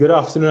Good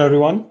afternoon,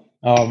 everyone.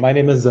 My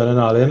name is Zanan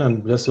Allen,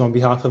 and just on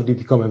behalf of the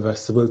Become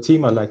Investable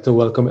team, I'd like to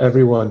welcome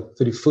everyone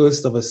to the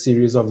first of a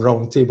series of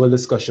roundtable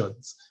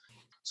discussions.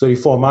 So the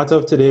format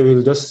of today,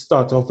 we'll just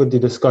start off with the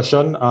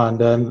discussion, and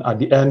then at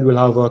the end, we'll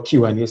have a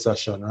Q&A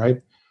session,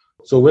 right?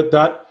 So with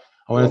that,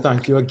 I want to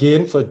thank you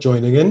again for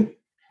joining in,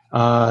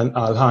 and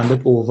I'll hand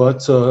it over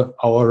to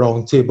our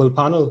roundtable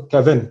panel.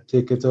 Kevin,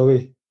 take it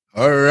away.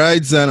 All right,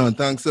 Zanon,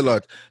 thanks a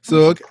lot.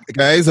 So,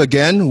 guys,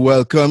 again,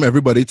 welcome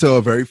everybody to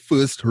our very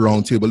first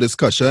roundtable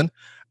discussion.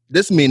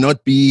 This may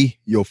not be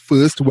your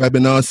first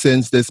webinar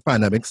since this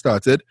pandemic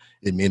started.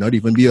 It may not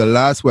even be your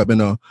last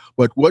webinar.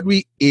 But what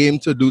we aim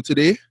to do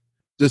today,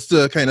 just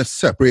to kind of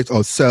separate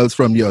ourselves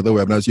from the other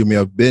webinars you may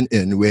have been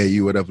in, where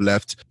you would have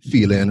left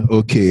feeling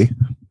okay,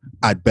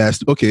 at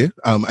best, okay,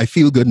 I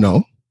feel good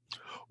now.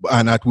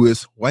 And at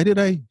worst, why did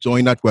I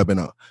join that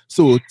webinar?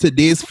 So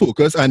today's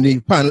focus and the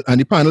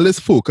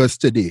panelists' focus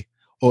today,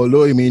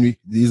 although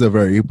these are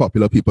very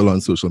popular people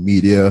on social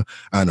media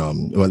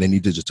and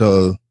any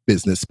digital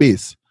business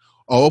space.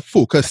 Our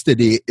focus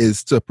today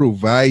is to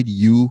provide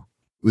you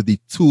with the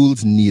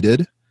tools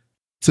needed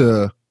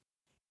to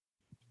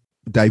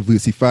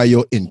diversify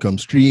your income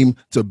stream,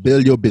 to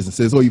build your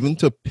businesses, or even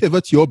to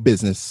pivot your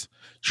business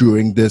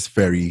during this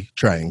very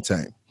trying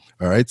time.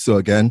 All right. So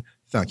again,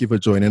 thank you for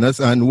joining us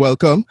and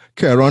welcome,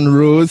 Keron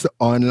Rose,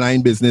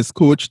 online business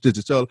coach,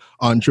 digital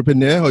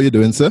entrepreneur. How are you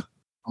doing, sir?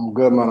 I'm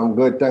good, man. I'm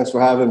good. Thanks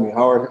for having me.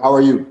 How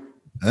are you?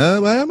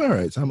 I'm all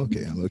right. I'm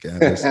okay.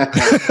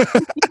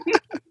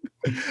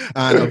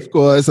 And of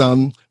course,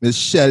 Miss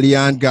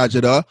Shelly-Ann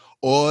Gajadhar,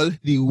 all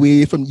the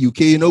way from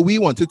UK. We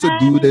wanted to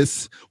do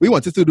this. We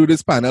wanted to do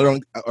this panel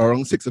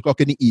around 6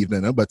 o'clock in the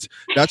evening, but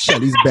that's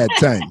Shelly's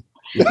bedtime.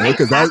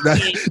 Because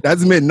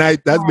that's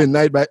midnight. That's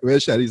midnight by where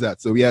Shelly's at.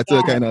 So we had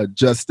to kind of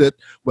adjust it.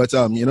 But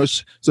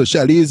so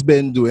Shelly's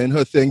been doing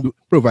her thing,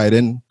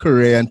 providing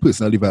career and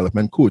personal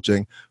development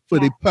coaching for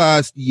the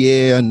past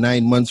year and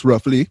 9 months,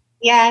 roughly.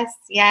 Yes.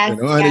 And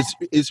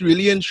it's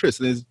really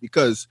interesting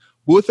because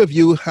both of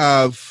you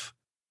have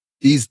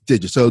these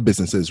digital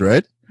businesses,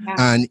 right? Yeah.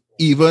 And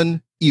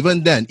even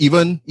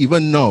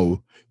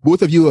now,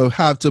 both of you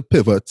have to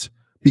pivot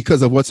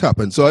because of what's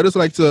happened. So I just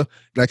like to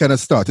kind of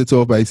start it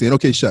off by saying,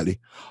 okay, Shelly,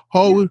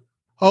 how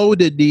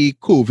did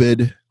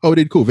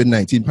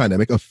COVID-19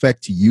 pandemic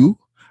affect you,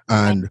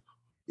 and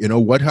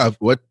what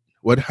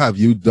have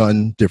you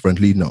done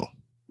differently now?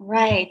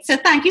 Right. So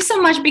thank you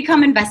so much,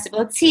 Become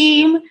Investable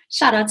team.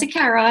 Shout out to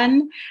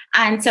Keron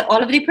and to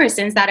all of the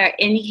persons that are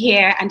in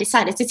here and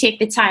decided to take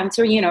the time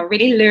to,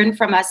 really learn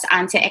from us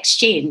and to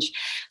exchange.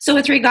 So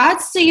with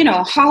regards to,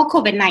 how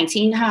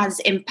COVID-19 has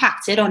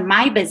impacted on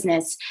my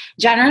business,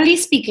 generally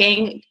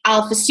speaking,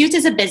 Alpha Suit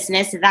is a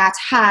business that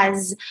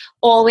has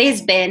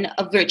always been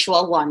a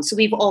virtual one. So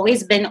we've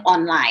always been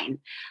online.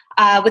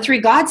 With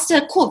regards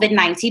to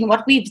COVID-19,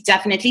 what we've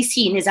definitely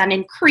seen is an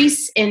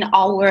increase in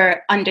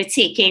our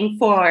undertaking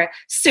for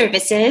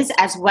services,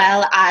 as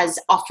well as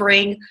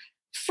offering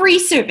free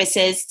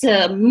services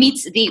to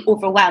meet the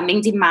overwhelming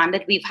demand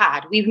that we've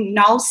had. We've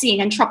now seen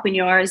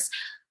entrepreneurs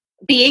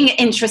being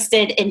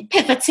interested in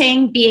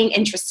pivoting, being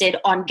interested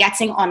on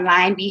getting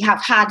online. We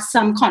have had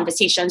some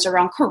conversations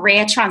around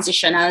career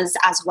transitioners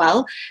as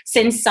well,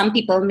 since some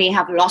people may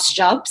have lost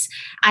jobs.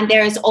 And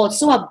there is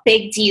also a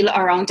big deal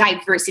around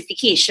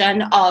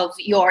diversification of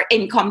your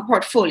income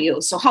portfolio.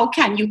 So how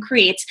can you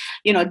create,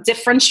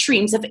 different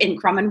streams of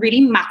income and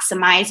really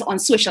maximize on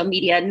social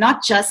media,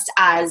 not just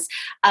as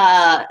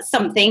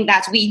something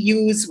that we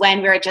use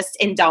when we're just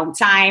in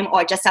downtime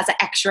or just as an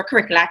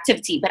extracurricular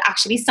activity, but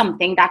actually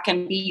something that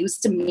can be used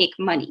to make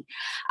money.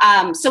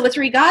 So with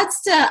regards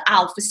to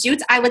Alpha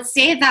Suit, I would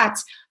say that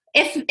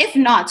if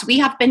not, we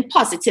have been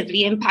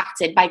positively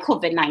impacted by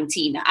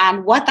COVID-19.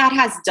 And what that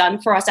has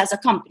done for us as a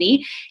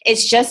company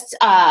is just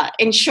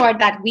ensure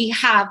that we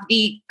have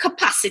the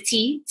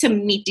capacity to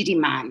meet the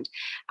demand.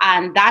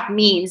 And that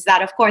means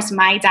that, of course,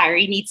 my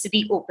diary needs to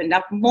be opened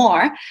up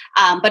more,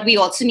 but we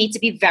also need to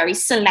be very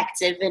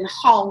selective in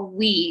how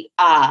we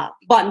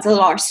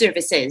bundle our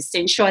services to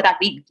ensure that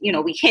we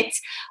hit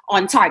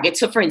on target.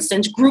 So, for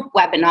instance, group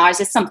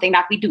webinars is something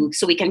that we do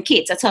so we can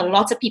cater to a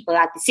lot of people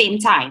at the same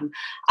time,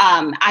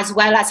 as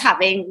well as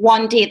having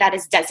one day that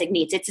is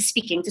designated to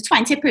speaking to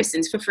 20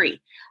 persons for free.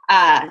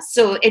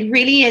 So it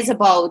really is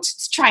about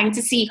trying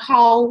to see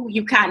how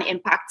you can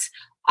impact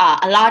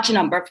a large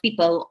number of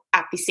people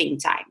at the same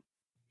time.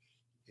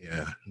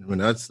 Yeah,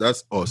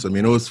 that's awesome.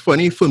 It's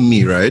funny for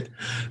me, right?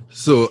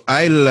 So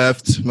I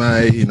left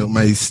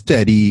my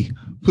steady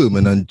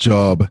permanent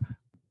job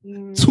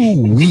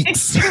 2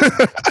 weeks.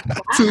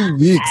 2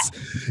 weeks.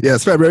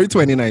 Yes, February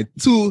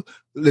 29th.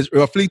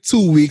 Roughly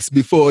 2 weeks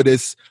before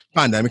this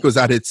pandemic was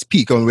at its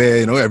peak, on where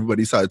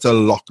everybody started to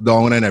lock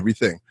down and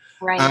everything.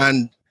 Right.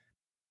 And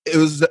it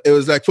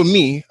was like, for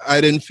me,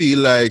 I didn't feel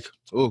like,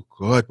 oh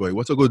God, boy,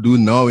 what I go do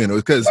now?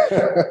 Because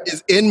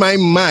it's in my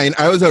mind.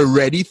 I was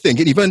already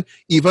thinking,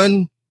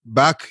 even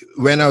back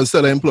when I was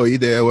still an employee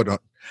there,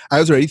 I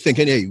was already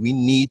thinking, hey, we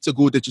need to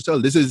go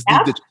digital. This is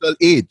the digital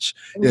age.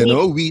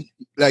 We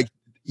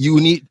you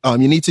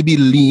need to be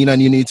lean,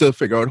 and you need to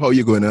figure out how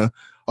you're gonna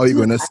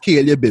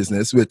scale your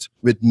business with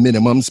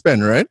minimum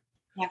spend, right?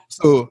 Yeah.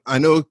 So I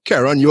know,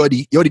 Keron, you're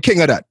the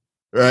king of that,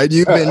 right?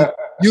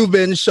 You've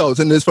been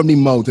shouting this from the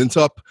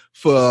mountaintop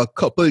for a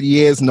couple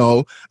years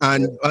now,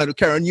 and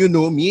Keron, you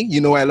know me.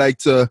 You know I like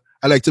to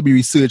be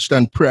researched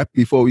and prepped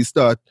before we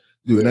start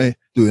doing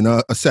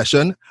a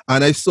session.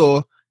 And I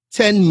saw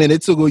 10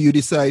 minutes ago you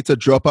decided to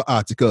drop an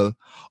article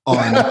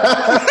on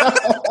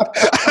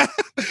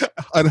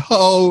on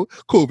how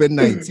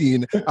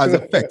COVID-19 has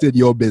affected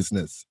your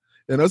business.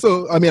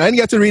 So I mean, I didn't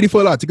get to read the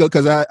full article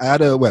because I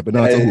had a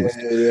webinar to host,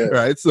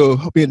 right? So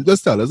I mean,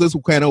 just tell us, just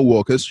kind of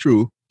walk us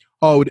through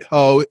how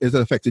it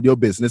affected your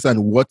business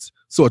and what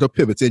sort of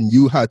pivoting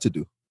you had to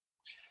do.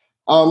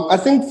 I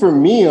think for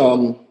me,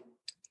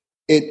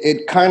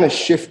 it kind of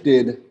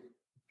shifted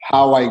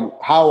how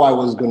I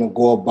was going to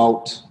go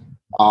about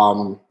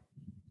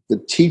the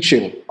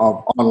teaching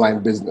of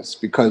online business,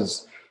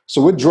 because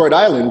so with Droid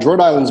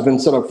Island's been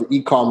set up for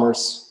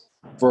e-commerce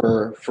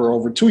for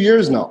over 2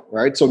 years now,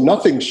 right? So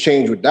nothing's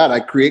changed with that. I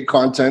create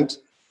content,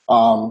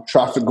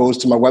 traffic goes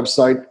to my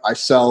website, I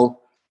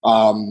sell,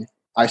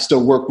 I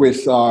still work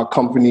with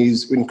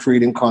companies in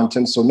creating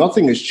content. So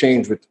nothing has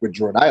changed with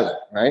Droid Island,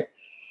 right?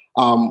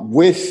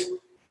 With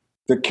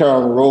the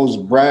Keron Rose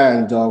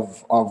brand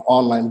of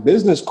online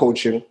business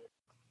coaching,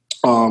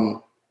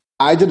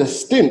 I did a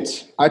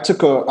stint. I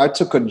took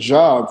a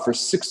job for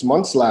 6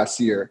 months last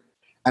year,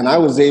 and I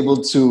was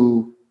able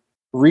to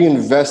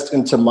reinvest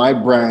into my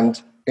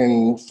brand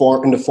in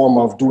the form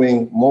of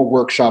doing more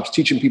workshops,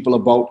 teaching people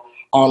about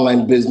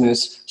online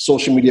business,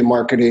 social media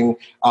marketing,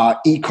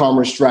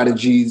 e-commerce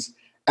strategies.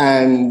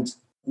 And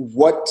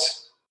what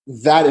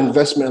that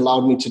investment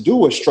allowed me to do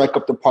was strike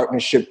up the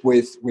partnership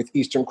with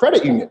Eastern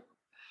Credit Union.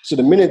 So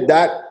the minute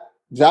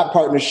that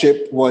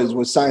partnership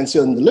was signed,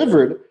 sealed, and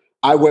delivered,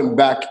 I went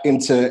back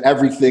into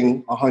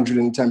everything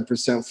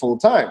 110% full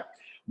time.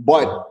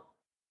 But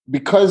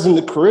because in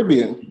the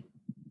Caribbean,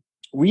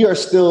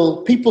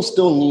 people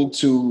still need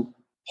to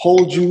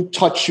hold you,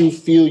 touch you,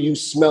 feel you,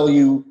 smell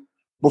you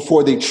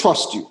before they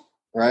trust you,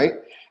 right?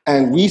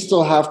 And we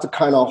still have to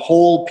kind of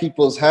hold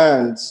people's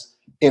hands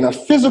in a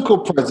physical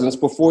presence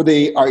before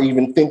they are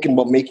even thinking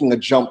about making a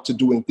jump to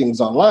doing things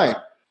online.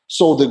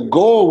 So the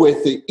goal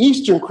with the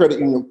Eastern Credit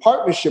Union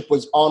partnership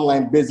was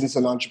online business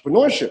and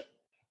entrepreneurship.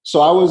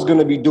 So I was going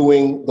to be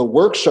doing the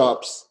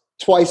workshops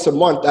twice a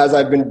month, as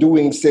I've been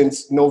doing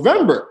since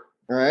November,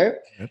 right?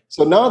 Yep.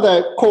 So now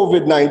that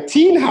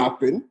COVID-19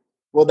 happened,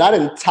 well, that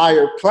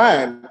entire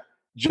plan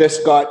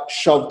just got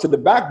shoved to the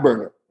back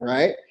burner,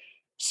 right?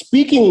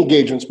 Speaking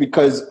engagements,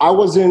 because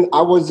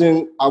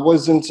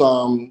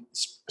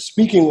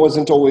speaking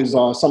wasn't always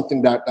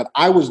something that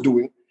I was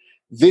doing.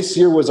 This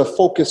year was a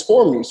focus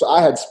for me. So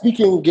I had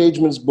speaking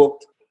engagements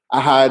booked,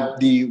 I had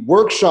the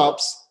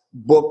workshops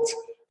booked,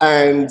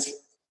 and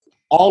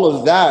all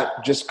of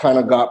that just kind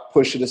of got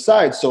pushed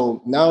aside.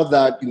 So now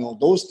that,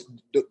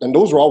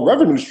 those were all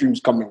revenue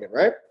streams coming in,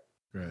 right?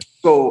 Right.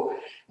 So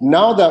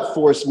now that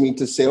forced me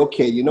to say,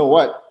 okay, you know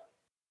what?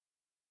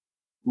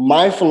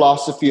 My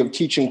philosophy of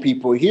teaching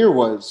people here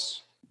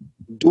was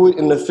do it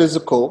in the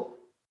physical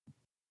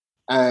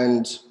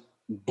and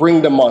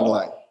bring them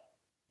online.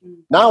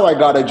 Now I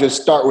got to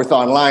just start with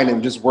online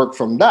and just work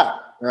from that,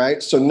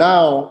 right? So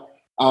now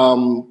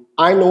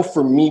I know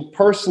for me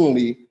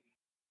personally,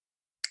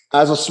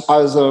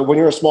 when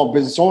you're a small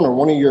business owner,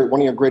 one of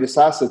your greatest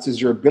assets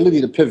is your ability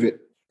to pivot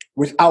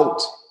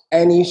without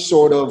any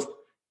sort of,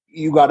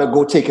 you got to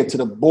go take it to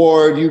the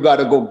board, you got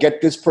to go get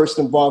this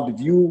person involved.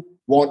 If you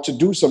want to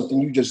do something,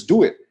 you just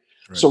do it.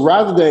 Right. So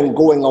rather than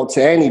going out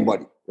to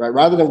anybody, right?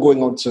 Rather than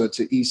going out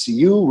to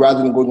ECU,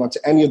 rather than going out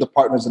to any of the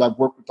partners that I've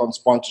worked with on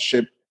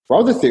sponsorship for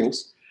other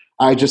things,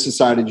 I just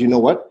decided, you know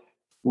what?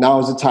 Now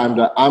is the time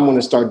that I'm going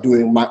to start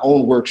doing my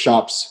own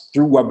workshops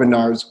through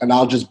webinars, and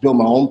I'll just build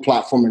my own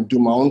platform and do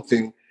my own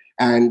thing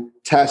and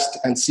test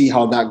and see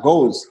how that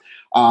goes.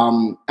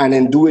 And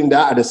in doing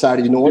that, I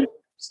decided, you know what?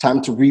 It's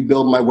time to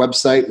rebuild my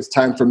website. It's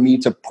time for me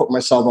to put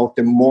myself out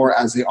there more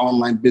as an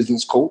online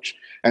business coach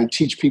and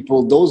teach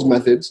people those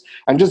methods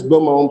and just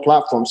build my own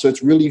platform. So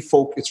it's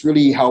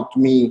really helped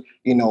me,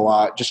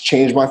 just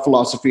change my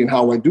philosophy and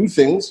how I do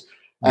things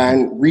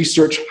and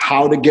research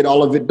how to get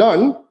all of it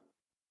done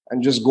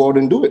and just go out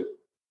and do it.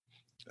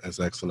 That's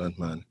excellent,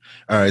 man.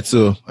 All right.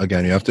 So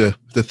again, you have to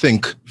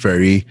think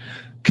very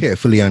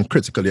carefully and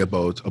critically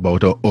about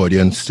our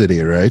audience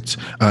today, right?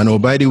 And oh,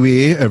 by the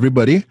way,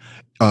 everybody,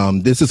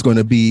 this is going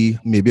to be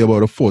maybe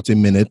about a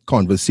 40-minute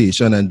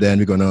conversation, and then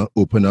we're going to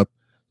open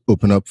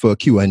up for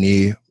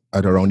Q&A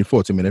at around the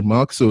 40-minute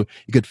mark. So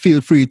you could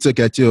feel free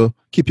to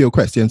keep your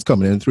questions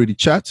coming in through the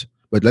chat,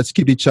 but let's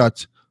keep the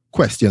chat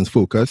questions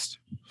focused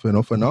for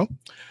now.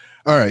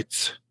 All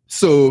right.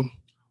 So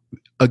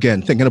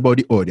again, thinking about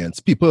the audience,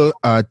 people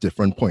are at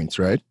different points,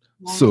 right?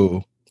 Yeah.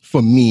 So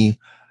for me,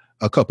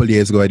 a couple of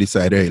years ago, I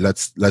decided, hey,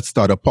 let's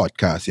start a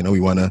podcast.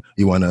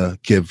 We wanna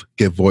give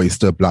voice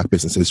to Black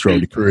businesses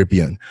throughout the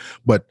Caribbean.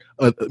 But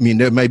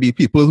there might be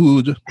people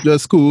who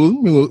just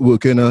cool,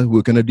 working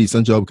a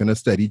decent job, working a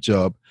steady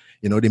job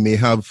They may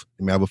have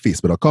a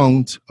Facebook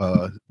account,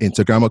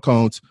 Instagram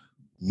account,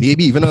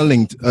 maybe even a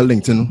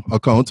LinkedIn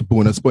account.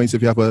 Bonus points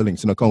if you have a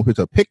LinkedIn account with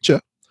a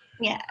picture.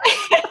 Yeah.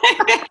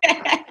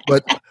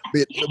 but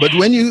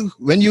when you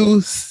need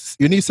to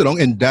sit down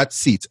in that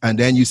seat and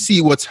then you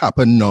see what's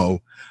happened now,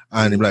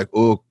 and you're like,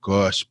 oh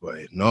gosh,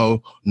 boy,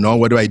 no,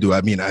 what do I do?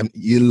 I mean,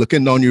 you're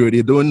looking down, you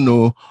really don't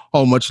know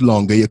how much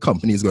longer your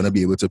company is going to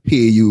be able to pay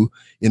you.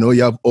 You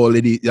have all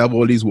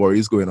these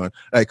worries going on.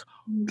 Like,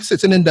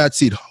 sitting in that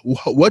seat,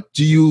 what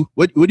do you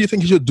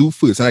think you should do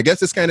first? And I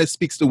guess this kind of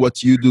speaks to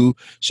what you do,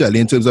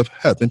 Shelly, in terms of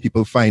helping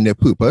people find their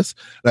purpose.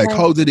 Like, right.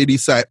 How do they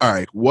decide, all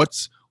right,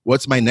 what's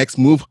my next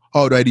move?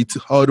 How do I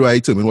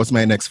determine what's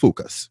my next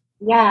focus?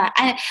 Yeah,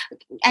 and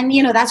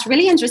that's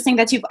really interesting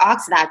that you've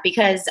asked that,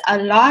 because a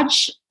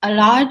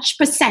large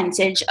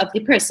percentage of the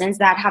persons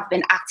that have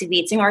been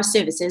activating our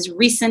services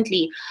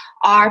recently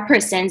are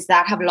persons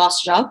that have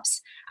lost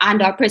jobs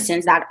and are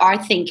persons that are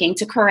thinking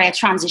to career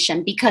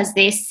transition because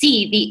they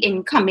see the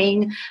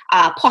incoming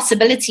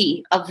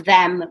possibility of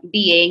them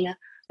being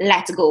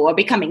let go or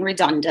becoming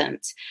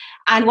redundant.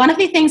 And one of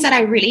the things that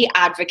I really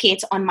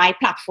advocate on my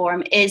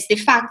platform is the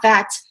fact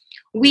that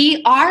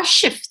we are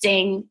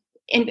shifting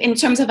in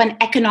terms of an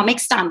economic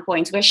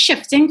standpoint. We're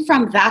shifting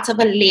from that of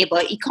a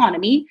labor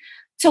economy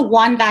to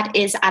one that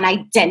is an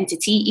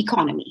identity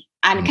economy.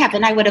 And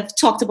Kevin, I would have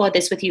talked about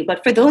this with you,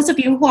 but for those of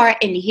you who are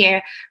in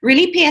here,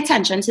 really pay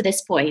attention to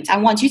this point. I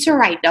want you to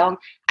write down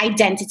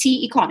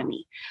identity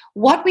economy.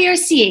 What we are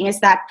seeing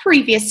is that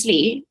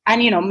previously,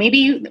 and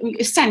maybe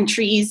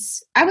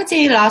centuries, I would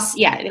say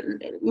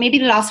maybe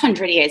the last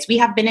 100 years, we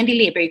have been in the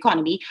labor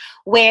economy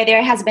where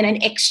there has been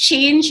an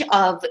exchange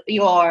of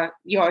your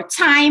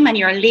time and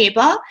your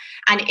labor,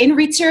 and in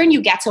return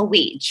you get a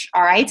wage,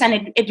 all right?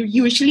 And it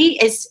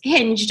usually is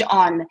hinged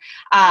on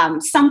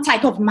some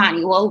type of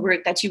manual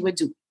work that you would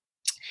do.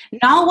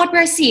 Now what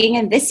we're seeing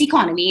in this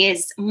economy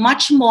is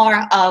much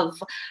more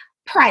of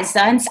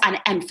presence and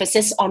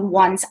emphasis on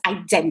one's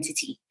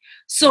identity.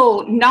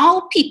 So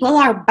now people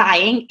are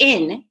buying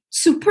in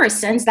to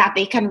persons that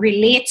they can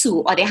relate to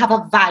or they have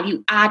a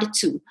value add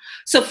to.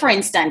 So for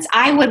instance,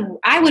 I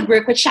would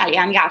work with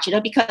Shelly-Ann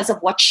Gajadhar because of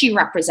what she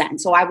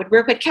represents. So I would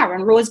work with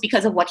Keron Rose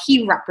because of what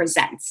he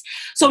represents.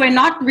 So we're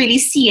not really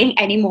seeing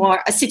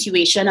anymore a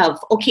situation of,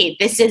 okay,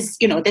 this is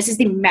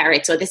the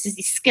merit or this is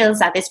the skills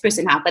that this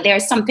person has, but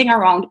there's something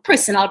around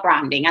personal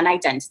branding and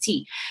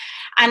identity.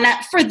 And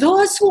for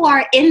those who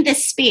are in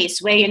this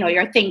space where,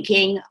 you're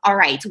thinking, all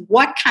right,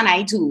 what can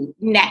I do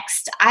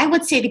next? I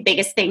would say the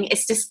biggest thing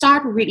is to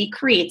start really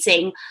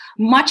creating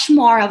much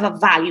more of a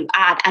value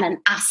add and an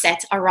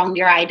asset around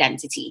your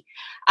identity.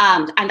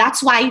 And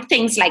that's why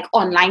things like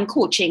online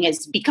coaching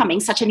is becoming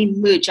such an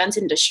emergent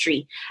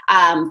industry.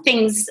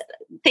 Things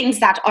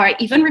that are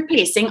even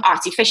replacing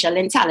artificial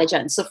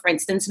intelligence. So for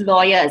instance,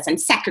 lawyers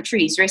and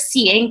secretaries, we're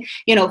seeing,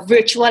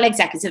 virtual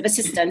executive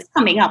assistants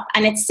coming up.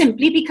 And it's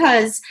simply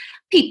because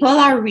people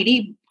are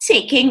really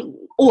taking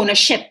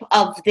ownership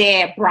of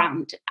their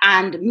brand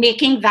and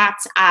making that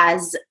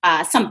as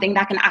something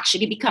that can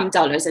actually become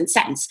dollars and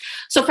cents.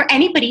 So for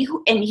anybody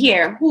in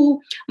here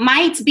who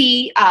might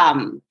be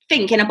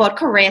thinking about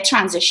career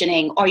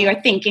transitioning, or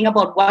you're thinking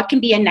about what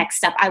can be a next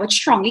step, I would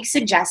strongly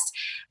suggest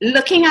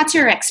looking at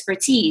your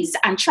expertise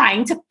and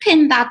trying to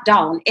pin that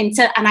down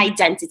into an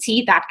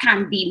identity that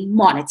can be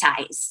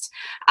monetized,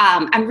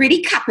 and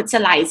really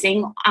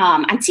capitalizing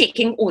and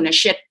taking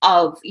ownership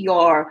of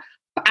your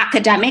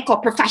academic or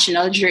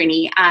professional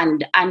journey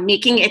and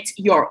making it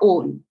your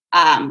own.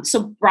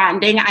 So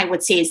branding, I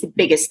would say, is the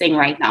biggest thing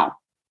right now.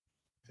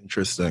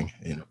 Interesting.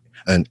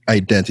 An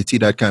identity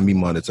that can be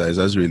monetized.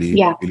 That's really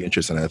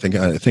interesting. I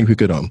think we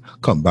could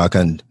come back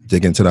and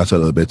dig into that a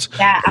little bit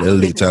a little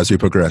later as we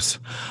progress.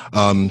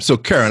 So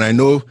Keron, I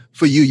know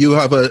for you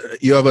have a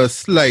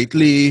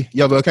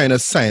kind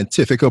of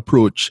scientific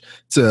approach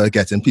to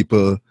getting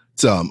people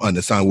to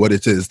understand what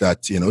it is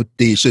that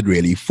they should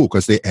really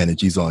focus their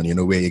energies on.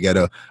 Where you get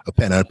a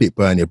pen and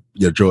paper and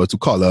you draw 2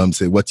 columns,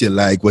 say what you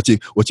like, what you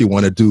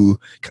want to do,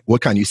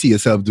 what can you see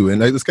yourself doing.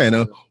 Like, just kind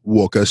of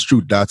walk us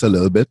through that a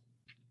little bit.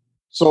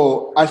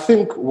 So I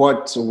think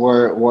what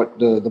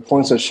the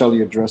points that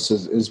Shelly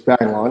addresses is bang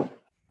on.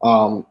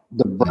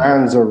 The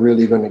brands are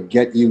really going to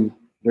get you.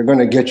 They're going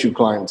to get you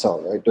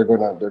clientele, right? They're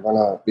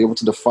gonna be able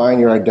to define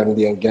your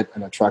identity and get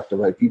and attract the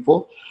right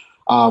people.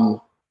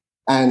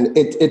 And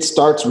it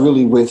starts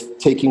really with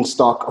taking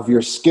stock of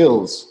your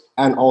skills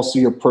and also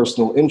your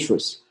personal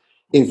interests.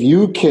 If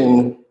you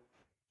can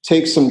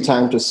take some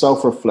time to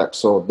self-reflect.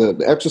 So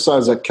the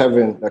exercise that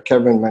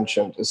Kevin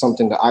mentioned is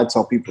something that I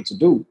tell people to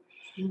do.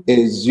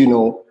 Is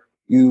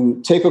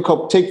you take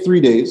 3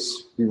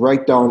 days, you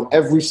write down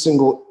every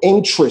single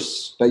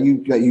interest that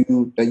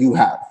you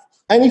have,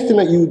 anything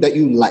that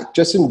you like,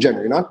 just in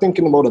general. You're not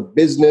thinking about a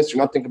business,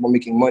 you're not thinking about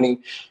making money.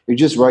 You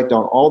just write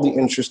down all the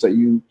interests that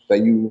you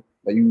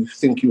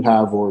think you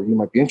have or you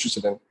might be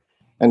interested in,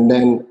 and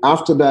then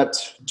after that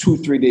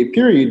 2-3 day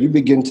period, you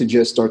begin to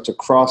just start to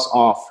cross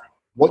off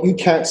what you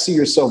can't see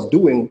yourself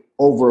doing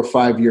over a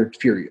 5-year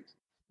period.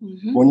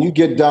 Mm-hmm. When you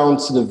get down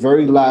to the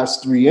very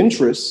last three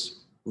interests,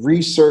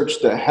 research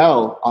the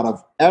hell out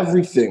of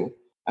everything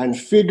and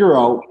figure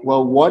out,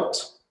 well,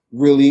 what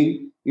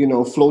really,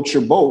 floats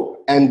your boat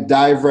and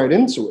dive right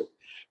into it.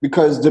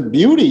 Because the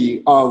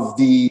beauty of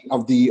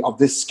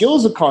this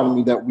skills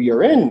economy that we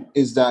are in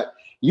is that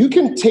you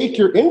can take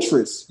your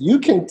interests, you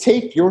can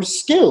take your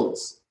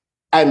skills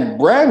and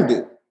brand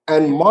it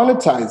and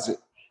monetize it.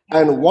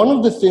 And one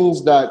of the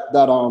things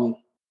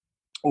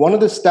one of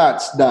the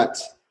stats that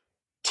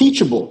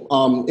Teachable,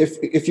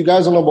 if you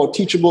guys don't know about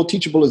Teachable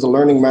is a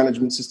learning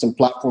management system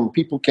platform.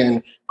 People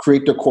can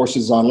create their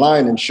courses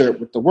online and share it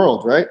with the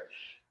world, right?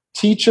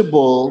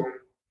 Teachable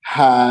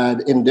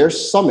had in their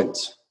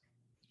summit,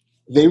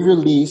 they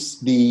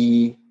released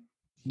the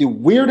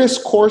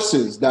weirdest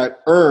courses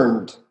that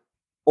earned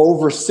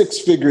over 6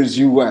 figures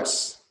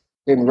US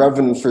in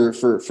revenue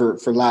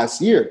for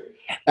last year.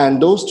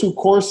 And those two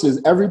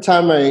courses, every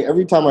time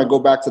I go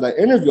back to that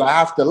interview, I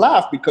have to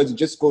laugh because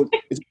it's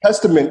a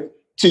testament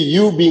to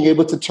you being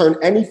able to turn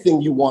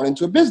anything you want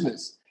into a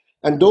business.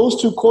 And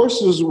those two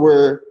courses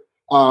were,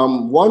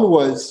 one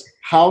was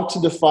how to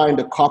define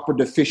the copper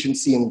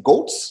deficiency in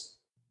goats.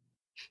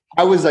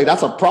 I was like,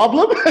 that's a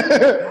problem?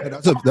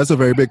 That's a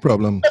very big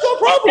problem. That's a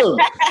problem.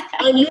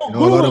 And a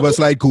lot of us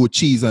like goat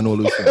cheese and all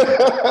those things.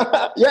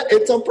 Yeah,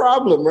 it's a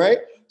problem, right?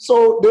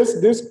 So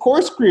this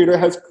course creator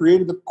has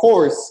created a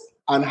course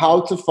on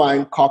how to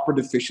find copper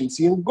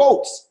deficiency in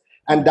goats.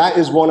 And that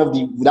is one of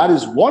the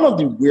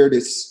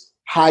weirdest,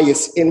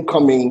 highest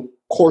incoming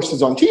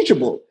courses on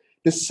Teachable.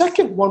 The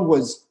second one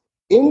was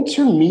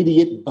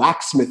intermediate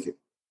blacksmithing.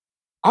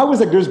 I was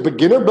like, there's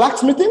beginner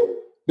blacksmithing?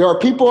 There are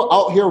people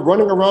out here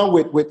running around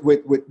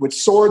with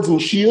swords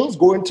and shields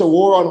going to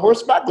war on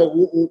horseback? Like,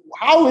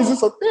 how is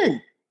this a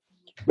thing?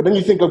 But then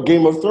you think of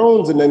Game of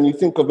Thrones, and then you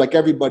think of like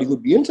everybody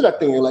who'd be into that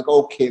thing. You're like,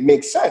 okay, it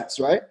makes sense,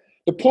 right?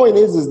 The point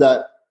is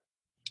that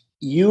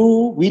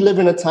we live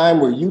in a time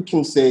where you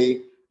can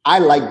say, I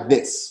like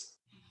this,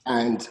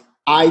 and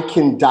I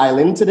can dial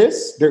into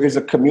this. There is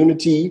a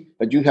community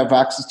that you have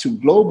access to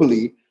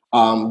globally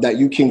that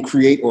you can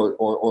create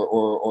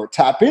or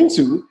tap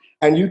into,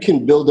 and you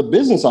can build a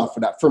business off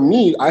of that. For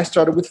me, I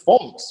started with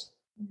phones.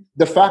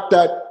 The fact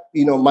that,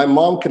 my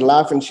mom could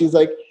laugh and she's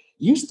like,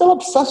 you still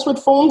obsessed with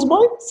phones,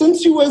 boy?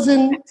 Since you was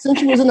in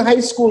high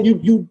school,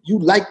 you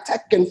like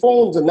tech and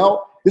phones, and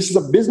now this is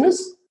a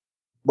business.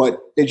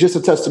 But it's just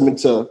a testament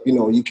to,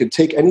 you can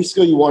take any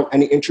skill you want,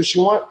 any interest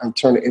you want, and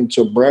turn it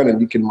into a brand, and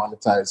you can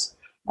monetize.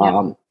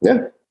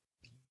 Yeah.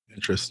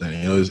 Interesting.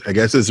 I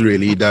guess it's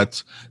really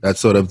that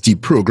sort of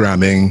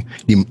deprogramming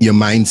your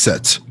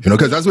mindset,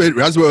 because that's where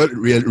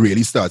it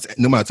really starts.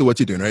 No matter what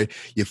you're doing, right?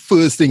 Your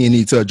first thing you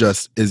need to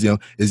adjust is your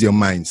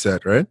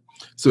mindset, right?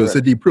 So it's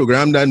to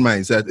deprogram that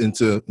mindset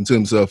in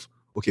terms of,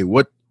 okay,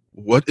 what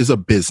is a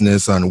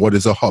business and what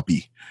is a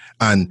hobby?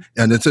 And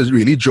it's to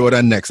really draw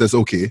that nexus.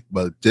 Okay,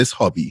 well, this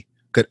hobby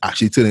could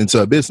actually turn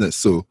into a business.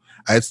 So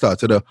I had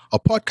started a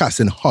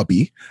podcasting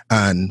hobby,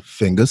 and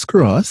fingers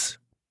crossed,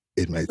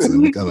 it might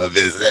soon become a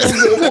business.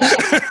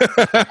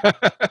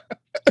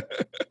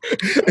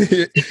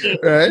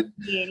 Right?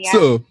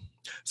 Yeah.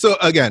 So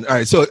again, all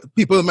right. So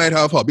people might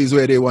have hobbies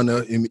where they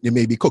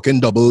may be cooking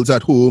doubles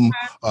at home,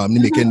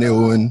 making their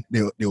own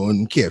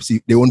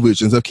KFC, their own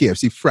versions of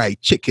KFC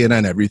fried chicken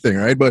and everything,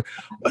 right? But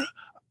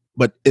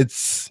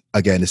it's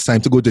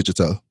time to go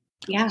digital.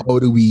 Yeah. How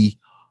do we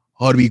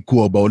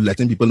go about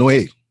letting people know,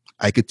 hey,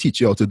 I could teach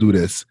you how to do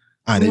this,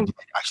 and it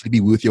might actually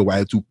be worth your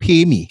while to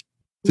pay me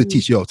to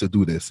teach you how to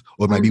do this,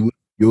 or it might be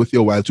worth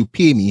your while to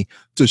pay me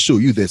to show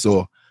you this,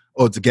 or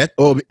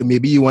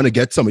maybe you want to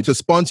get somebody to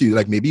sponsor you.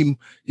 Like maybe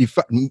if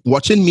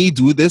watching me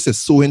do this is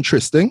so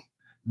interesting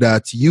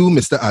that you,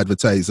 Mr.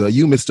 Advertiser,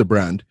 you, Mr.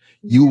 Brand,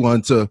 you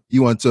want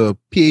to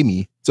pay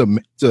me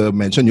to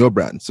mention your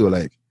brand. So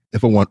like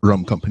if a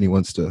rum company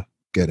wants to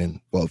get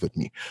involved with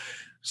me.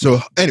 So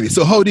anyway,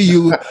 so how do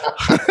you?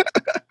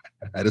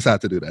 I just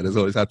had to do that. I just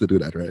always have to do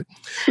that, right?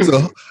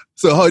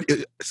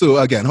 So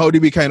again, how do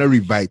we kind of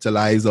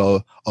revitalize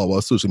our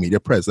social media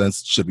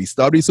presence? Should we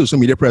start with social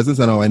media presence?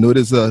 And I know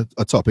there's a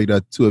topic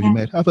that two of you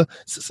might have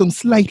some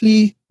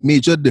slightly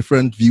major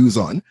different views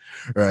on,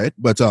 right?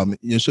 But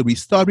should we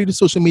start with the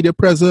social media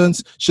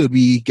presence? Should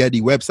we get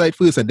the website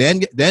first and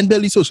then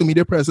build the social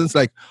media presence?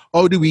 Like,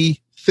 how do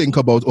we think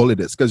about all of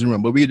this? Because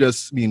remember,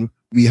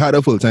 we had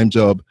a full-time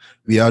job,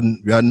 we had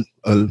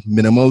a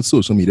minimal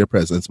social media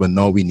presence, but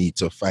now we need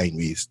to find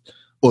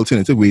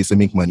alternative ways to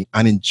make money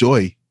and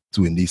enjoy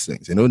doing these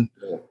things,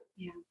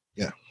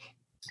 Yeah.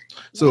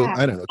 So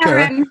I don't know,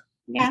 Keron.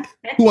 Yeah.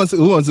 Who wants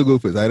to go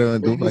first?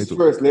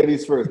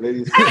 Ladies first. All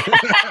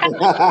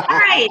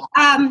right.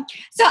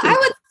 So I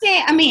would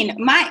say,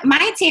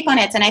 my take on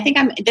it, and I think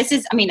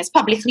it's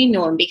publicly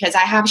known because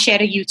I have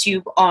shared a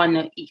YouTube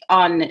on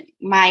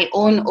my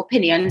own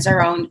opinions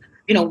around,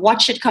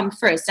 what should come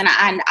first. And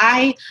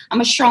I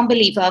am a strong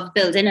believer of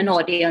building an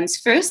audience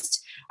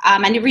first.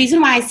 And the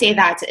reason why I say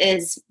that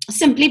is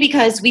simply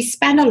because we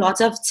spend a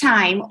lot of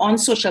time on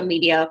social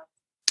media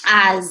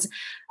as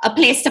a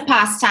place to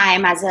pass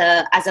time, as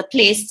a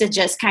place to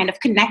just kind of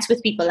connect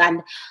with people.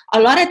 And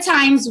a lot of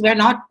times we're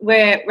not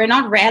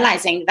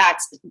realizing that,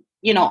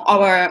 you know,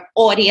 our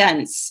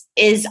audience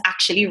is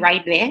actually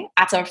right there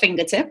at our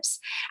fingertips.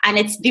 And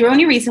it's the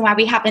only reason why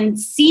we haven't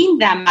seen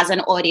them as an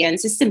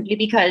audience is simply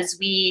because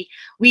we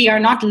are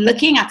not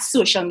looking at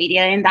social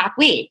media in that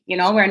way. You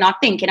know, we're not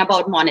thinking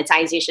about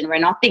monetization. We're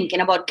not thinking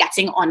about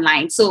getting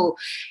online. So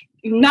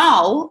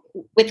now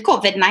with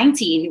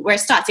COVID-19, we're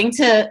starting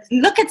to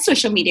look at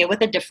social media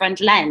with a different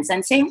lens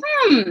and say,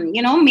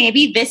 you know,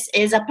 maybe this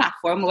is a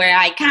platform where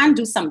I can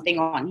do something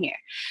on here.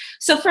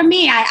 So for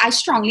me, I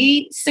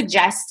strongly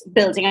suggest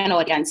building an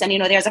audience. And, you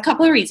know, there's a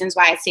couple of reasons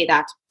why I say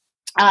that.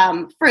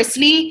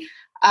 Firstly,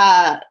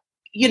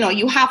 you know,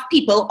 you have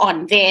people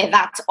on there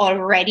that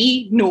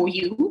already know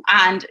you,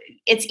 and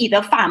it's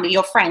either family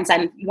or friends.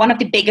 And one of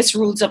the biggest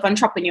rules of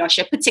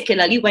entrepreneurship,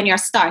 particularly when you're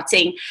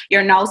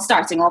now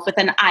starting off with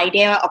an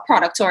idea, a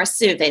product or a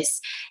service,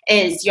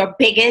 is your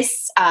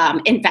biggest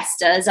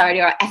investors are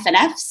your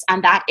FNFs,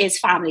 and that is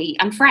family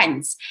and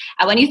friends.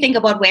 And when you think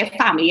about where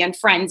family and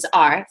friends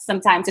are,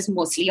 sometimes it's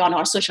mostly on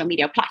our social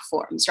media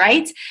platforms,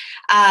 right?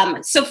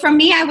 So for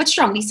me, I would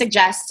strongly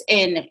suggest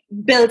in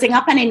building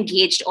up an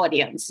engaged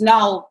audience.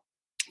 Now,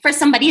 for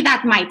somebody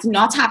that might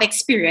not have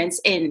experience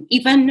in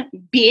even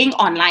being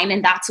online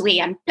in that way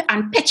and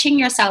pitching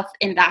yourself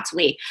in that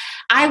way,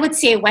 I would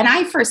say when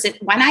I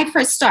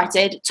first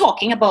started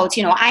talking about,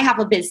 you know, I have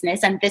a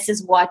business and this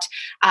is what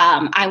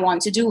I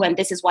want to do and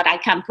this is what I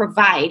can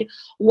provide,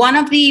 one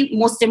of the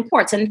most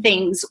important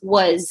things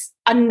was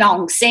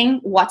announcing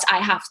what I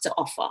have to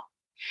offer.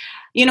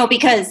 You know,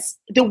 because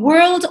the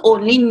world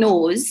only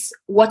knows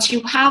what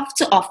you have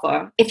to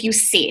offer if you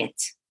say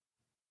it.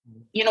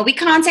 You know, we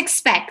can't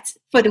expect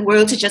for the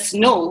world to just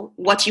know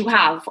what you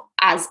have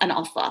as an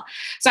offer.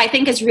 So I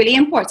think it's really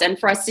important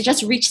for us to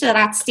just reach to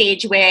that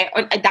stage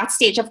that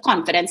stage of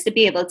confidence to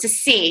be able to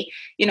say,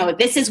 you know,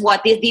 this is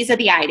what, these are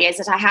the ideas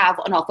that I have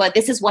on offer.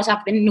 This is what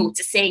I've been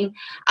noticing.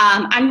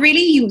 And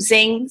really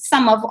using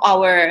some of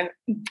our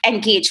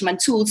engagement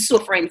tools. So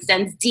for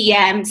instance,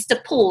 DMs to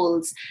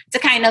polls to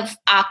kind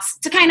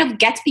of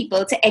get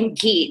people to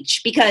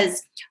engage,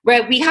 because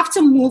we have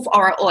to move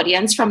our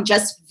audience from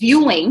just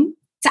viewing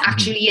to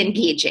actually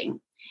engaging.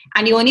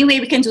 And the only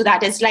way we can do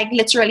that is like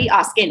literally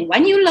asking,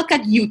 when you look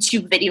at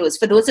YouTube videos,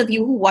 for those of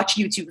you who watch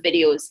YouTube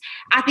videos,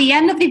 at the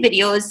end of the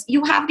videos,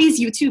 you have these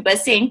YouTubers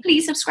saying,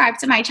 please subscribe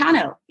to my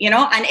channel, you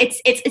know, and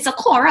it's a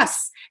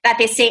chorus that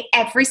they say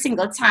every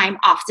single time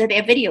after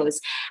their videos.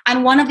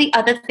 And one of the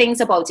other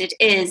things about it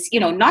is, you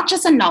know, not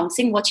just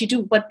announcing what you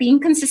do, but being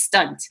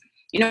consistent.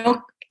 You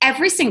know,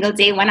 every single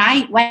day when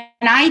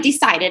I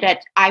decided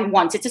that I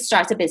wanted to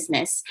start a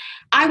business,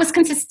 I was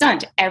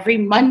consistent. Every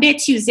Monday,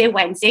 Tuesday,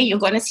 Wednesday, you're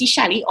going to see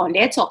Shelly on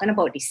there talking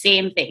about the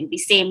same thing.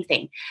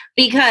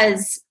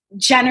 Because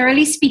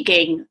generally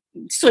speaking,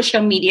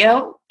 social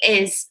media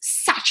is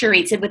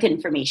saturated with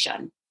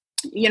information.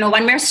 You know,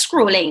 when we're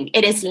scrolling,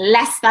 it is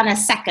less than a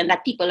second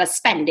that people are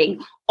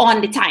spending on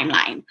the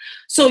timeline.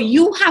 So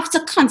you have to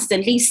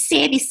constantly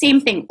say the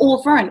same thing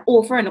over and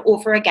over and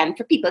over again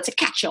for people to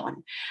catch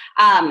on.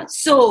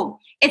 So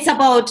it's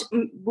about,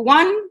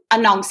 one,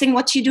 announcing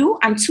what you do,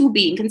 and two,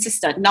 being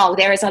consistent. Now,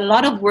 there is a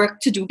lot of work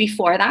to do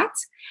before that.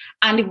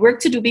 And the work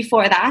to do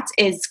before that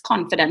is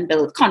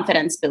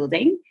confidence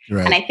building.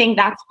 Right. And I think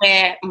that's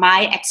where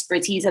my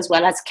expertise, as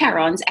well as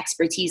Keron's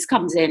expertise,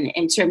 comes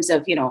in terms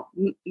of, you know,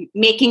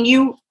 making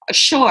you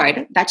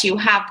assured that you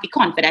have the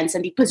confidence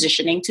and the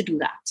positioning to do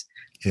that.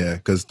 Yeah,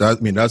 because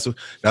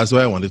that's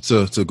why I wanted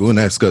to go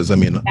next. Because a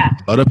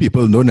lot of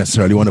people don't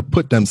necessarily want to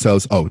put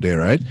themselves out there,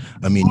 right?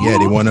 I mean,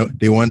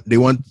 they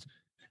want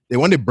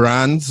the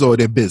brands or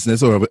their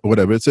business or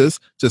whatever it is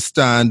to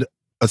stand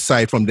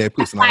aside from their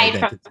personal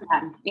identity.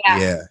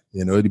 Yeah,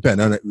 you know,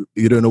 depending on,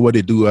 you don't know what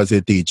they do as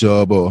a day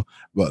job, or,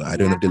 well, I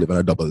don't know if they live in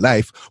a double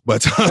life,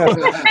 but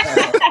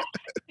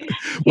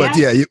but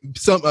a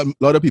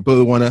lot of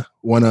people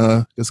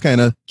wanna just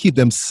kind of keep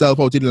themselves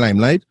out in the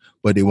limelight,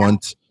 but they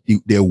want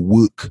their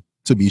work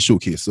to be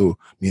showcased. So,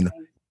 I mean,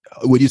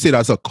 would you say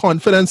that's a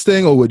confidence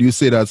thing, or would you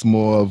say that's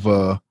more of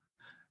a,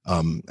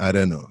 I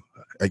don't know,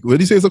 like, would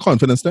you say it's a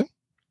confidence thing?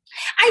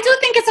 I do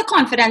think it's a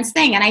confidence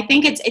thing. And I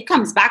think it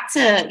comes back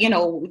to, you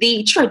know,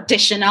 the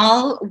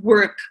traditional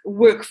work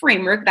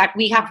framework that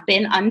we have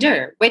been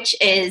under, which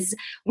is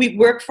we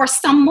work for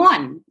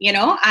someone, you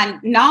know, and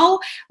now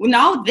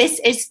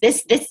this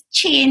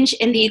change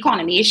in the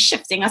economy is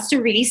shifting us to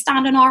really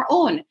stand on our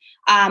own.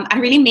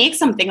 And really make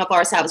something of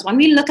ourselves. When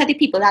we look at the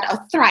people that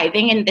are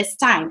thriving in this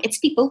time, it's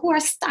people who are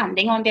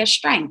standing on their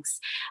strengths.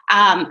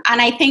 And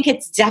I think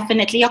it's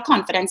definitely a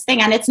confidence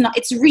thing, and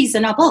it's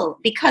reasonable,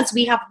 because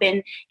we have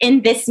been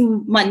in this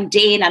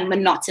mundane and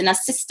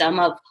monotonous system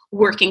of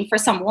working for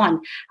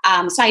someone.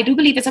 So I do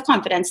believe it's a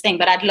confidence thing,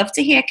 but I'd love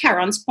to hear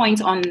Keron's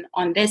point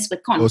on this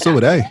with confidence. Oh, so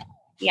would I.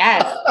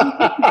 Yes.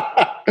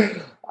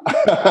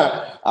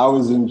 I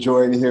was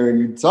enjoying hearing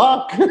you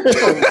talk.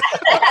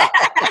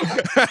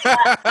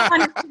 I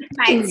want to sip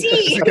my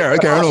tea.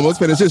 Keron almost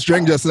finished his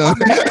drink just now.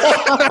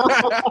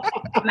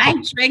 My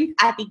drink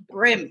at the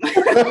brim.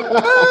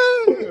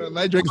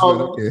 My drink's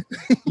good, okay.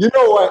 You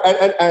know what?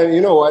 And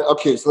you know what?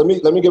 Okay, so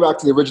let me get back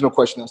to the original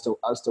question as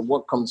to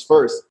what comes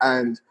first.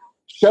 And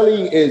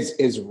Shelly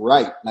is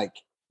right. Like,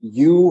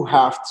 you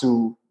have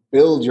to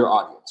build your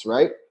audience,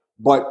 right?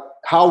 But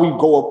how we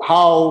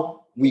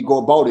go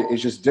about it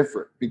is just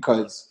different,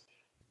 because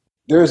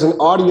there's an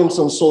audience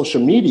on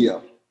social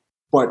media,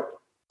 but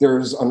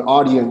there's an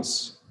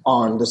audience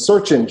on the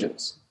search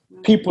engines.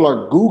 People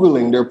are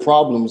Googling their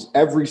problems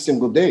every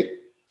single day.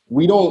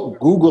 We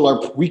don't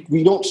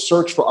we don't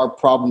search for our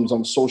problems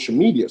on social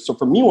media. So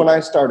for me, when I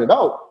started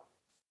out,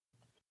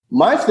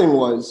 my thing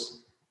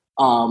was,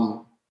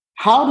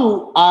 how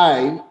do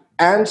I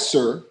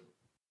answer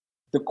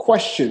the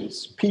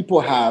questions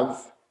people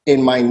have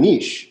in my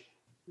niche?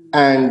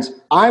 And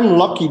I'm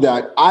lucky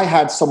that I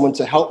had someone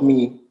to help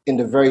me in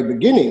the very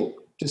beginning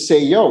to say,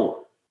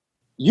 yo,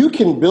 you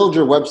can build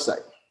your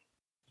website.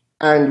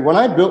 And when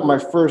I built my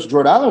first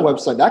Rhode Island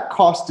website, that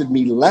costed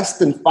me less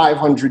than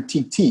 500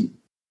 TT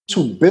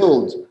to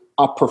build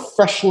a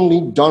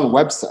professionally done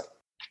website,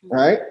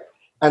 right?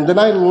 And then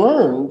I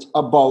learned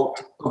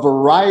about a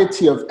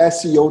variety of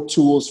SEO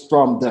tools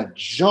from the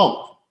jump.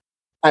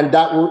 And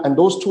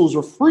those tools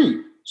were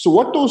free. So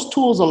what those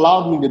tools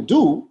allowed me to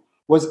do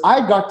was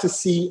I got to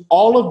see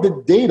all of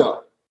the data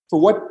for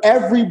what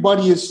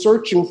everybody is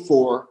searching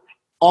for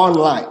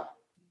online.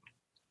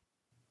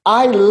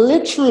 I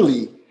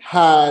literally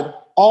had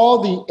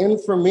all the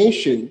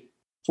information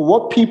for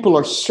what people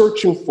are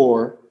searching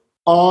for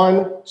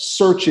on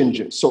search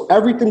engines. So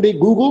everything they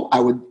Google,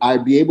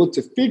 I'd be able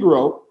to figure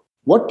out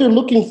what they're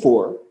looking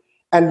for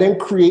and then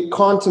create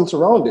content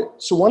around it.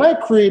 So when I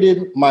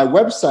created my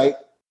website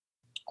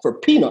for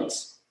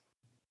Peanuts,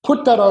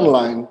 put that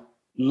online,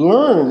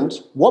 learned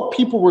what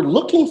people were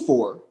looking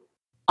for,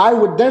 I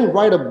would then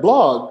write a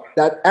blog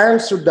that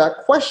answered that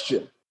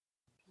question.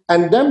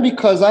 And then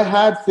because I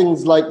had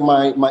things like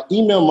my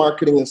email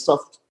marketing and stuff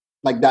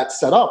like that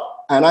set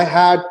up, and I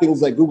had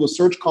things like Google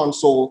Search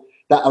Console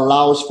that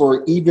allows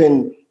for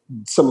even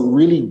some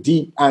really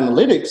deep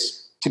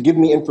analytics to give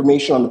me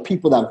information on the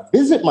people that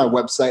visit my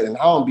website and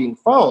how I'm being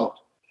found,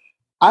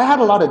 I had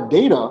a lot of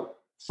data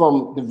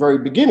from the very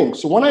beginning.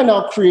 So when I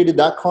now created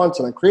that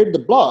content, I created the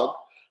blog,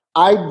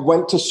 I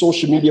went to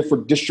social media for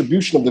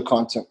distribution of the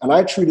content. And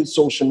I treated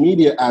social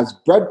media as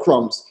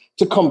breadcrumbs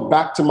to come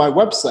back to my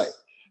website.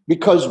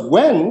 Because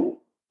when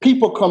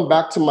people come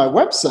back to my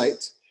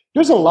website,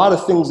 there's a lot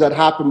of things that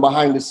happen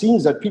behind the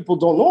scenes that people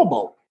don't know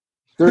about.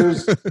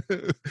 There's what's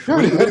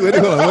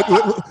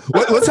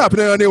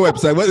happening on your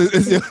website? What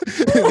is your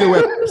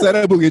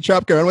website a boogie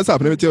trap, Keron? What's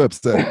happening with your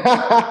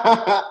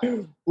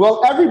website?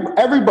 Well,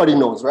 everybody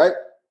knows, right?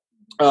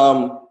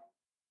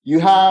 You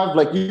have,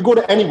 like, you go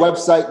to any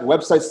website,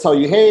 websites tell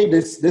you, hey,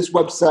 this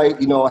website,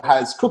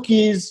 has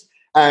cookies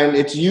and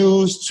it's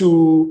used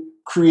to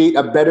create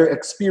a better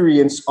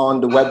experience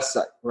on the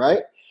website,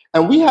 right?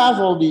 And we have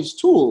all these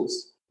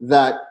tools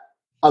that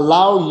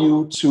allow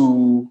you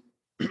to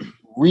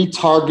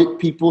retarget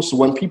people. So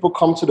when people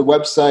come to the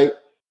website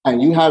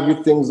and you have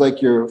your things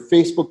like your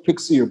Facebook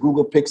pixel, your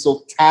Google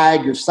pixel,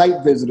 tag your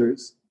site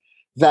visitors,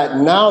 that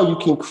now you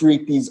can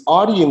create these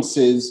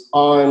audiences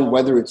on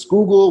whether it's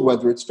Google,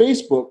 whether it's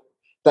Facebook,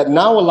 that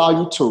now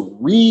allow you to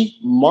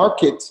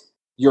remarket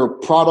your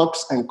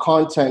products and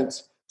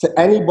content to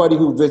anybody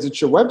who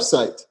visits your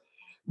website.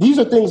 These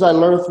are things I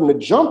learned from the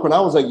jump, and I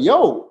was like,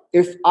 yo,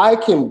 if I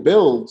can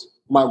build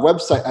my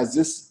website as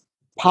this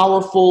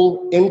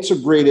powerful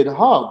integrated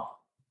hub,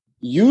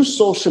 use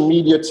social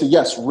media to,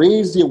 yes,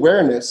 raise the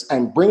awareness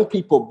and bring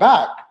people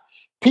back,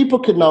 people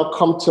could now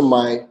come to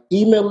my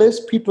email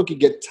list. People could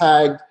get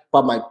tagged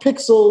by my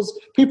pixels.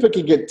 People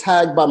could get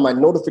tagged by my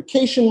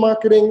notification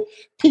marketing.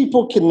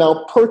 People can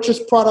now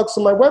purchase products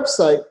on my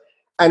website.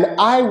 And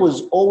I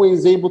was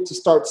always able to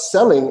start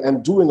selling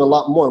and doing a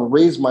lot more and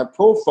raise my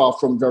profile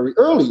from very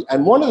early.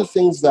 And one of the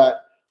things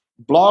that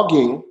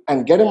blogging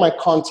and getting my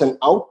content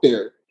out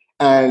there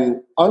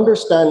and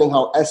understanding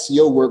how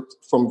SEO worked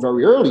from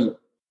very early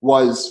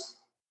was,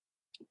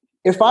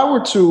 if I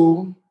were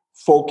to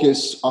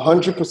focus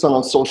 100%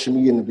 on social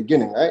media in the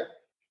beginning, right?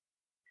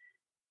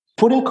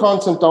 Putting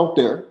content out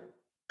there,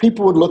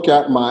 people would look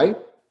at my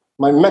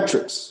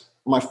metrics,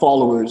 my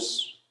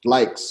followers,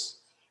 likes,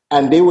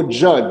 and they would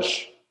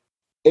judge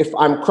if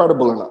I'm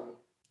credible or not,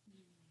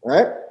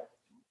 right?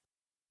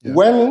 Yeah.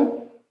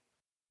 When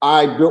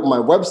I built my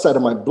website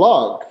and my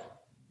blog,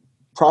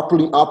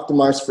 properly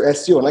optimized for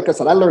SEO, and like I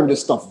said, I learned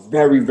this stuff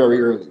very, very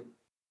early.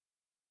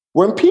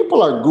 When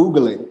people are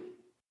Googling,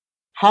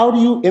 how do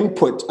you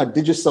input a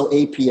Digicel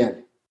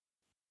APN?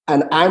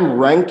 And I'm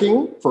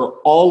ranking for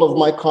all of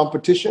my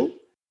competition.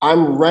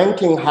 I'm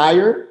ranking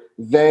higher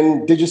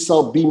than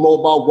Digicel,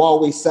 B-Mobile,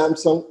 Huawei,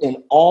 Samsung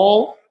in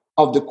all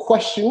of the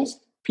questions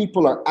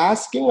people are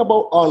asking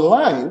about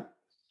online.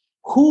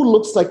 Who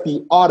looks like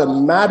the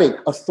automatic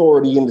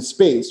authority in the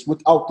space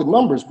without the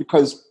numbers?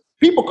 Because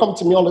people come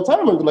to me all the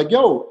time and they're like,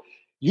 yo,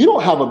 you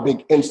don't have a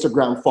big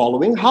Instagram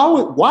following.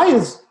 Why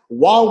is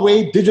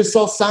Huawei,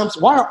 Digicel,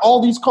 Samsung, why are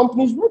all these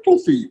companies working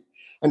for you?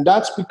 And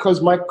that's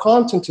because my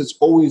content has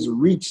always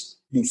reached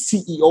the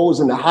CEOs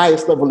and the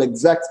highest level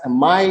execs. And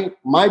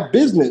my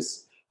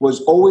business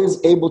was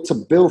always able to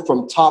build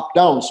from top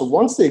down. So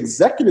once the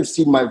executives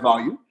see my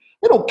value,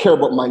 they don't care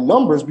about my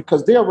numbers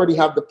because they already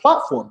have the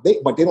platform,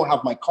 but they don't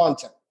have my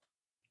content.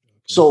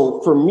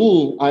 So for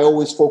me, I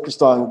always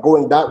focused on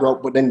going that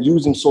route, but then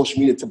using social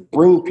media to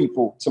bring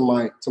people to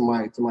my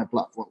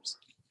platforms.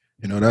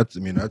 You know, that's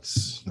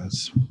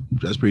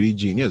pretty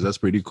genius. That's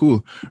pretty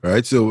cool. All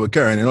right. So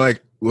Keron, you know,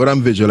 like what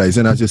I'm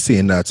visualizing as you're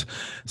saying that.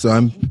 So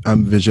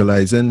I'm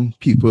visualizing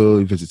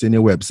people visiting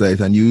your website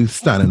and you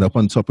standing up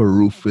on top of a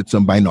roof with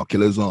some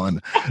binoculars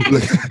on,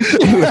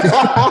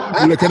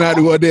 looking at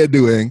what they're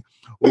doing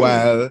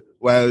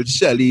while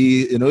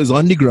Shelly, you know, is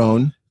on the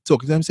ground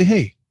talking to them, say,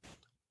 hey,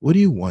 what do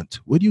you want?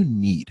 What do you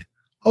need?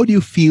 How do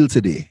you feel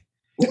today?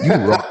 You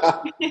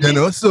rock. You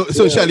know, so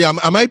yeah. Shelly, am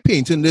I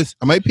painting this?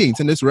 Am I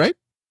painting this right?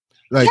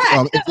 Like,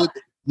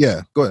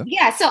 yeah, go ahead.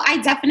 Yeah, so I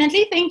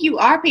definitely think you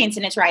are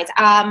painting it right.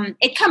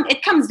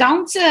 It comes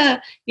down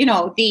to, you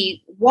know,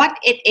 what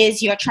it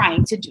is you're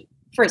trying to do.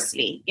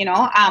 Firstly, you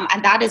know,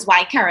 and that is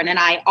why Keron and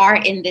I are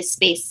in this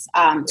space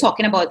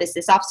talking about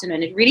this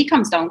afternoon. It really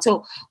comes down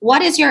to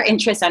what is your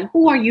interest and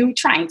who are you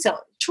trying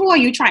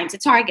to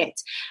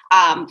target?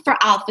 For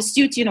Alpha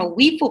Suit, you know,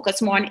 we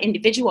focus more on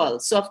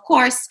individuals. So of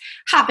course,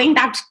 having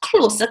that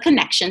closer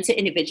connection to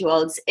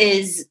individuals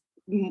is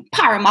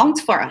paramount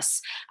for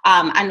us,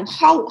 and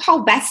how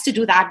best to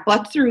do that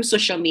but through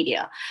social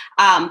media,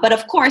 but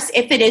of course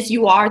if it is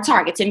you are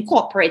targeting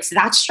corporates,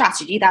 that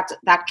strategy that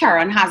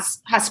Keron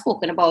has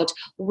spoken about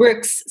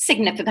works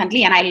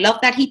significantly, and I love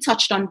that he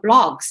touched on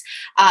blogs,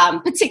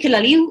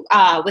 particularly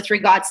with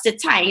regards to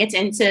tying it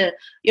into,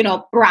 you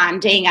know,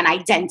 branding and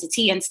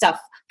identity and stuff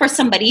for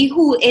somebody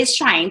who is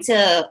trying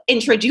to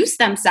introduce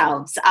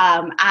themselves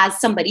as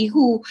somebody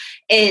who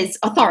is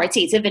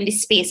authoritative in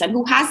this space and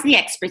who has the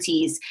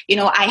expertise. You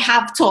know, I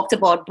have talked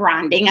about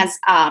branding as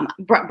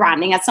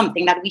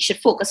something that we should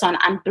focus on,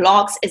 and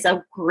blogs is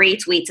a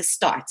great way to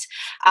start.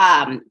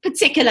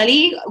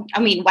 Particularly, I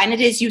mean, when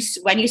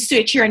you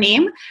search your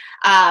name,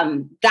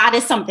 that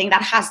is something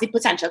that has the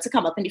potential to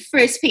come up in the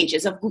first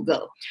pages of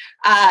Google.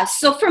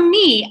 So for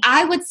me,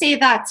 I would say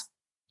that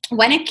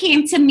when it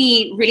came to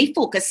me really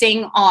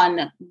focusing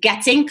on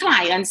getting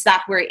clients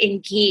that were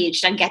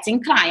engaged and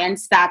getting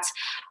clients that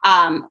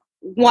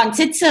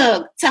wanted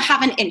to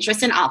have an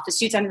interest in Alpha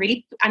Suit and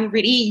really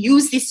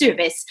use the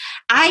service,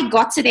 I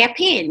got to their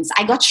pains.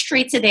 I got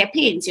straight to their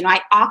pains. You know,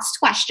 I asked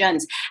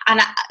questions.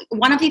 And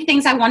one of the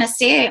things I want to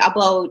say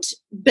about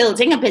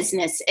building a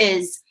business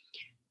is,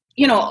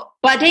 you know,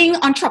 budding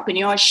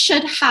entrepreneurs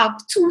should have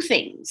two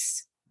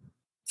things: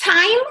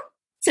 time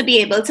to be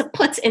able to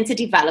put into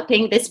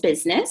developing this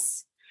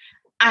business,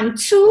 and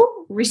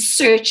two,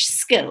 research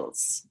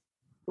skills.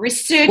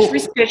 Research.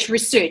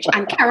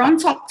 And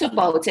Keron talked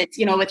about it,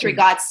 you know, with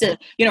regards to,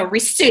 you know,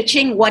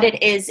 researching what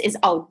it is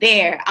out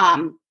there,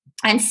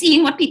 and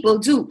seeing what people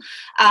do.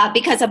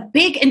 Because a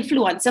big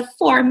influencer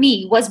for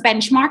me was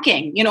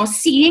benchmarking, you know,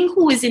 seeing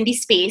who is in the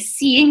space,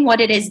 seeing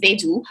what it is they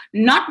do,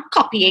 not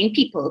copying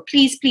people.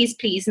 Please,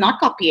 not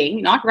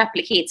copying, not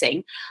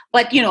replicating,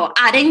 but, you know,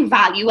 adding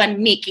value and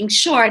making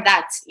sure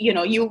that, you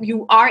know,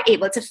 you are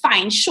able to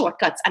find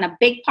shortcuts. And a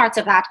big part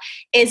of that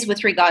is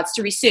with regards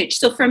to research.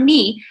 So for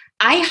me,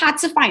 I had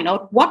to find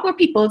out what were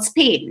people's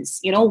pains,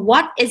 you know,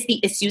 what is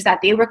the issues that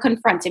they were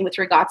confronting with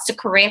regards to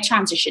career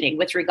transitioning,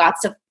 with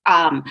regards to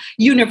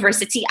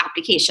university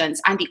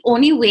applications. And the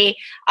only way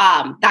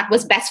that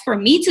was best for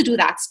me to do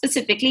that,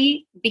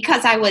 specifically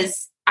because I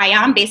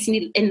am based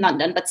in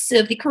London, but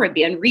serve the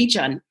Caribbean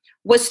region,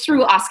 was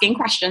through asking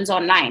questions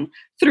online,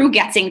 through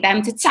getting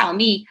them to tell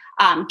me,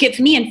 give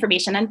me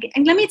information. And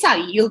let me tell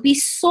you, you'll be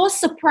so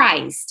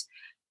surprised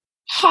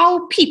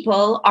how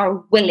people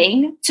are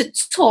willing to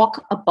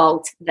talk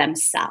about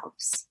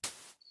themselves.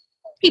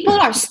 People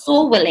are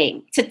so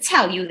willing to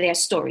tell you their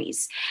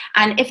stories.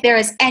 And if there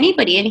is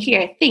anybody in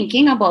here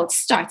thinking about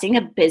starting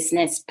a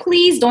business,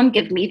 please don't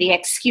give me the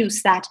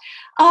excuse that,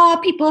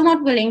 people are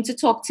not willing to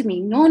talk to me.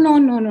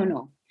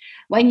 No.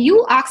 When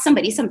you ask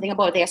somebody something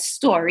about their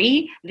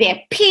story,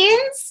 their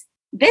pains,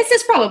 this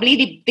is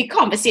probably the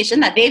conversation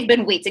that they've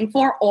been waiting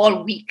for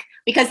all week,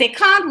 because they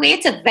can't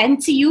wait to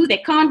vent to you. They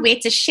can't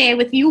wait to share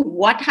with you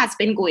what has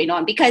been going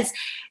on, because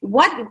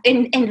what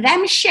in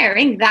them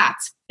sharing that,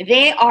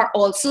 they are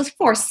also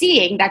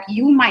foreseeing that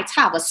you might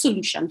have a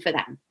solution for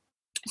them.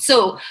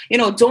 So, you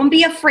know, don't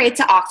be afraid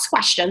to ask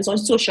questions on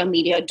social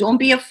media. Don't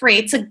be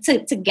afraid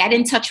to get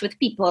in touch with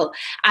people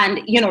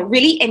and, you know,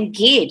 really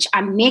engage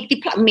and make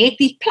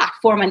the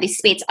platform and the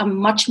space a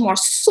much more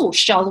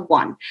social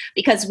one,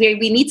 because we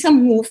need to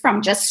move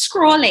from just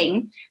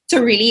scrolling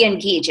to really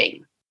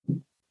engaging.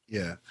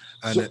 Yeah.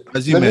 And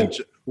as you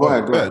mentioned, go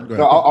ahead.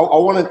 No,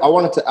 I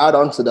wanted to add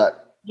on to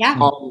that.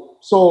 Yeah.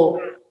 So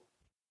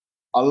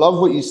I love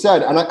what you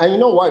said. And you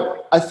know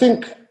what? I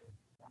think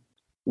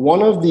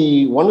one of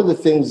the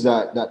things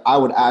that I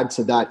would add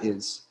to that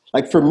is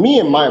Like for me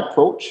and my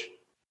approach,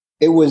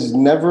 it was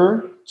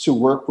never to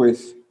work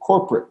with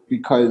corporate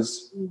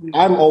because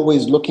I'm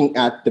always looking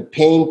at the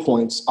pain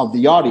points of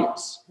the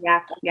audience.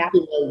 Yeah.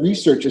 My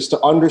research is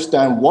to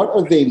understand what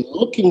are they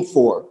looking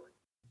for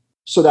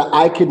so that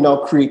I can now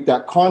create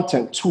that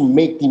content to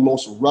make the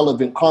most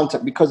relevant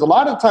content. Because a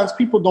lot of times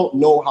people don't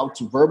know how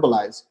to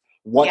verbalize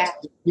what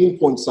the pain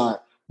points are.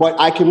 But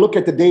I can look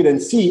at the data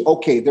and see,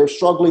 okay, they're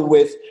struggling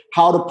with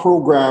how to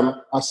program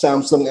a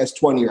Samsung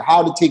S20 or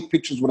how to take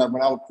pictures, whatever,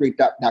 and I would create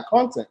that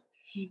content.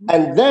 Mm-hmm.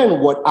 And then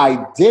what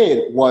I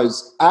did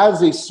was,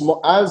 as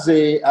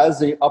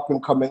a up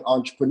and coming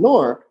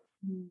entrepreneur,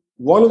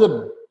 one of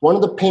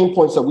the pain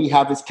points that we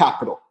have is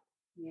capital.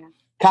 Yeah.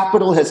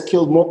 Capital has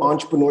killed more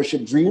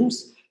entrepreneurship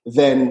dreams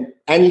than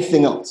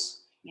anything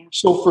else. Yeah.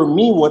 So for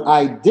me, what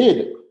I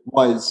did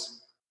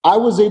was I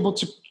was able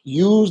to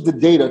use the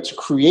data to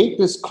create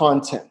this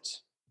content.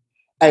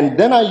 And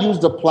then I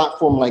used a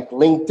platform like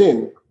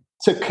LinkedIn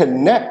to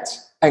connect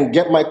and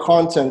get my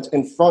content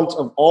in front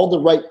of all the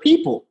right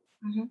people.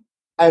 Mm-hmm.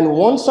 And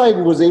once I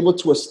was able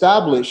to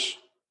establish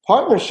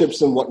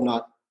partnerships and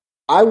whatnot,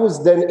 I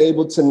was then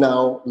able to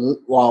now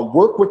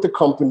work with the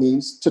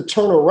companies to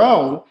turn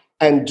around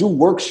and do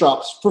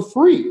workshops for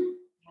free.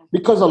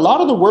 Because a lot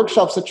of the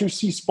workshops that you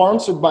see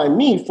sponsored by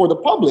me for the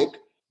public,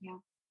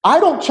 I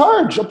don't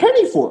charge a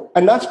penny for it.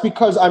 And that's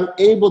because I'm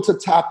able to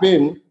tap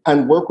in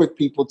and work with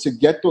people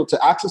to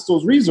access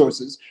those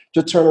resources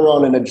to turn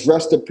around and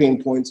address the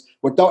pain points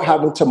without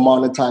having to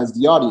monetize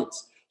the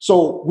audience.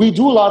 So we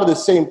do a lot of the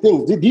same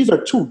things. These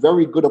are two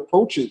very good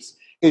approaches.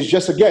 It's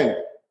just, again,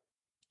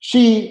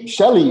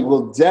 Shelly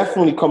will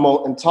definitely come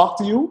out and talk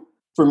to you.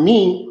 For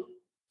me,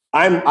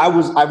 I've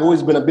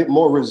always been a bit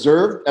more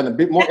reserved and a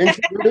bit more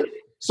introverted.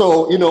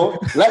 So,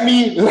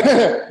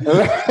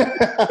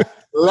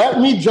 let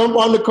me jump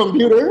on the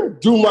computer,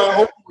 do my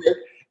homework,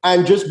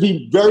 and just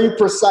be very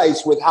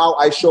precise with how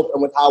I show up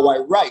and with how I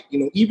write.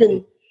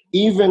 Even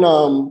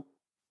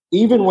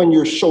when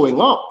you're showing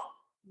up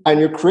and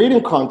you're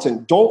creating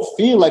content, don't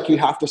feel like you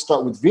have to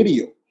start with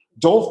video.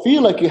 Don't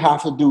feel like you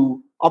have to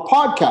do a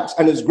podcast.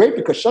 And it's great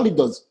because Shelly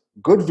does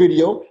good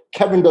video.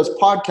 Kevin does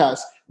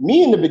podcasts.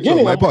 Me in the beginning.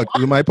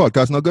 So my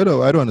podcast not good?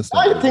 Or I don't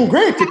understand. You think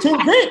great.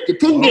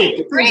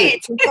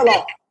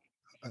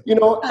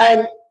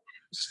 And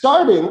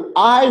starting,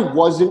 I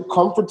wasn't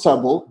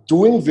comfortable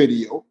doing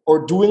video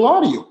or doing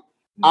audio.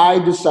 I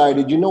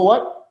decided, you know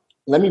what?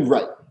 Let me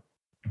write.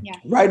 Yeah.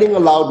 Writing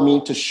allowed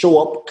me to show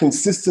up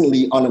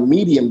consistently on a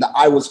medium that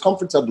I was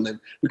comfortable in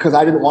because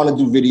I didn't want to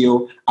do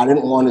video. I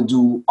didn't want to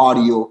do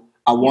audio.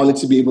 I wanted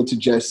to be able to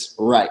just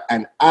write.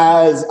 And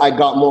as I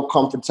got more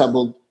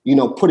comfortable,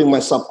 putting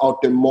myself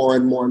out there more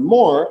and more and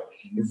more,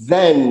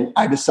 then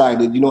I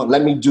decided,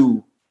 let me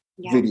do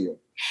video.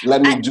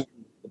 Let me do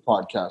the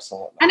podcast and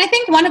whatnot. And I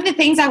think one of the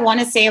things I want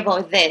to say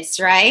about this,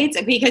 right?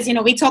 Because,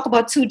 we talk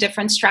about two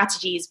different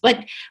strategies,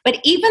 but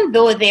even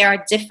though they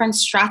are different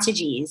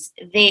strategies,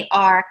 they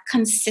are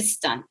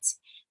consistent.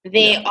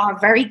 They are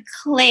very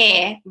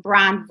clear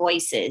brand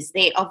voices.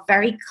 They are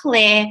very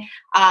clear.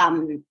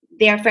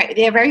 They're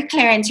very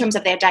clear in terms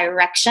of their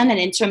direction and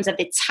in terms of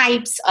the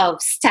types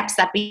of steps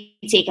that we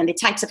take and the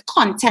types of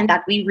content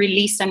that we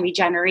release and we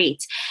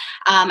generate.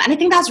 And I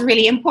think that's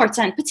really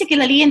important,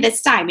 particularly in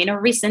this time.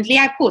 Recently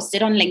I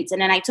posted on LinkedIn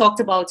and I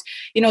talked about,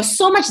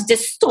 so much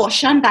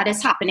distortion that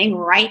is happening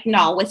right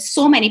now with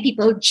so many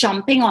people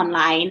jumping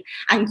online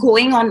and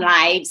going on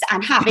lives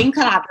and having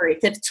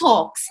collaborative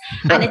talks.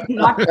 And it's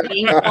not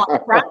being on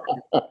brand,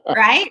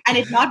 right? And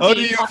it's not. How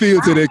do you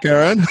feel today,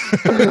 Keron?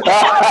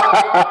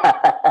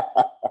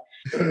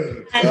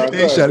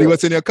 Hey, Shelly,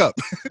 what's in your cup?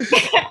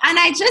 And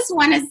I just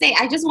want to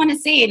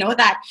say,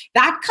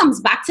 that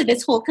comes back to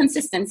this whole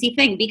consistency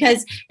thing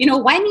because,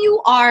 when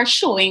you are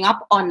showing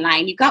up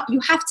online, you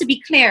have to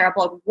be clear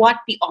about what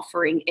the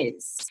offering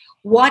is.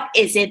 What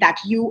is it that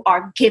you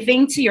are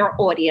giving to your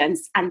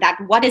audience and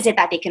what is it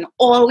that they can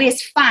always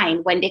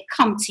find when they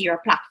come to your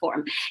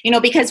platform?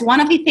 Because one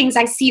of the things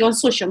I see on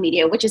social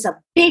media, which is a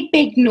big,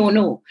 big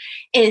no-no,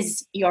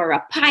 is you're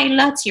a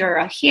pilot, you're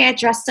a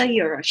hairdresser,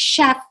 you're a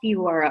chef,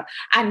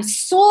 and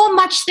so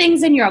much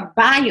things in your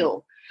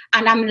bio.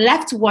 And I'm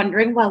left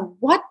wondering, well,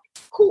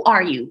 who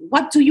are you?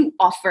 What do you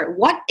offer?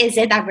 What is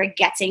it that we're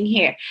getting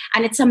here?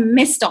 And it's a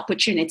missed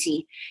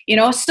opportunity,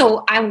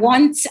 So I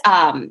want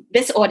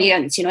this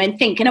audience, in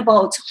thinking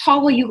about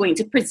how are you going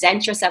to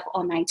present yourself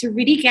online to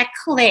really get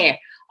clear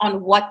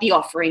on what the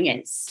offering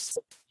is.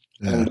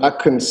 And that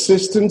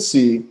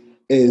consistency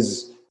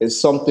is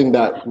something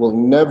that will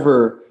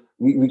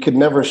we could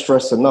never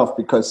stress enough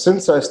because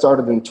since I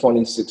started in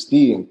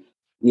 2016,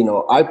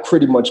 I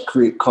pretty much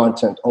create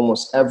content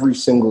almost every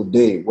single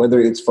day, whether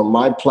it's from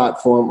my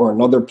platform or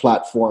another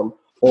platform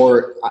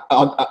or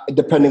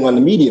depending on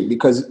the medium,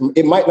 because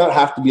it might not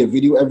have to be a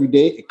video every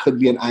day. It could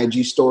be an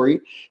IG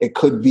story. It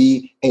could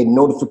be a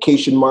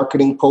notification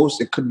marketing post.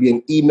 It could be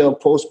an email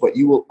post, but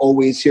you will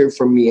always hear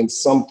from me in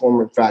some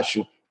form or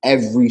fashion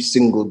every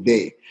single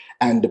day.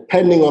 And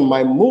depending on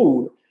my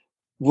mood,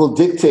 will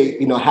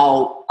dictate,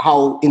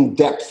 how in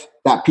depth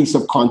that piece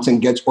of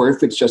content gets, or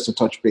if it's just a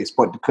touch base.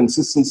 But the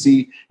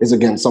consistency is,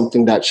 again,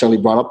 something that Shelly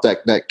brought up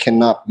that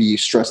cannot be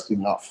stressed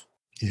enough.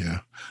 Yeah.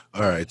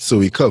 All right. So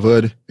we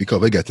covered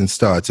getting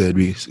started.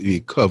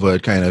 We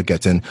covered kind of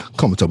getting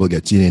comfortable,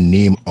 getting a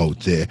name out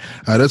there.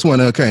 I just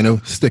want to kind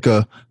of stick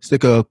a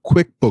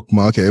quick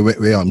bookmark here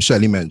where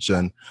Shelly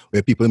mentioned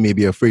where people may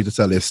be afraid to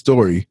tell their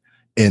story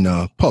in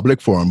a public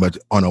forum, but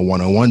on a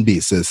one-on-one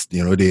basis,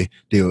 they're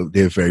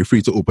very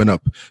free to open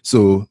up.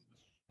 So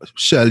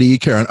Shelly,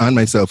 Keron, and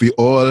myself, we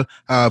all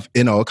have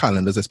in our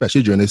calendars,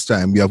 especially during this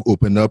time, we have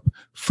opened up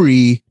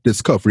free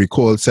discovery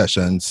call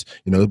sessions,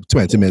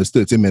 20 minutes,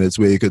 30 minutes,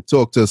 where you could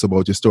talk to us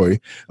about your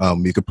story.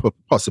 We could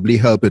possibly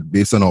help it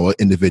based on our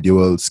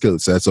individual skill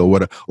sets or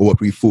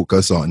what we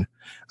focus on.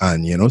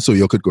 And, so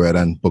you could go ahead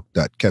and book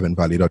that,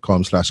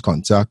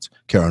 kevinvalley.com/contact,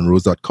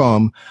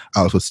 keronrose.com,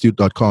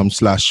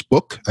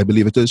 alphastute.com/book, I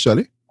believe it is,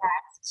 Shelly.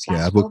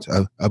 Yeah,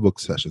 I booked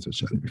sessions with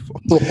Shelly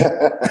before.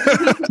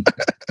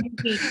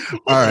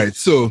 All right,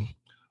 so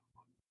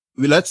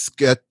let's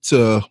get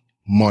to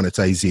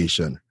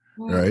monetization,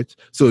 right?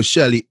 So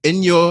Shelly,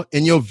 in your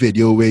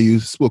video where you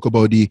spoke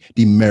about the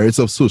merits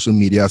of social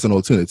media as an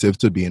alternative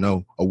to being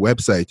a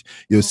website,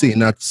 you're saying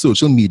that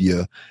social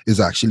media is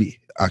actually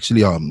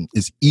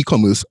is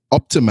e-commerce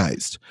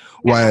optimized,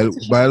 while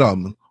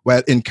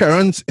in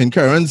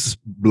Keron's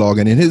blog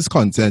and in his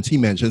content, he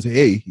mentions,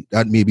 hey,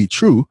 that may be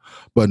true,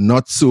 but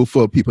not so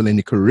for people in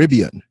the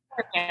Caribbean.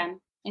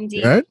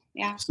 Indeed. Right?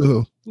 Yeah.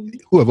 So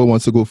whoever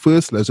wants to go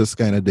first, let's just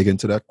kind of dig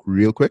into that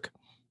real quick.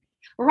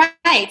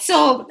 Right.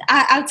 So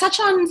I'll touch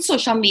on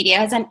social media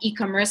as an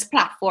e-commerce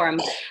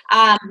platform.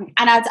 And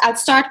I'll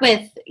start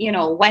with,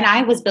 when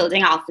I was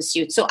building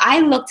AlphaStute. So I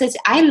looked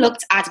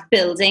at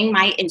building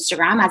my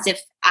Instagram as if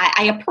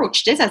I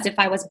approached it as if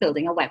I was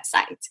building a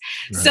website.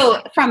 Right.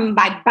 So from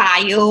my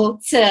bio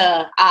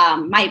to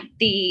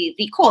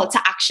the call to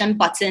action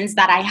buttons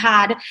that I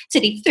had to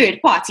the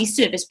third-party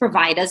service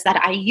providers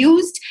that I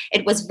used,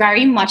 it was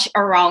very much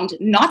around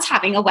not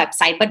having a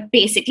website, but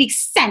basically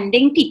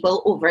sending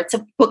people over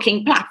to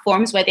booking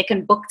platforms where they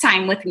can book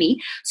time with me.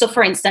 So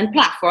for instance,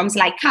 platforms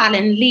like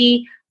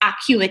Calendly,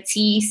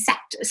 Acuity,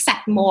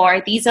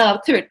 Setmore, these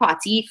are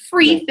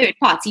free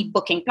third-party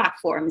booking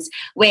platforms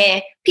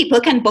where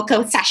people can book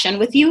a session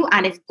with you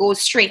and it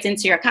goes straight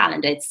into your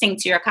calendar. It's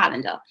synced to your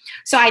calendar.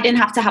 So I didn't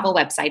have to have a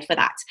website for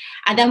that.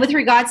 And then with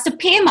regards to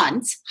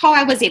payment, how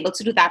I was able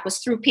to do that was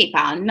through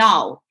PayPal.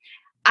 Now,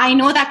 I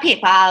know that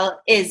PayPal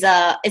is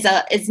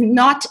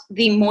not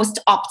the most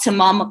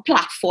optimum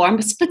platform,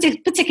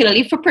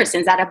 particularly for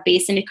persons that are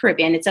based in the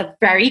Caribbean. It's a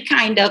very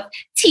kind of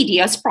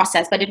tedious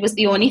process, but it was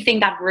the only thing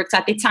that worked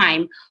at the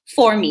time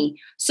for me.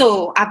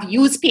 So I've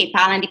used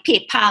PayPal and the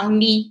PayPal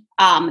Me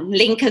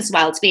link as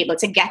well to be able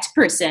to get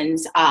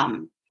persons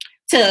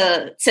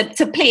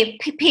to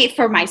pay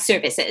for my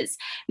services.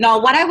 Now,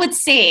 what I would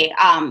say,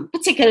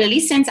 particularly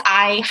since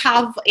I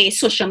have a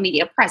social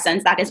media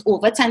presence that is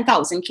over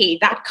 10,000K,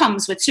 that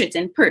comes with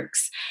certain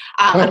perks.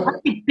 One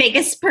of the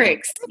biggest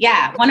perks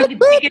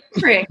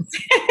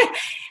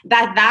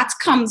that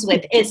comes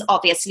with is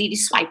obviously the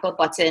swipe up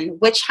button,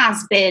 which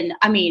has been,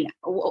 when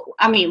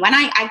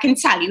I can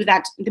tell you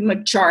that the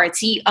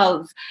majority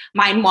of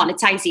my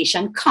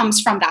monetization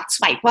comes from that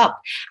swipe up.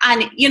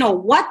 And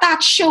what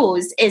that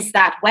shows is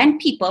that when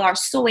people are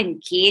so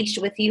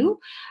engaged with you,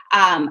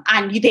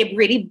 and they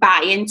really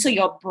buy into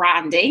your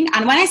branding.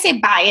 And when I say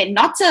buy in,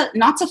 not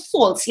to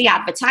falsely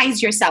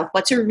advertise yourself,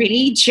 but to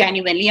really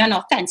genuinely and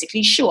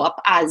authentically show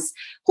up as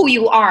who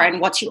you are and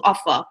what you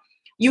offer,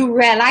 you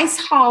realize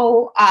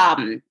how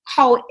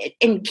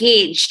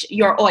engaged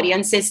your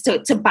audience is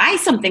to buy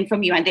something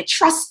from you, and they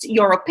trust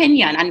your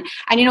opinion. And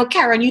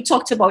Keron, you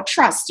talked about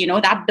trust,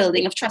 that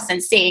building of trust,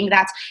 and saying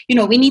that,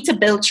 we need to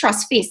build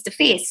trust face to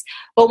face.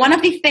 But one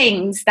of the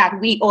things that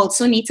we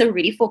also need to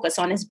really focus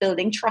on is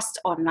building trust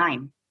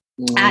online.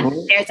 Mm-hmm. And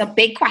there's a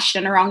big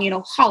question around,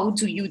 how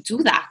do you do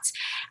that?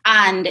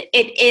 And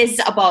it is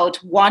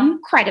about,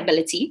 one,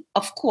 credibility,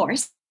 of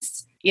course.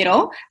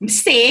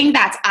 Saying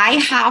that I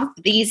have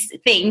these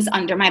things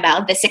under my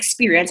belt, this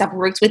experience, I've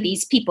worked with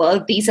these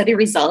people, these are the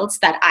results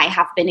that I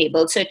have been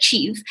able to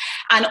achieve.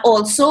 And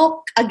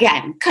also,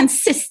 again,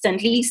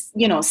 consistently,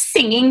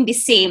 singing the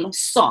same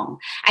song.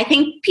 I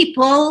think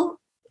people,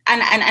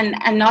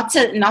 and not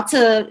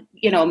to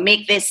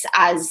make this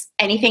as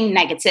anything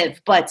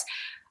negative, but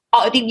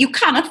you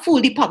cannot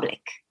fool the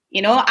public,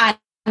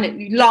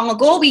 and long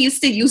ago, we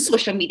used to use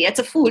social media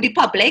to fool the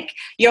public.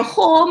 You're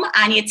home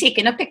and you're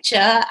taking a picture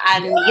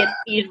and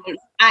you're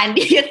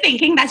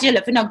thinking that you're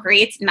living a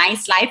great,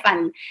 nice life,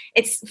 and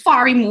it's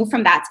far removed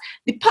from that.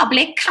 The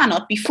public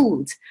cannot be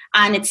fooled,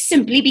 and it's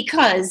simply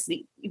because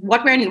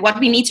what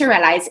we need to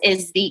realize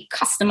is the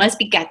customers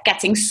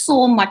getting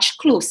so much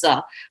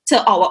closer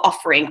to our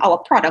offering, our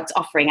product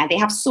offering, and they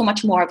have so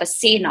much more of a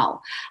say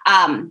now.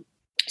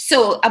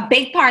 So a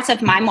big part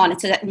of my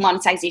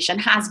monetization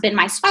has been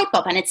my swipe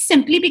up, and it's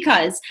simply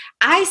because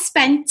I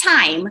spend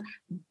time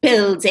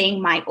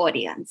building my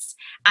audience.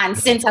 And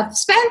since I've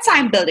spent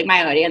time building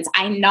my audience,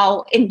 I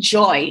now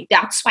enjoy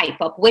that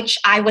swipe up, which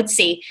I would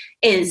say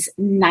is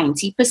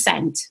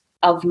 90%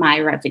 of my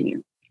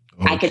revenue.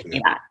 Okay. I could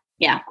say that.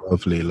 Yeah.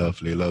 Lovely.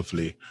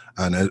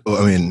 And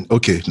I mean,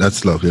 okay,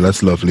 that's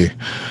lovely.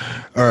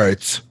 All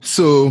right.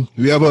 So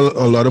we have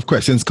a lot of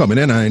questions coming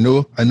in. I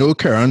know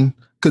Keron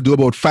could do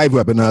about 5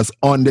 webinars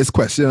on this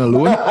question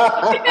alone.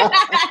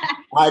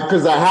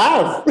 Because I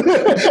have.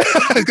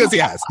 Because he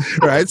has.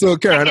 Right. So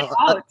Keron,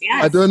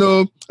 yes. I don't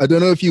know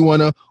if you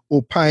want to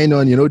opine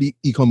on, the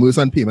e-commerce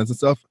and payments and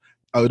stuff.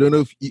 I don't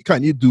know if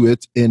can you do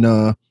it in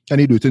 2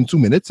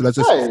 minutes? Let's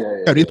just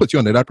can we put you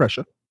under that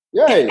pressure?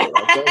 Yeah.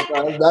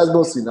 That's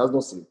no scene.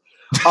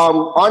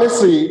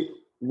 Honestly,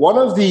 one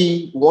of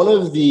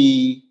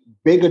the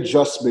big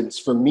adjustments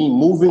for me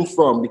moving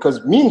from,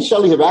 because me and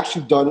Shelly have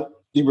actually done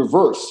the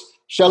reverse.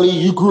 Shelly,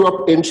 you grew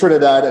up in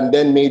Trinidad and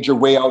then made your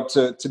way out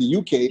to the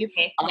UK.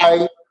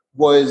 I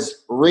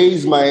was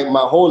raised my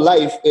whole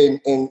life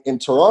in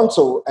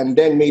Toronto and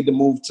then made the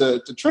move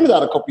to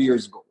Trinidad a couple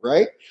years ago,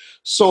 right?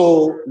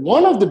 So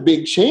one of the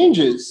big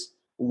changes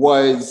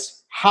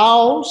was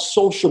how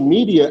social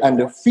media and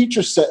the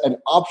feature set and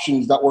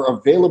options that were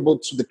available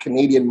to the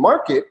Canadian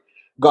market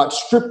got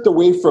stripped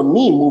away from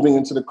me moving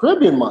into the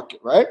Caribbean market,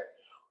 right?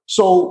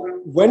 So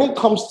when it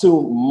comes to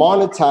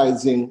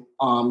monetizing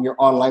your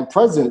online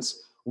presence,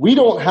 we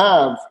don't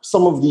have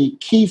some of the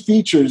key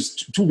features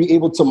to be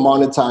able to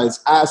monetize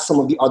as some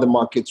of the other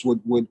markets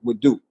would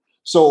do.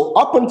 So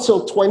up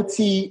until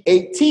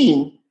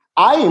 2018,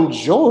 I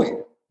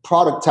enjoyed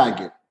product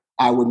tagging.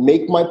 I would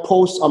make my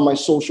posts on my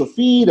social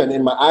feed and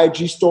in my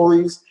IG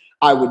stories.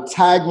 I would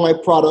tag my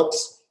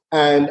products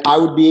and I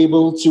would be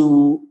able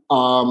to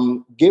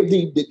give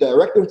the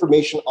direct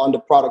information on the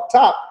product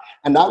tab.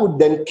 And that would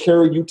then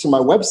carry you to my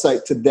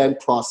website to then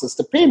process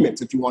the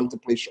payments if you wanted to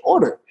place your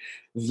order.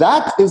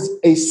 That is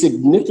a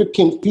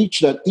significant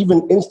feature that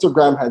even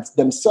Instagram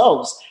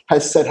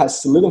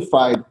has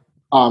solidified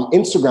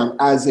Instagram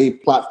as a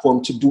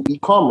platform to do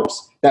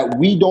e-commerce that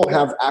we don't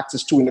have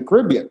access to in the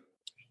Caribbean.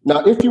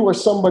 Now, if you are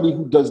somebody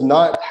who does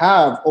not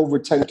have over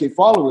 10K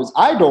followers,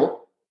 I don't.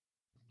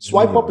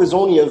 Swipe up is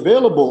only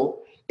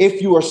available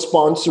if you are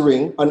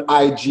sponsoring an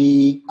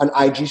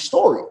IG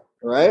story,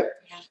 right?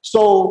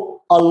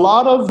 So a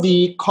lot of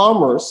the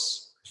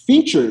commerce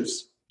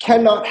features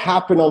cannot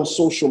happen on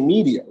social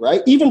media,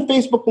 right? Even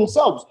Facebook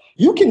themselves,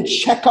 you can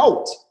check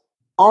out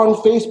on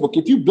Facebook.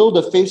 If you build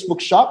a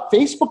Facebook shop,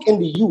 Facebook in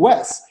the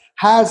US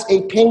has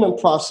a payment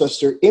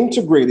processor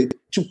integrated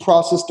to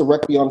process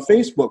directly on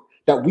Facebook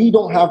that we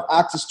don't have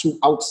access to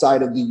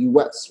outside of the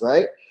US,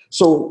 right?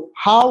 So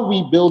how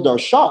we build our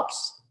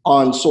shops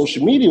on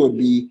social media would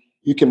be,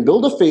 you can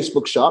build a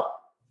Facebook shop.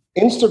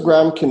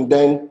 Instagram can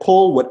then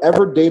pull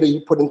whatever data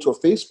you put into a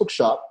Facebook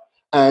shop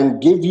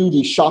and give you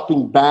the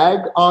shopping bag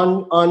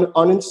on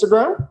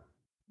Instagram.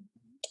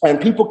 And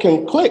people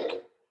can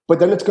click, but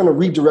then it's going to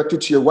redirect you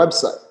to your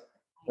website,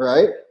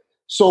 right?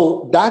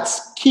 So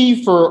that's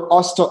key for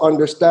us to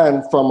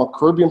understand from a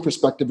Caribbean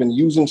perspective and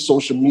using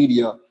social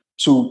media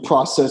to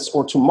process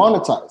or to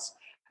monetize.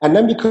 And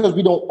then because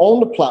we don't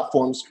own the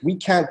platforms, we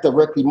can't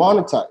directly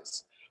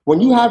monetize. When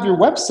you have your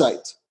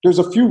website, there's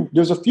a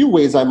few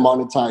ways I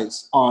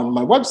monetize on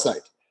my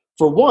website.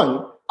 For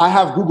one, I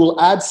have Google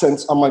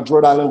AdSense on my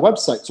Rhode Island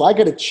website. So I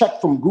get a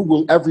check from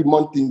Google every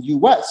month in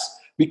US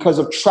because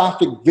of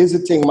traffic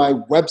visiting my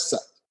website.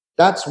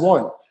 That's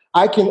one.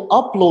 I can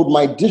upload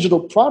my digital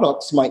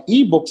products, my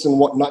ebooks and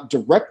whatnot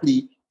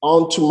directly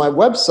onto my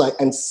website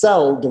and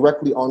sell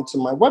directly onto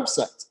my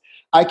website.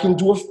 I can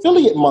do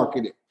affiliate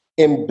marketing,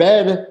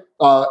 embed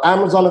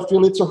Amazon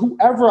affiliates or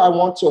whoever I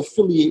want to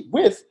affiliate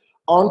with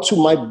onto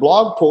my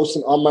blog post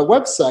and on my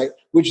website,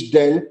 which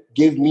then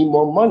give me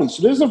more money.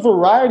 So there's a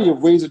variety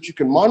of ways that you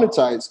can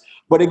monetize.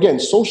 But again,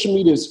 social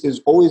media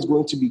is always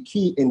going to be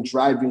key in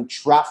driving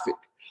traffic.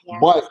 Yeah.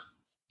 But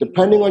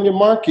depending on your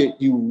market,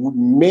 you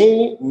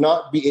may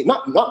not be,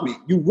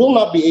 you will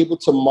not be able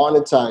to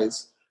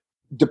monetize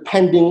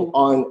depending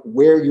on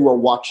where you are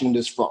watching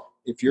this from.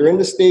 If you're in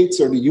the States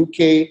or the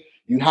UK,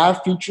 you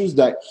have features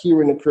that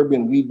here in the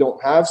Caribbean we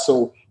don't have.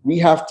 So we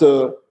got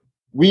to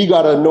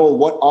know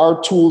what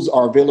our tools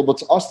are available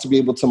to us to be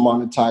able to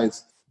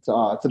monetize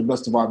to the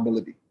best of our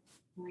ability.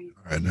 All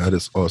right, that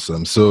is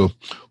awesome. So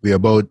we're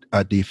about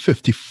at the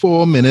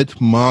 54-minute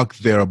mark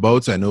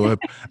thereabouts. I know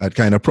I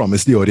kind of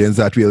promised the audience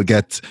that we'll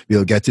get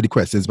to the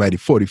questions by the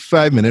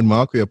 45-minute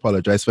mark. We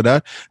apologize for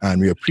that,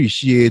 and we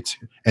appreciate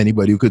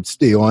anybody who could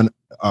stay on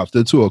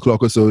after 2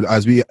 o'clock or so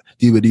as we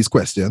deal with these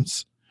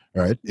questions.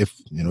 Right,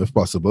 if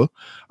possible.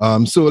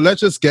 So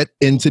let's just get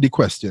into the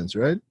questions,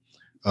 right?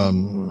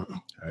 All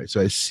right, so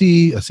I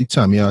see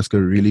Tammy ask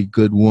a really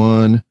good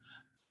one.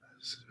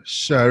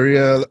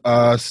 Shariel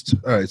asked,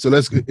 all right, so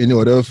let's in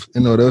order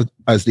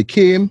as they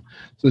came.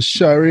 So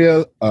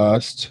Shariel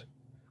asked,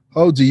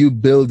 how do you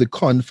build the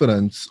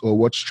confidence, or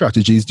what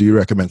strategies do you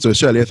recommend? So,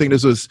 Shelly, I think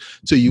this was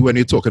to you when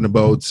you're talking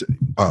about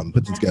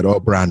putting together our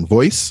brand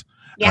voice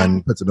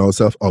and putting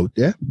ourselves out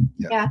there.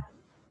 Yeah.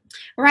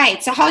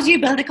 Right. So how do you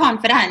build the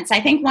confidence?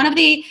 I think one of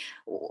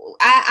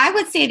I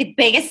would say the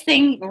biggest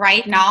thing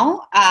right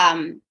now,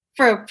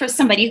 for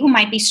somebody who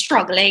might be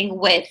struggling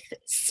with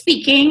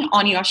speaking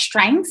on your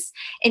strengths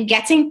and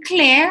getting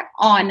clear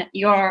on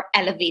your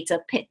elevator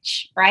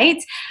pitch,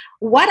 right?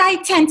 What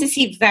I tend to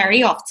see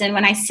very often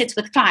when I sit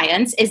with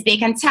clients is they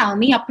can tell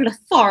me a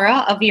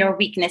plethora of your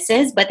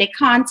weaknesses, but they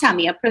can't tell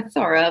me a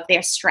plethora of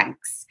their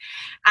strengths.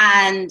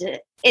 And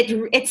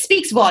it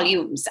speaks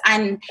volumes.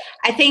 And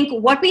I think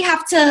what we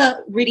have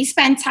to really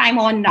spend time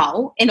on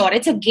now in order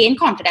to gain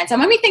confidence, and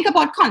when we think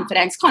about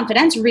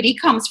confidence really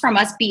comes from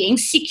us being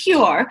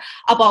secure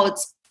about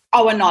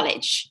our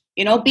knowledge,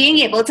 being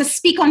able to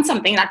speak on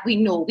something that we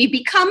know. We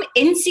become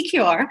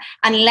insecure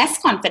and less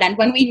confident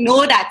when we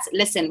know that,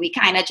 listen, we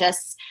kind of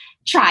just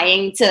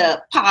trying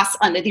to pass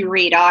under the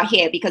radar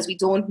here because we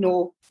don't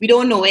know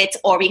it,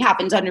 or we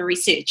haven't done the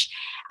research.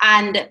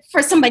 And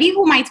for somebody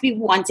who might be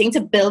wanting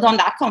to build on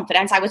that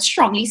confidence, I would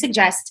strongly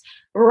suggest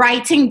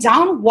writing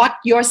down what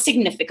your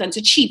significant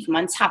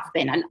achievements have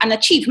been. And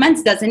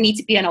achievements doesn't need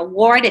to be an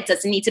award. It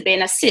doesn't need to be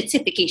a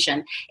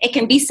certification. It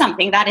can be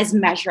something that is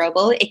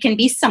measurable. It can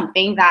be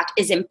something that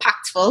is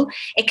impactful.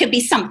 It could be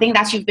something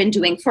that you've been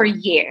doing for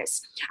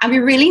years. And we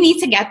really need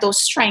to get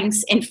those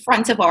strengths in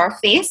front of our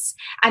face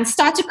and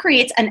start to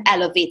create an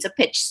elevator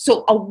pitch.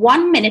 So a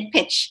 1-minute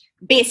pitch,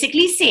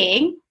 basically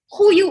saying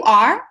who you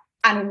are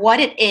and what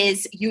it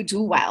is you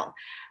do well.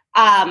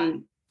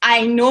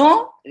 I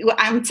know,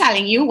 I'm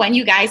telling you, when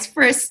you guys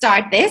first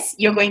start this,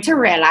 you're going to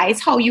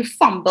realize how you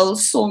fumble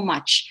so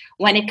much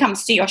when it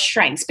comes to your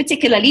strengths,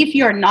 particularly if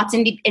you're not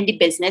in the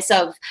business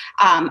of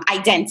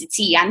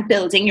identity and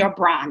building your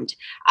brand.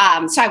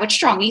 So I would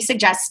strongly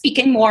suggest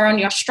speaking more on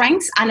your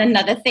strengths. And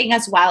another thing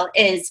as well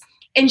is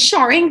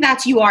ensuring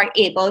that you are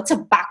able to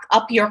back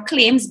up your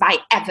claims by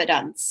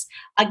evidence.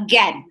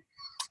 Again,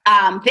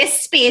 this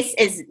space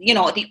is,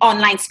 the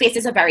online space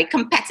is a very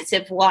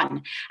competitive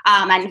one.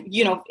 And,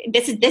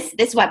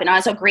 this webinar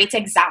is a great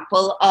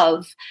example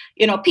of,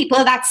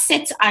 people that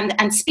sit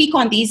and speak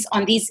on these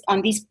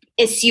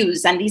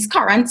issues and these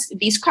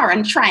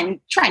current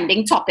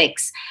trending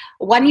topics.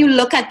 When you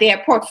look at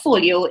their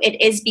portfolio, it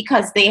is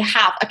because they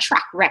have a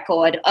track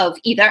record of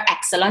either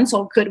excellence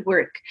or good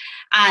work.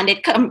 And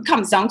it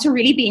comes down to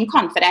really being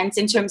confident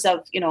in terms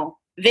of,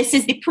 this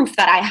is the proof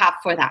that I have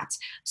for that.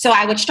 So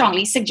I would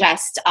strongly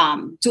suggest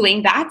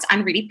doing that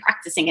and really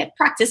practicing it.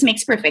 Practice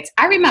makes perfect.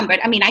 I remembered,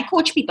 I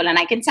coach people, and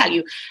I can tell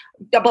you,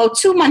 about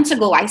 2 months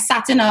ago, I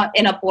sat in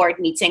a board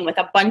meeting with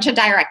a bunch of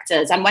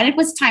directors. And when it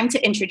was time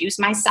to introduce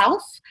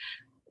myself,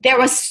 there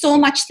were so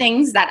much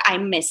things that I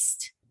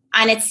missed.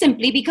 And it's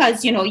simply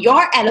because,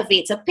 your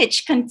elevator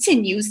pitch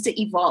continues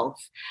to evolve.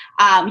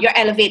 Your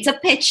elevator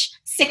pitch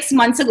 6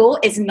 months ago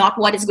is not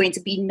what it's going to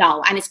be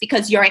now. And it's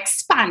because you're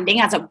expanding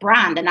as a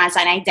brand and as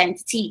an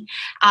identity.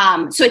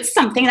 So it's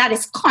something that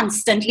is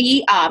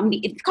constantly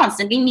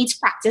needs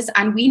practice.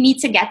 And we need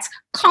to get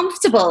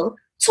comfortable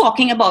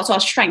talking about our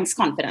strengths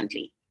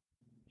confidently.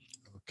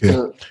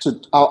 Okay.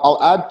 I'll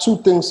add 2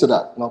 things to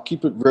that, and I'll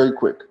keep it very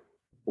quick.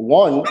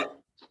 One,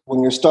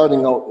 when you're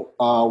starting out,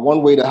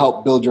 one way to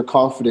help build your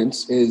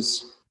confidence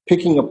is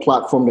picking a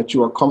platform that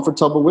you are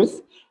comfortable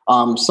with.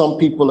 Some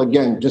people,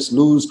 again, just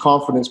lose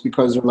confidence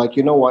because they're like,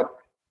 you know what?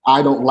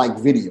 I don't like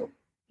video.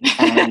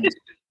 And,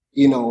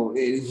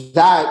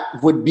 that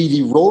would be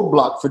the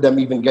roadblock for them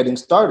even getting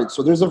started.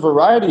 So there's a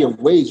variety of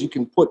ways you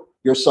can put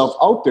yourself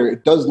out there.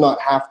 It does not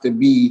have to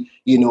be,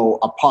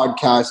 a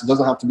podcast. It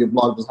doesn't have to be a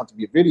blog. It doesn't have to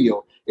be a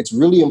video. It's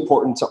really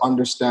important to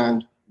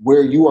understand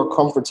where you are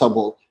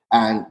comfortable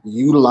and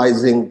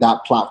utilizing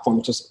that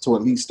platform just to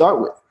at least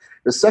start with.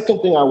 The second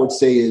thing I would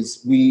say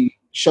is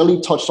Shelly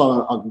touched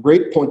on a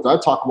great point that I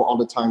talk about all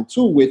the time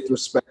too, with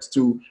respect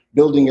to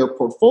building your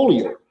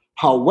portfolio.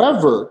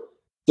 However,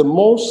 the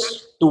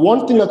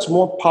one thing that's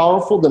more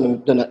powerful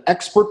than an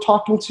expert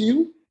talking to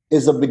you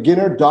is a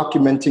beginner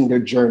documenting their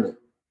journey.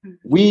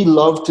 We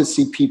love to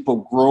see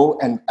people grow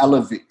and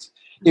elevate.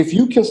 If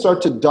you can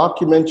start to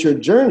document your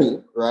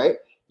journey, right,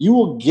 you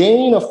will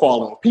gain a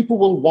following. People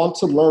will want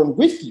to learn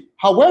with you.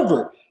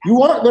 However,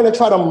 you aren't going to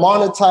try to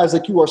monetize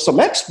like you are some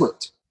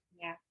expert.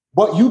 Yeah.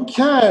 But you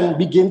can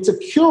begin to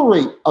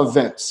curate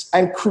events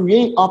and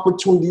create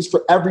opportunities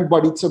for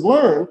everybody to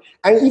learn,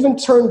 and even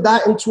turn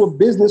that into a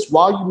business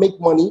while you make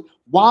money,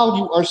 while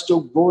you are still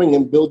growing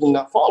and building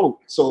that following.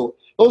 So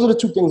those are the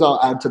 2 things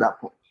I'll add to that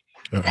point.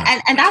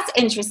 And that's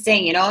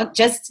interesting,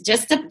 just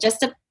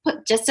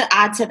to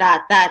add to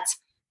that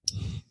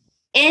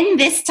in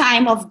this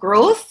time of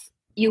growth,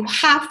 you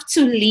have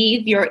to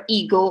leave your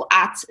ego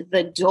at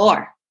the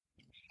door.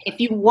 If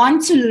you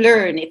want to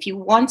learn, if you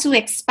want to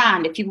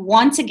expand, if you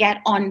want to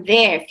get on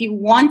there, if you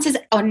want to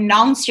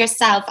announce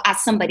yourself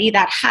as somebody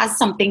that has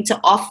something to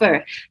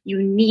offer,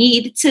 you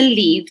need to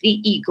leave the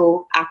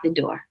ego at the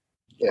door.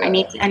 Yeah.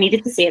 I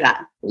needed to say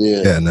that.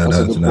 Yeah, no,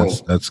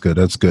 that's good.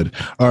 That's good.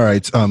 All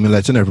right.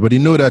 Letting everybody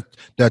know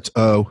that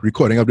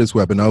recording of this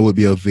webinar will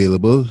be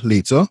available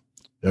later.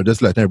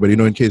 Just letting everybody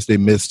know in case they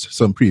missed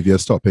some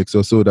previous topics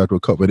or so that were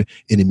covered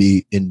in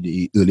the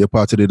earlier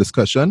part of the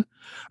discussion.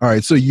 All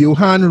right. So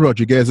Johan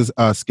Rodriguez is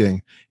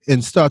asking,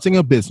 in starting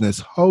a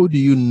business, when do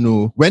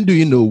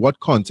you know what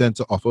content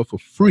to offer for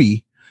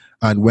free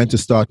and when to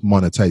start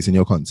monetizing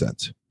your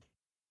content?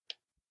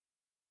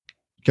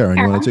 Keron,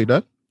 you want to take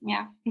that?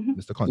 Yeah.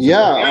 Mr. Content.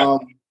 Yeah.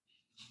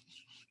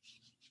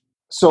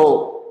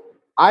 So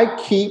I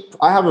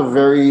have a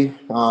very,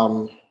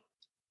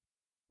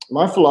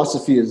 my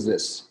philosophy is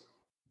this: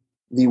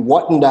 the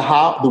what and the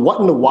how, the what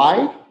and the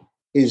why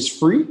is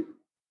free.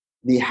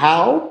 The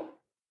how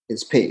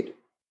is paid.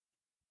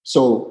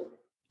 So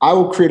I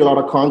will create a lot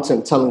of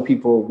content telling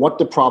people what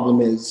the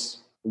problem is,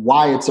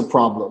 why it's a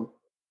problem,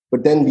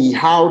 but then the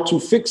how to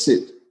fix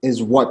it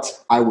is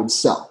what I would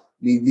sell.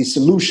 The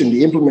solution,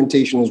 the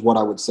implementation is what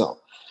I would sell.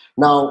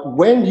 Now,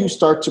 when you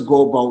start to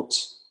go about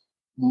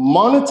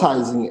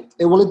monetizing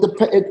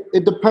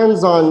it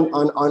depends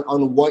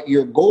on what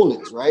your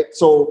goal is, right?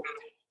 So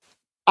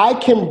I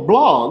can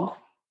blog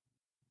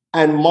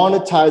and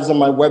monetize on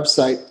my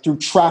website through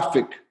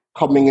traffic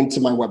coming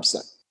into my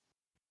website.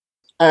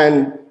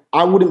 And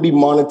I wouldn't be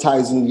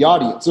monetizing the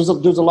audience. There's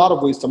a lot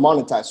of ways to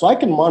monetize. So I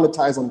can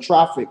monetize on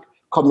traffic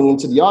coming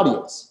into the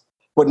audience,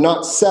 but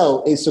not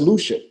sell a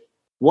solution.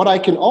 What I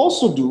can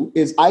also do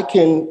is I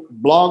can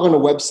blog on a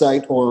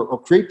website or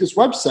create this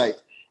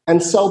website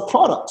and sell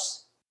products.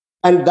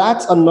 And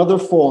that's another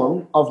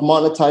form of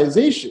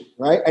monetization,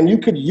 right? And you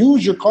could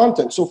use your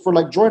content. So for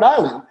like Droid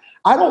Island,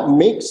 I don't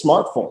make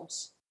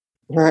smartphones,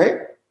 right?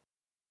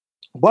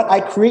 But I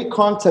create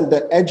content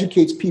that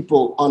educates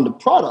people on the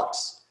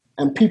products,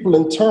 and people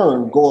in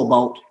turn go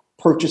about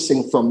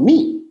purchasing from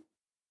me,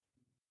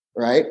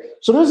 right?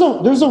 So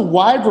there's a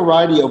wide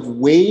variety of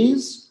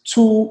ways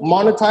to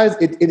monetize.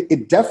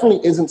 It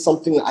definitely isn't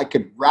something that I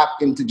could wrap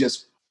into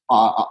just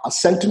a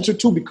sentence or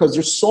two, because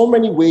there's so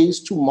many ways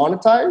to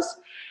monetize.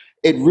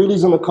 It really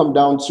is going to come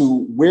down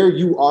to where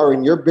you are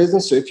in your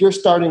business. So if you're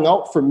starting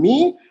out, for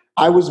me,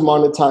 I was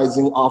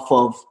monetizing off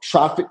of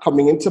traffic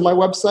coming into my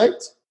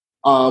website.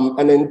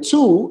 And then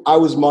 2, I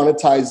was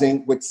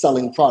monetizing with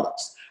selling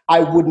products.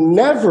 I would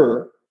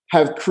never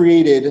have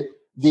created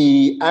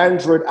the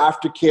Android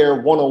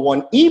Aftercare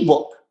 101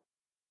 ebook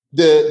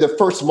the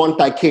first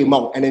month I came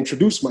out and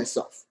introduced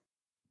myself.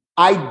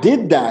 I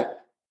did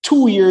that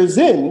 2 years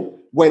in,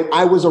 when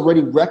I was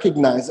already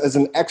recognized as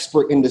an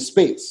expert in the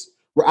space,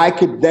 where I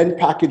could then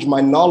package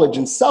my knowledge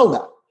and sell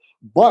that.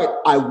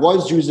 But I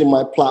was using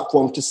my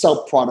platform to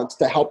sell products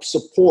to help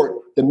support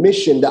the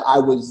mission that I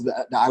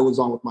was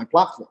on with my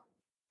platform.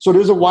 So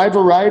there's a wide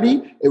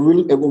variety. It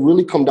will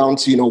really come down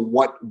to,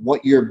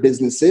 what your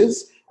business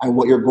is and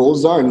what your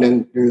goals are, and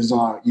then there's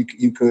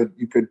you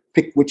could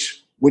pick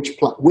which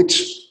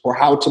or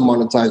how to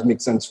monetize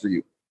makes sense for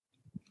you.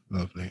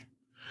 Lovely.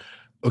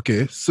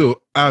 Okay,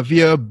 so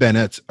Avia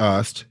Bennett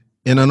asked,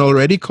 in an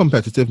already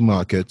competitive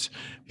market,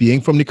 being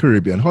from the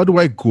Caribbean, how do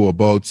I go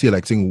about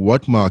selecting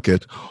what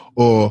market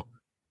or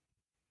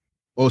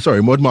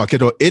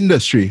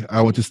industry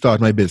I want to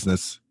start my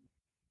business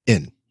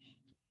in?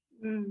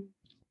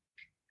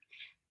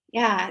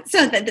 Yeah,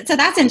 so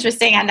that's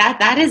interesting, and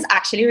that is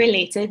actually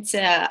related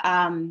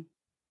to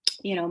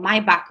my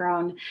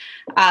background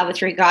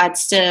with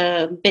regards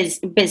to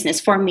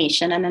business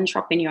formation and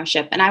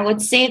entrepreneurship. And I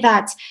would say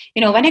that,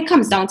 when it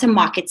comes down to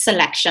market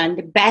selection,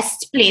 the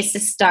best place to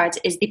start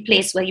is the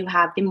place where you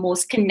have the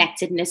most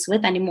connectedness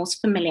with and the most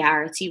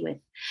familiarity with.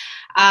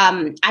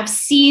 I've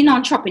seen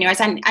entrepreneurs,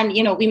 and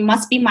we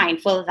must be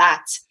mindful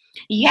that,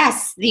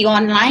 yes, the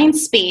online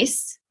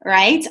space,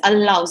 right,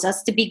 allows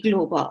us to be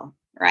global,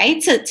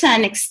 right, to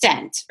an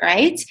extent,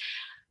 right?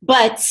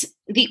 But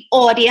the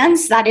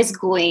audience that is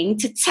going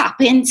to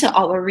tap into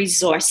our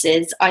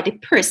resources are the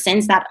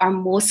persons that are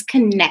most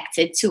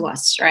connected to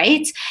us,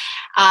 right?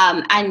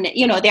 And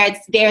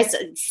there's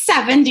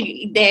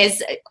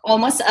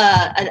almost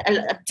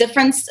a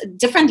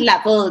different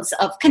levels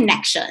of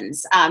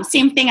connections.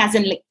 Same thing as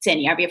in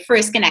LinkedIn. You have your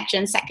first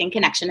connection, second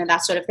connection, and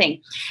that sort of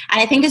thing.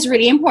 And I think it's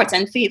really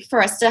important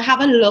for us to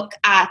have a look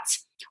at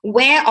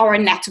where our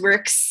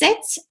network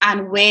sits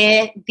and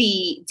where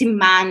the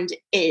demand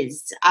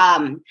is.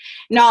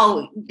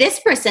 Now,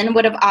 this person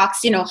would have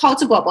asked, how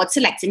to go about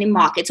selecting a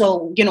market,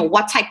 or,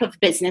 what type of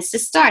business to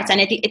start. And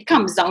it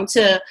comes down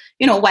to,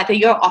 whether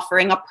you're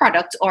offering a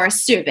product or a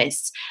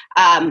service.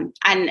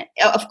 And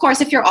of course,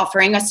 if you're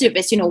offering a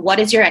service, what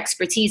is your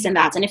expertise in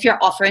that? And if you're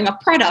offering a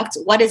product,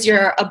 what is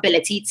your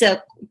ability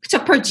to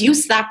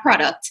produce that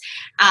product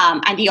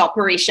and the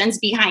operations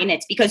behind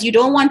it? Because you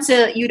don't want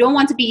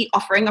to be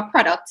offering a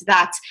product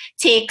that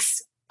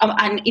takes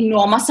an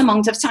enormous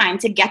amount of time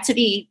to get to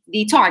the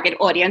target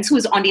audience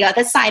who's on the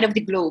other side of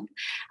the globe,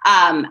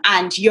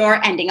 and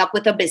you're ending up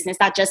with a business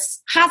that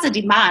just has a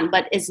demand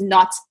but is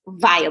not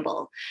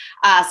viable.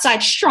 So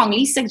I'd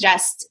strongly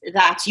suggest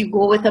that you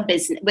go with a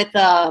business with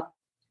a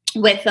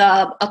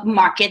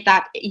market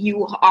that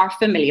you are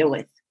familiar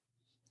with.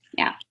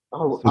 Yeah.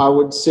 I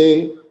would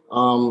say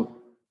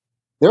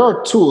there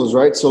are tools,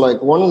 right? So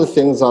like one of the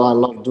things that I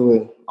love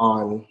doing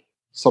on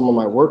some of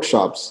my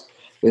workshops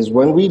is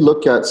when we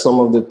look at some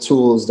of the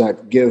tools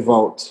that give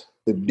out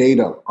the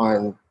data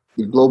on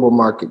the global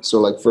market. So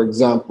like, for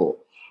example,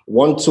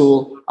 one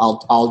tool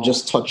I'll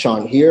just touch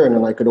on here, and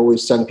then I could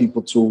always send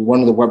people to one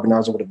of the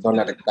webinars I would have done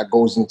that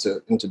goes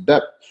into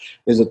depth,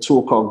 is a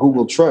tool called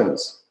Google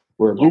Trends,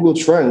 where Google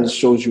Trends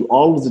shows you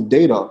all of the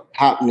data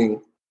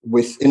happening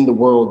within the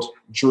world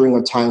during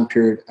a time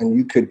period, and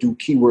you could do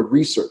keyword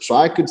research. So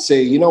I could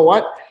say, you know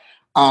what,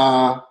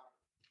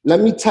 let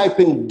me type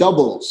in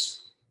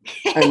doubles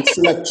and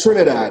select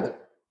Trinidad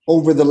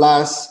over the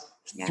last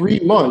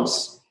 3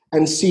 months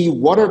and see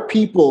what are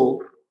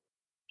people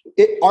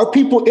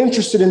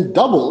interested in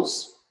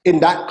doubles in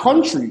that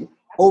country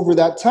over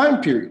that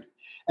time period.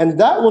 And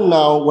that will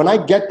now, when I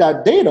get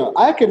that data,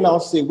 I can now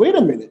say, wait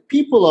a minute,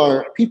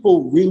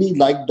 people really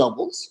like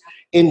doubles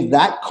in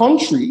that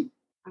country.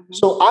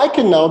 So I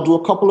can now do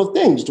a couple of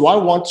things. Do I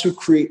want to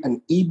create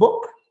an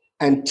ebook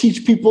and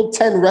teach people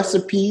 10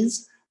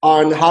 recipes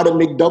on how to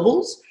make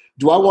doubles?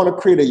 Do I want to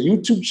create a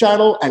YouTube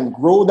channel and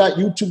grow that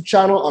YouTube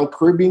channel on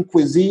Caribbean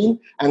cuisine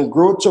and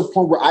grow it to a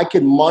point where I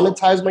can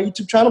monetize my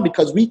YouTube channel?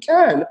 Because we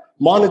can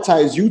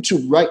monetize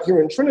YouTube right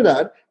here in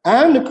Trinidad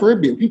and the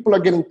Caribbean. People are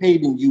getting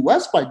paid in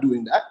US by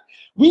doing that.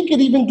 We could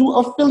even do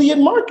affiliate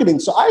marketing.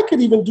 So I could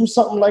even do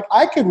something like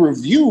I could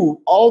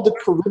review all the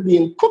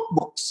Caribbean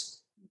cookbooks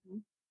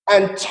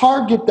and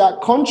target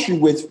that country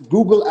with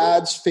Google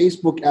ads,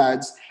 Facebook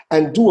ads,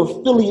 and do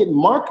affiliate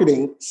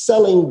marketing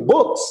selling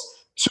books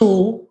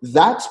to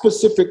that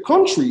specific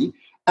country.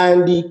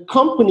 And the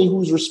company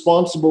who's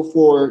responsible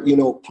for,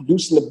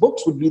 producing the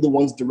books would be the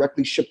ones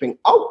directly shipping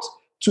out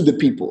to the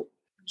people.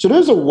 So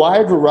there's a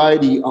wide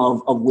variety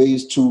of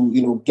ways to,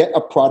 get a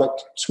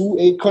product to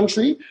a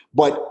country,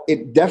 but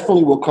it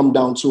definitely will come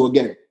down to,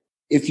 again,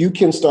 if you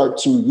can start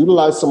to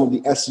utilize some of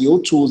the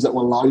SEO tools that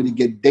will allow you to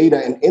get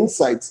data and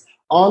insights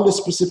on the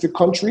specific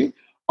country,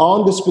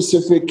 on the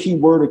specific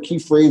keyword or key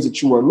phrase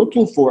that you are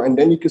looking for, and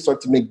then you can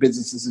start to make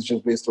business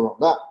decisions based around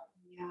that.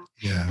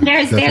 Yeah.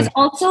 There's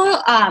also,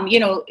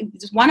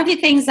 one of the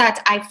things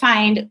that I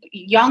find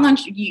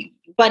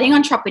budding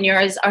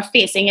entrepreneurs are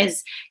facing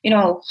is,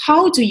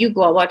 how do you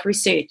go about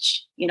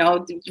research?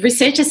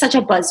 Research is such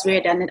a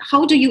buzzword, and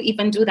how do you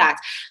even do that?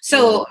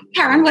 So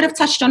Keron would have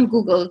touched on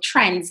Google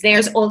Trends.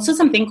 There's also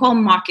something called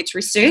market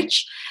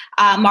research.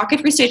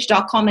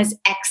 Marketresearch.com is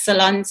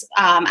excellent,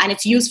 and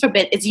it's used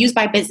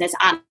by business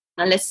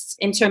analysts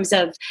in terms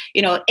of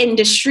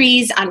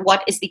industries and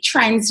what is the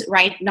trends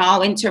right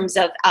now in terms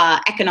of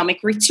economic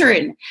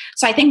return.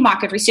 So I think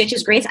market research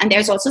is great. And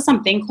there's also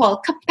something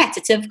called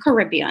Competitive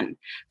Caribbean.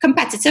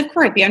 Competitive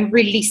Caribbean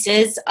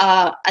releases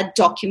a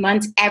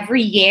document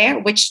every year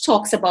which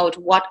talks about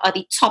what are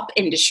the top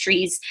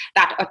industries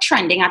that are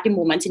trending at the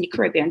moment in the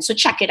Caribbean. So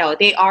check it out.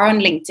 They are on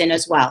LinkedIn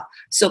as well.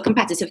 So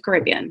Competitive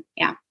Caribbean.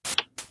 Yeah.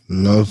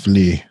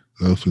 Lovely.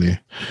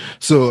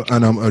 So,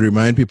 and I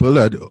remind people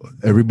that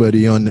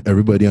everybody on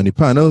the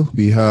panel,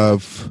 we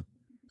have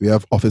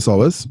office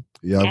hours.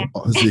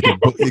 So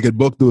you can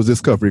book those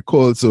discovery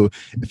calls. So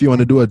if you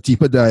want to do a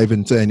deeper dive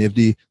into any of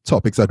the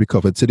topics that we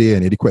covered today,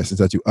 any of the questions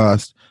that you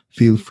asked,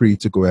 feel free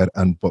to go ahead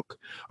and book.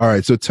 All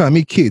right. So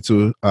Tammy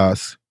Cato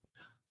asks,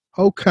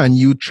 how can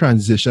you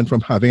transition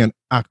from having an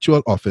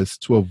actual office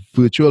to a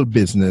virtual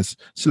business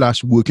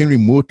 / working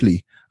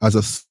remotely as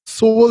a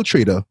sole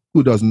trader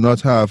who does not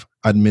have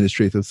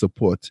administrative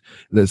support?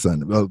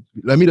 Listen, well,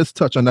 let me just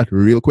touch on that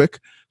real quick.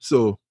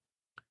 So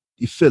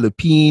the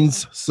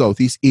Philippines,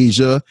 Southeast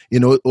Asia,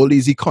 all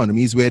these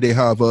economies where they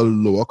have a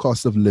lower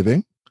cost of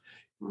living,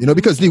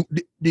 because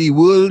the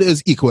world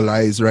is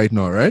equalized right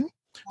now, right?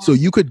 So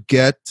you could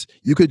get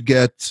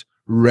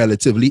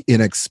relatively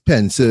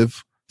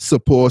inexpensive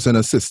support and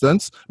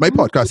assistance. My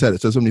podcast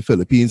editor is from the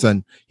Philippines,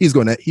 and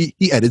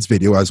he edits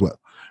video as well,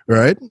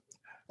 right?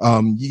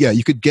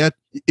 You could get,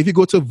 if you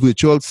go to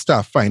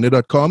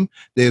virtualstafffinder.com,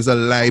 there's a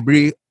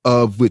library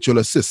of virtual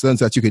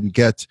assistants that you can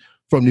get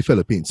from the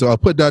Philippines. So I'll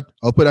put that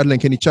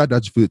link in the chat.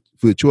 That's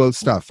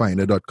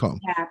virtualstafffinder.com.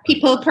 Yeah,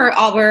 people per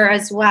hour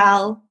as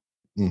well.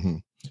 Mm-hmm.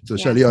 So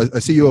Shelly, I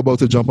see you about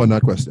to jump on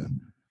that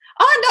question.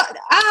 Oh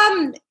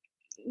no,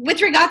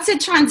 with regards to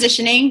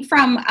transitioning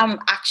from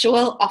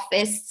actual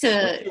office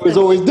to... It was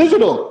always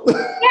digital.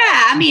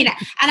 Yeah, and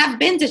I've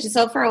been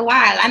digital for a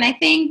while, and I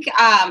think...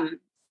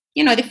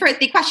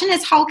 the question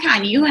is, how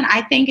can you? And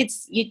I think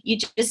it's, you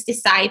just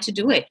decide to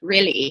do it,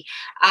 really.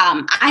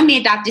 I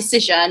made that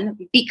decision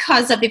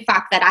because of the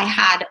fact that I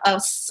had a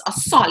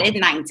solid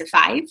 9 to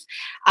 5.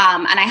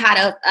 And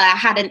I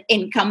had an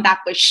income that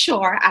was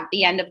sure at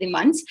the end of the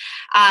month.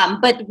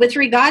 But with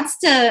regards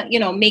to,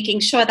 making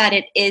sure that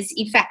it is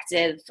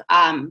effective,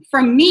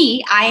 for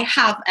me, I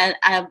have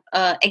an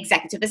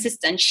executive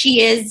assistant.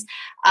 She is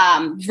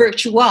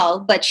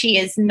virtual, but she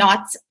is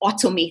not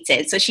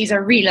automated. So she's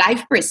a real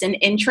life person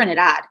in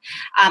Trinidad.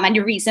 And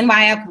the reason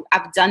why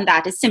I've done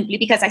that is simply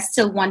because I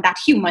still want that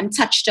human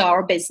touch to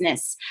our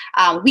business.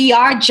 We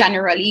are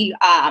generally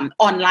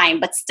online,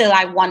 but still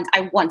I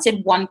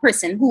wanted one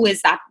person who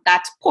is that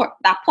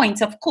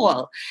point of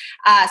call.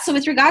 So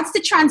with regards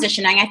to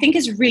transitioning, I think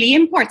it's really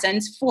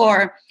important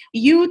for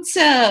you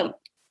to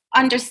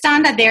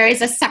understand that there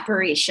is a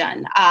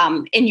separation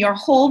in your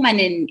home and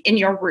in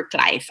your work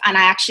life. And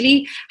I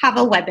actually have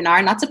a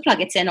webinar, not to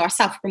plug it in or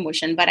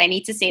self-promotion, but I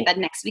need to say that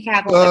next week I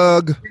have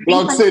a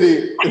Plug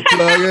City.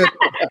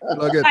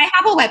 Plug it. I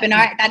have a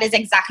webinar that is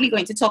exactly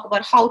going to talk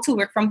about how to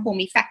work from home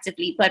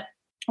effectively. But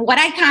what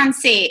I can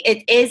say,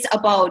 it is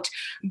about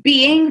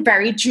being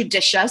very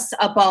judicious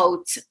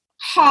about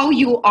how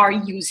you are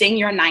using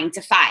your 9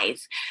 to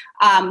 5.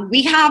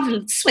 We have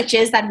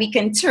switches that we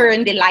can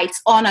turn the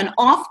lights on and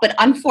off, but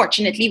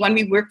unfortunately, when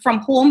we work from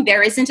home,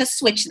 there isn't a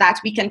switch that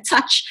we can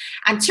touch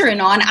and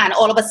turn on, and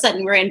all of a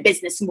sudden we're in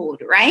business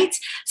mode, right?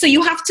 So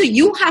you have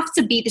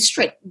to be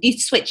the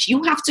switch.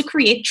 You have to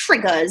create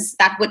triggers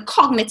that would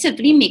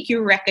cognitively make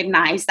you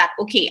recognize that,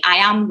 okay, I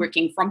am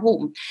working from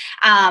home.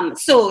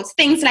 So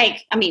things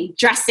like,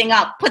 dressing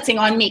up, putting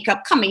on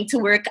makeup, coming to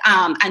work,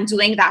 and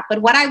doing that.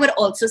 But what I would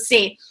also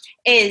say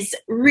is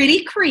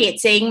really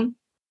creating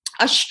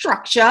a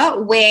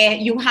structure where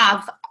you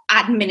have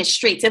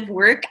administrative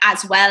work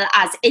as well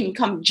as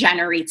income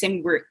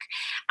generating work,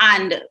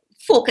 and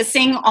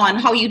focusing on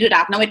how you do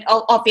that. Now, it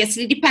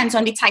obviously depends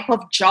on the type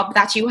of job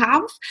that you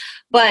have,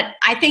 but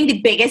I think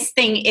the biggest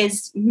thing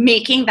is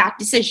making that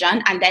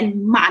decision and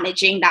then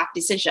managing that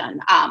decision.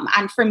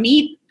 And for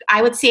me,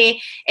 I would say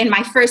in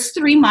my first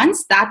 3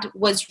 months, that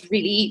was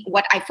really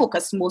what I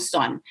focused most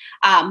on,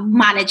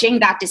 managing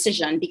that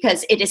decision,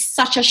 because it is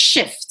such a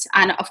shift.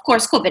 And of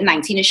course,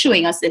 COVID-19 is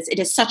showing us this. It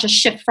is such a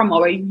shift from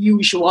our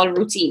usual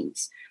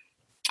routines.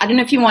 I don't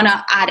know if you want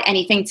to add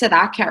anything to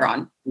that,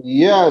 Keron.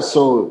 Yeah,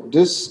 so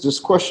this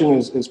question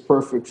is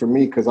perfect for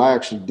me because I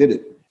actually did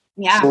it.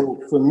 Yeah.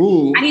 So for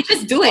me... And you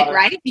just do it,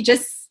 right? You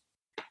just...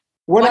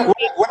 When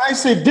I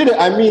say did it,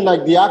 I mean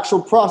like the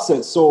actual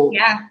process. So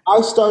yeah.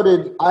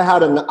 I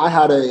had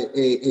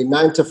a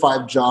 9 to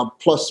 5 job,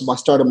 plus I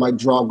started my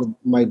blog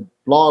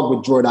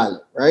with Droid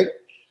Island, right?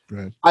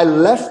 I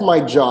left my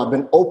job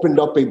and opened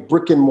up a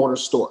brick and mortar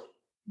store.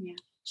 Yeah.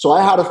 So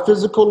I had a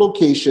physical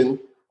location,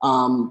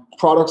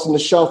 products on the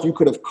shelf. You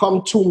could have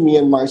come to me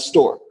in my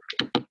store.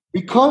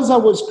 Because I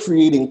was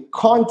creating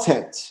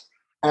content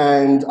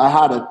and I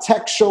had a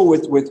tech show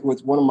with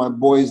one of my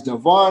boys,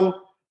 Devon.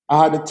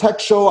 I had a tech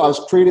show. I was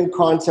creating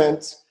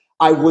content.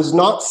 I was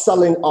not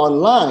selling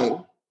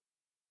online.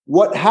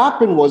 What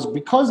happened was,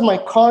 because my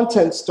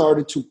content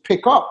started to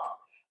pick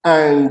up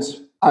and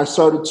I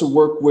started to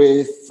work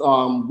with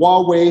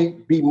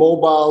Huawei,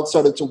 B-Mobile,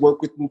 started to work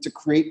with them to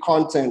create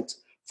content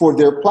for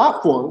their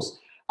platforms,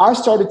 I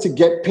started to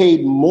get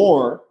paid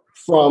more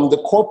from the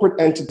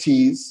corporate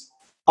entities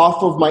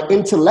off of my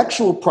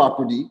intellectual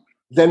property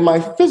than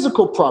my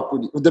physical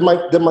property, than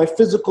my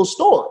physical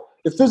store.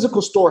 The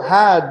physical store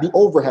had the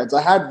overheads.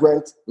 I had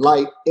rent,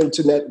 light,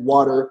 internet,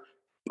 water.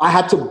 I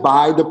had to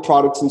buy the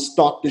products and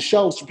stock the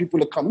shelves for people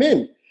to come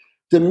in.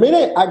 The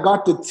minute I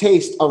got the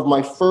taste of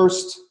my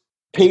first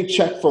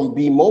paycheck from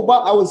B-Mobile,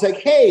 I was like,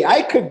 hey,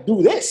 I could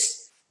do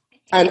this.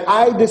 And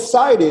I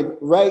decided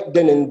right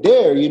then and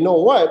there, you know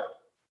what?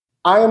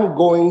 I am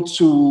going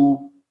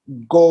to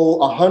go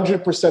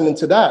 100%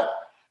 into that.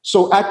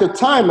 So at the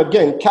time,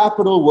 again,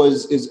 capital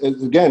is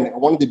again,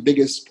 one of the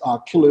biggest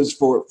killers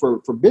for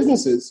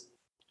businesses.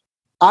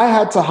 I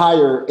had to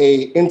hire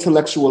a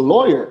intellectual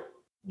lawyer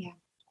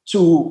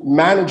to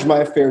manage my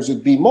affairs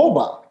with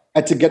B-Mobile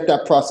and to get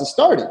that process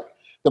started.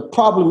 The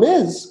problem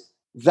is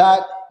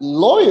that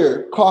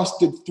lawyer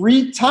costed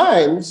 3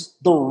 times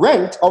the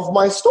rent of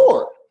my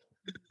store.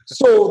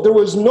 So there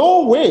was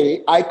no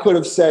way I could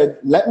have said,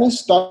 let me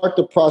start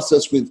the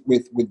process with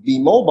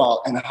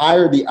B-Mobile and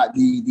hire the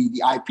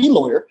IP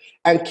lawyer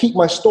and keep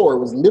my store. It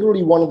was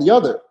literally one or the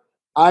other.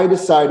 I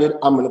decided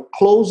I'm going to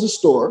close the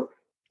store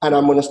and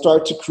I'm going to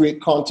start to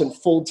create content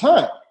full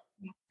time.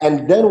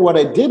 And then what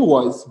I did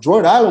was,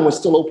 Droid Island was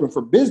still open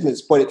for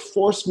business, but it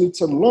forced me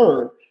to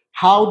learn,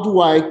 how do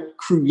I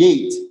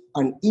create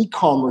an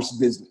e-commerce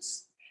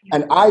business?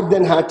 And I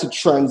then had to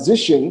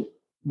transition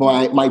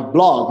my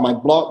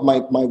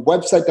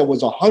website that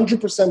was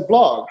 100%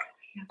 blog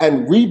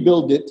and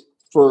rebuild it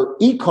for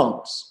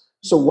e-commerce.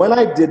 So when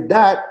I did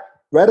that,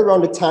 right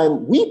around the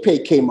time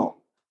WePay came out.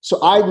 So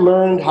I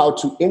learned how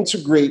to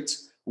integrate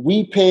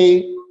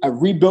WePay. I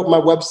rebuilt my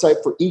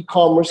website for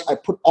e-commerce. I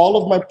put all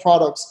of my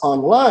products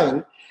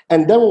online.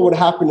 And then what would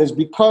happen is,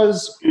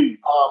 because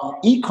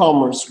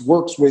e-commerce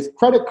works with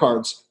credit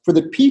cards, for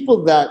the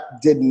people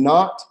that did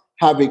not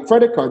have a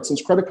credit card,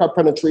 since credit card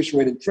penetration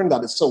rate in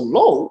Trinidad is so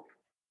low,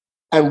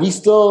 and I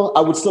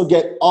would still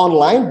get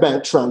online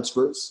bank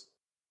transfers,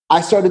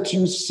 I started to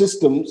use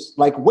systems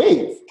like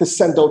Wave to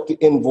send out the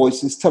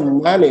invoices, to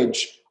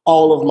manage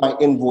all of my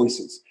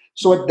invoices.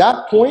 So at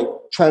that point,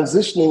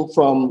 transitioning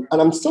from,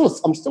 and I'm still a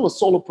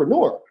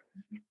solopreneur,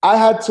 I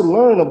had to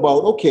learn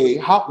about, okay,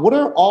 what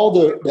are all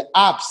the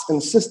apps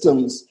and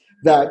systems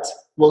that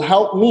will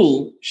help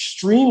me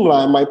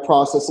streamline my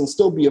process and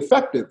still be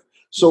effective.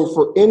 So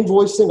for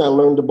invoicing, I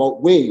learned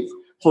about Wave.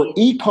 For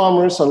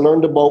e-commerce, I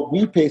learned about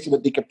WePay so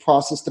that they could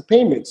process the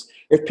payments.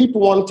 If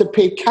people wanted to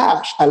pay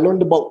cash, I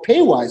learned about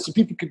Paywise so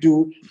people could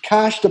do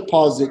cash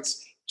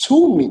deposits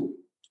to me.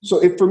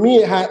 So for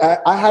me,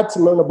 I had to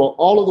learn about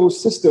all of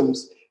those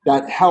systems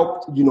that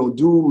helped,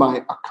 do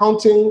my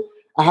accounting.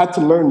 I had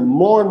to learn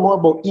more and more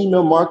about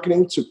email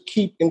marketing to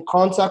keep in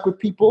contact with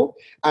people.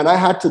 And I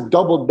had to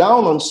double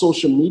down on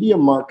social media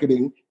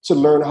marketing to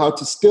learn how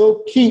to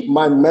still keep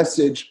my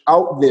message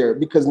out there,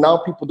 because now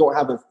people don't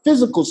have a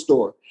physical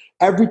store.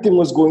 Everything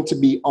was going to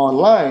be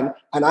online.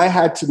 And I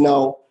had to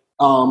now,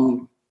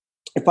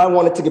 if I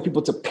wanted to get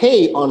people to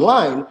pay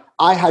online,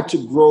 I had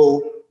to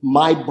grow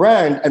my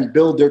brand and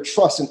build their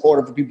trust in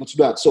order for people to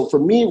do that. So for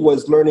me, it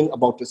was learning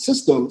about the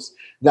systems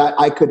that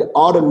I could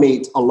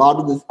automate a lot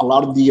of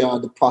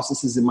the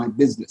processes in my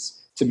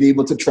business to be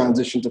able to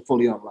transition to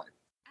fully online.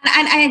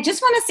 And I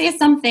just want to say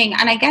something,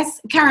 and I guess,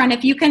 Keron,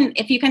 if you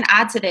can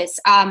add to this,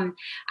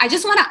 I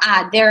just want to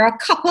add, there are a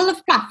couple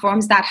of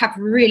platforms that have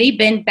really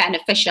been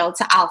beneficial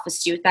to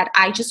AlphaStute that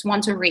I just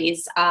want to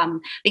raise,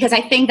 because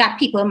I think that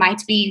people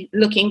might be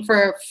looking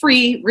for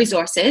free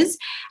resources.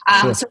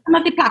 Sure. So some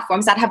of the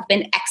platforms that have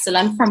been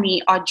excellent for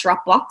me are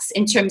Dropbox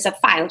in terms of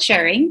file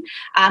sharing.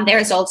 There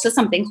is also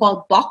something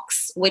called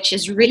Box, which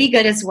is really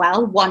good as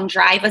well,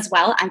 OneDrive as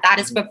well, and that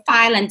is for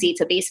file and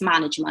database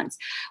management.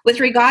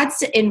 With regards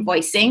to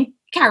invoicing,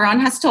 Keron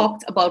has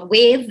talked about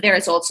Wave. There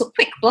is also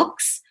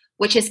QuickBooks,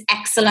 which is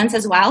excellent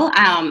as well.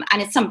 And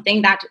it's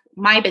something that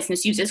my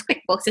business uses.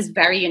 QuickBooks is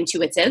very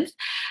intuitive.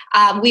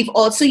 We've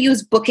also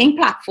used booking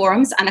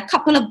platforms, and a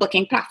couple of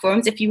booking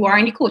platforms, if you are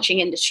in the coaching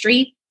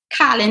industry,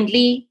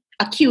 Calendly,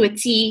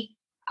 Acuity,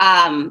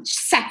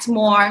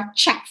 Setmore,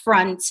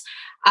 Checkfront.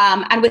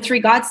 And with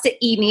regards to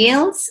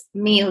emails,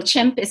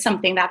 MailChimp is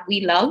something that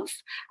we love.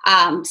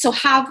 So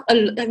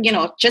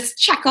just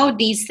check out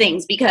these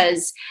things,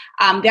 because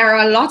there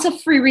are a lot of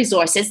free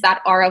resources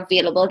that are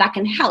available that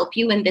can help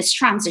you in this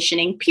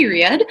transitioning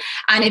period.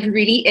 And it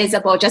really is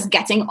about just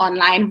getting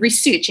online,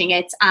 researching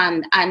it,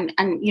 and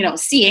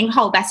seeing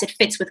how best it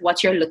fits with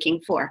what you're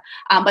looking for.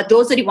 But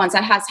those are the ones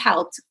that has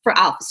helped for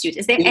AlphaStute.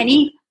 Is there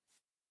any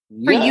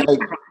for you?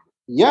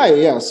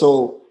 Yeah.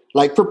 So,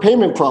 like for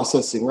payment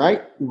processing,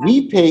 right?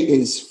 WePay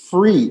is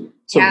free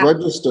to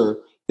register.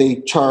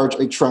 They charge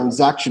a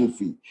transaction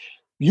fee.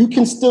 You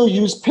can still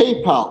use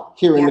PayPal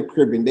here in the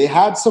Caribbean. They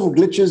had some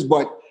glitches,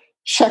 but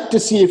check to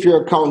see if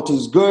your account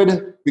is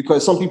good,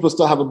 because some people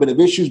still have a bit of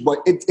issues, but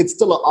it's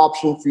still an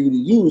option for you to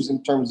use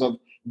in terms of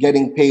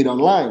getting paid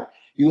online.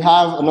 You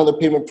have another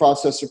payment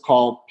processor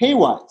called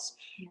Paywise.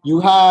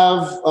 You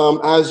have,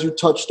 as you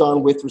touched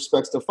on with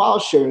respects to file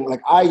sharing,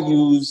 like I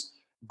use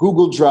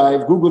Google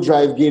Drive. Google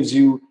Drive gives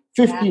you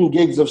 15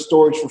 gigs of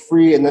storage for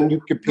free, and then you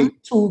could pay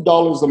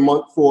 $2 a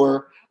month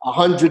for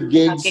 100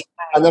 gigs.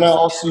 And then I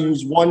also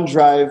use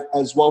OneDrive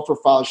as well for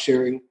file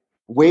sharing.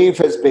 Wave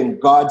has been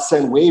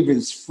godsend. Wave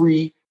is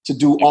free to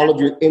do all of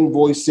your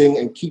invoicing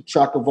and keep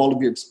track of all of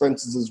your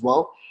expenses as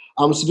well.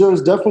 So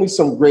there's definitely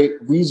some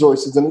great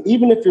resources. And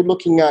even if you're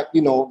looking at,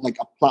 like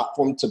a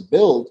platform to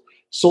build,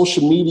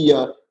 social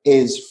media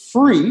is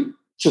free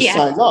to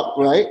sign up,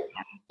 right?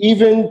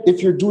 Even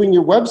if you're doing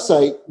your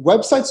website,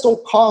 websites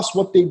don't cost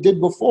what they did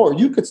before.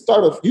 You could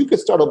start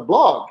a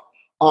blog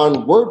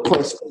on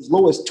WordPress as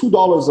low as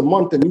 $2 a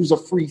month and use a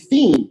free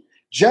theme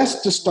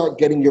just to start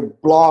getting your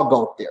blog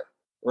out there,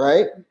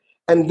 right?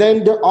 And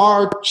then there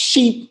are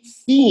cheap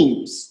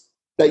themes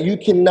that you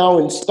can now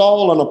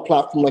install on a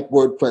platform like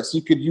WordPress.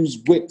 You could use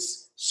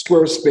Wix,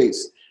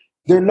 Squarespace.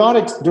 They're not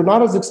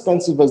as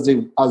expensive as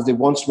they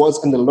once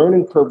was, and the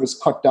learning curve is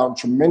cut down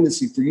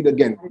tremendously for you to,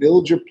 again,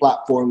 build your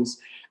platforms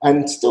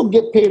and still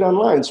get paid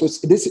online. So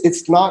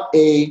it's not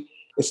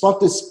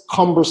this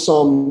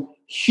cumbersome,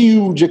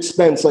 huge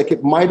expense like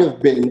it might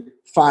have been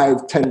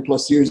 5, 10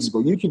 plus years ago.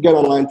 You could get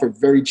online for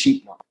very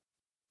cheap now.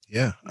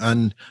 Yeah,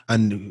 and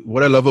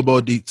what I love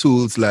about the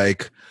tools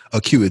like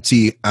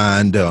Acuity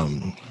and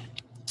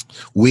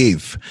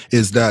Wave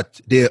is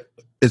that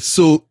it's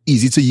so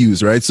easy to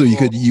use, right? So you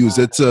could use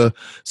it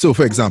so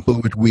for example,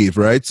 with Wave,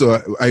 right?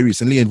 So I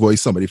recently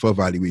invoiced somebody for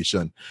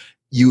evaluation.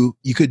 You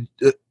could,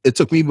 it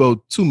took me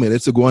about 2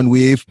 minutes to go on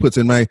Wave, put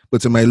in my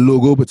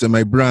logo, put in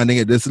my branding.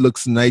 It just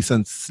looks nice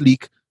and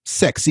sleek,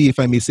 sexy, if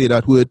I may say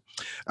that word,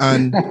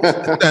 and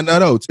stand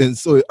that out. And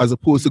so as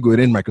opposed to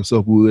going in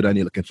Microsoft Word and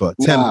you're looking for a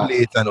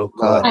template and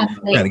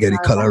trying to get the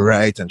color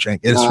right and trying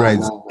to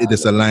get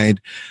this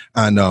aligned,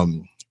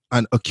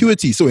 and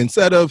Acuity. So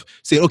instead of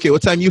saying, okay,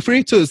 what time you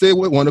free? Thursday,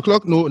 1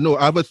 o'clock? No,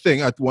 I have a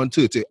thing at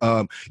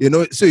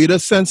 1:30. So you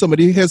just send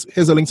somebody, here's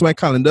a link to my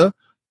calendar.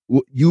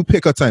 You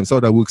pick a time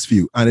so that works for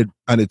you, and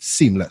it's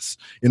seamless.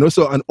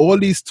 So, and all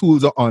these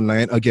tools are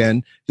online.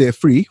 Again, they're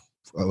free.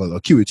 Well,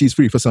 Acuity is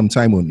free for some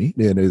time only.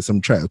 There's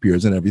some trial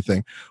periods and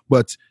everything,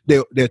 but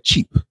they're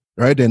cheap,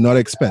 right? They're not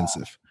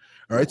expensive,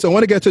 All right, so I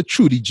want to get to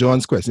Trudy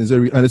John's question.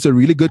 And it's a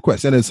really good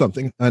question. It's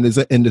something, and it's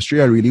an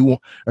industry I really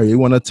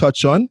want to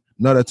touch on.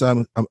 Not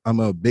that I'm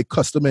a big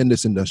customer in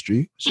this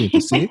industry, shame to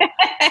say.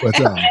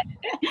 But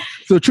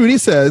so Trudy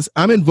says,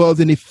 I'm involved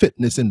in the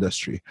fitness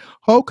industry.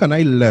 How can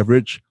I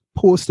leverage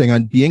posting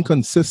and being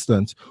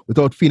consistent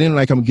without feeling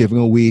like I'm giving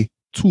away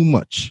too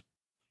much?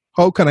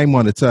 How can I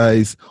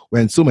monetize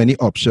when so many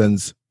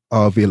options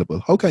are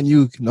available? How can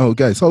you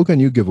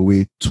give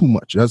away too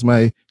much? That's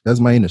my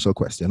initial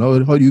question.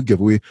 How do you give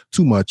away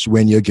too much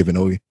when you're giving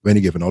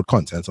out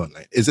content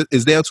online?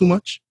 Is there too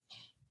much?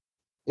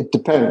 It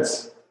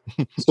depends.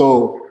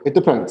 So it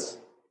depends.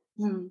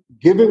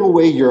 Giving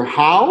away your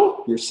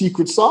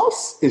secret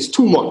sauce is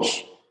too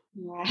much.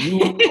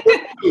 Yeah.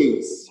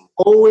 You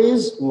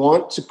always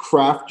want to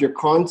craft your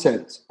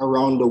content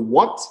around the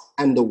what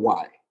and the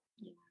why.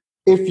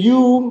 If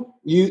you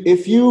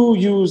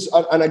use,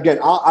 and again,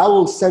 I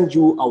will send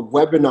you a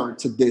webinar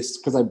to this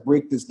because I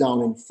break this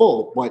down in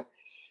full, but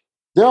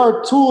there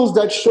are tools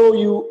that show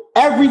you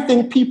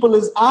everything people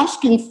is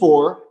asking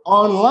for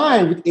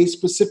online with a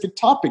specific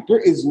topic. There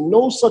is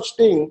no such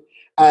thing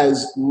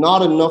as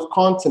not enough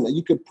content that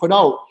you could put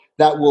out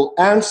that will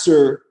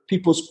answer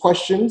people's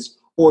questions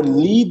or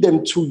lead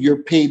them to your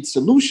paid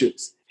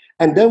solutions.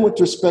 And then with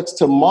respect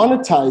to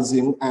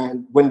monetizing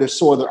and when there's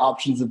so other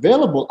options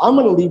available, I'm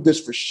going to leave this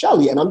for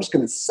Shelly and I'm just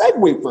going to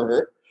segue for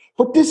her.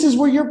 But this is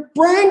where your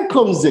brand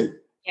comes in.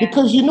 Yeah.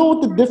 Because you know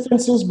what the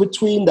difference is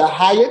between the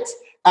Hyatt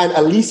and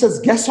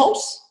Elisa's guest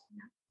house?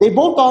 They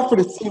both offer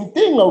the same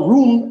thing, a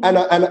room and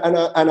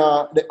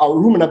a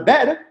room and a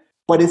bed,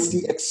 but it's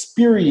the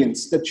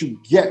experience that you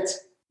get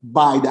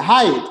by the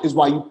Hyatt is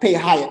why you pay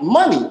Hyatt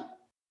money.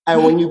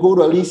 And when you go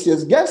to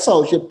Alicia's guest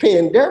house, you're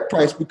paying their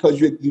price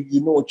because you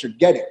know what you're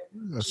getting.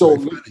 That's so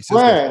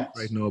right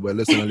now, but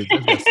listen,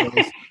 Alicia's guest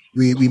house,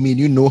 we mean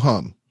you no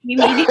harm. We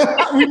know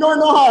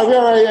no harm.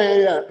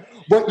 Yeah.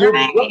 But your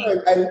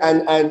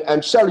brand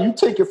and Shelly, you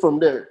take it from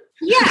there.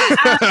 Yeah.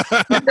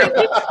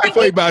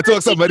 Before you talk to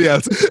somebody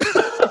else.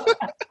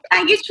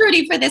 Thank you,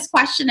 Trudy, for this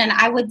question. And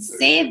I would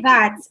say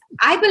that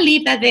I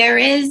believe that there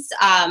is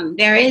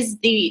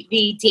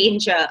the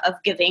danger of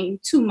giving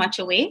too much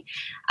away.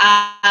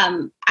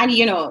 And,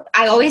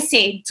 I always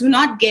say, do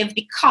not give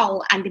the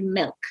cow and the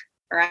milk,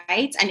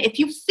 right? And if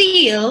you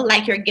feel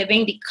like you're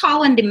giving the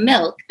cow and the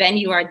milk, then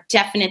you are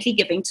definitely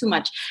giving too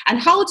much. And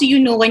how do you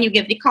know when you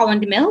give the cow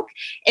and the milk?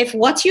 If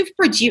what you've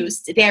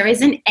produced, there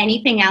isn't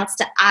anything else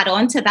to add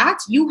on to that,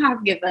 you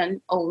have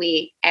given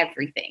away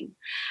everything.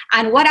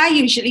 And what I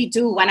usually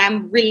do when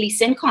I'm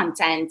releasing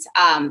content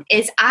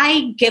is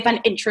I give an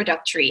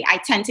introductory. I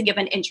tend to give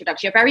an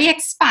introductory, a very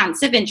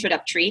expansive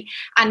introductory.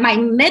 And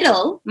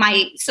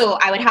so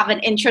I would have an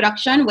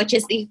introduction, which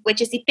is the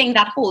thing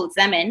that holds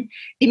them in.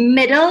 The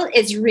middle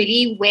is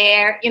really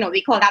where,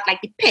 we call that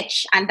like the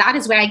pitch. And that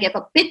is where I give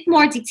a bit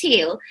more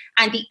detail.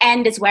 And the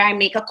end is where I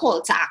make a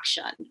call to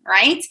action,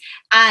 right?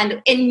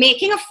 And in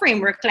making a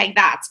framework like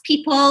that,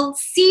 people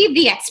see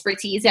the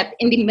expertise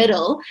in the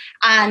middle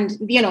and,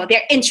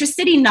 they're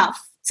interested enough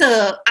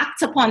to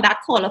act upon that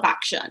call of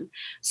action.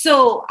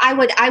 So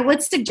I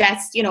would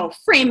suggest,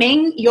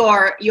 framing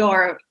your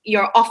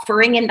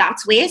offering in that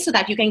way so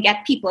that you can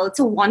get people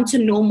to want to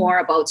know more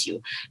about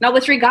you. Now,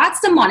 with regards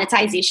to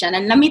monetization,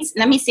 and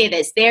let me say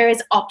this, there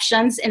is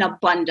options in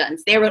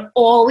abundance. There will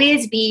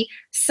always be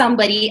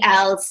somebody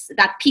else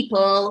that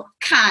people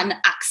can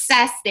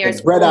access. There's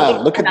the bread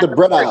aisle. Look at the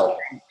bread aisle.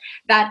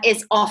 That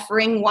is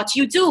offering what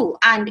you do.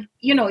 And,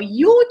 I'm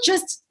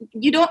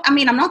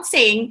not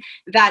saying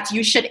that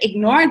you should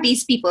ignore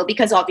these people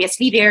because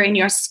obviously they're in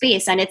your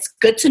space and it's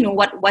good to know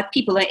what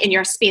people in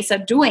your space are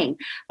doing.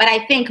 But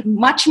I think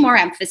much more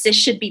emphasis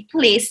should be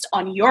placed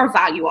on your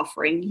value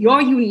offering,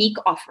 your unique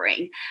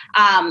offering.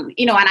 And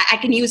I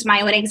can use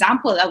my own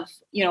example of,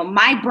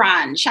 my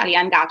brand,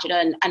 Shelly-Ann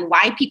Gajadhar, and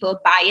why people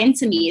buy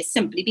into me is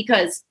simply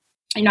because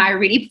I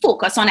really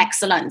focus on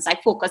excellence. I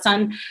focus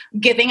on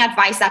giving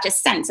advice that is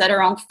centered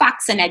around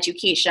facts and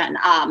education,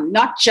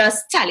 not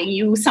just telling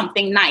you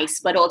something nice,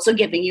 but also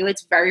giving you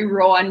it's very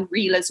raw and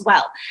real as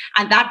well.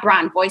 And that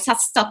brand voice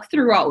has stuck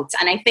throughout.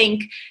 And I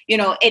think,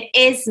 it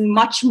is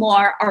much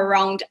more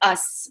around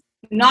us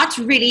not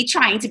really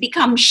trying to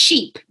become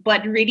sheep,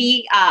 but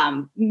really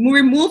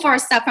remove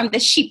ourselves from the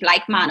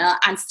sheep-like manner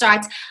and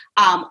start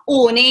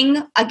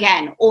owning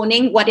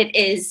what it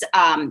is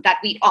that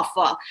we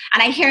offer.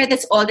 And I hear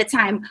this all the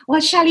time. Well,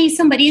 Shelly,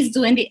 somebody is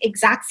doing the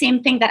exact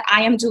same thing that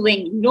I am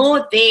doing.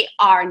 No, they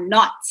are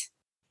not.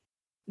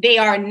 They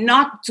are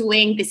not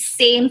doing the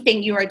same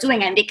thing you are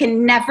doing, and they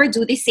can never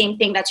do the same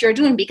thing that you're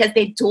doing because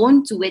they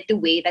don't do it the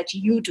way that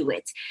you do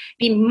it.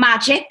 The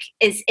magic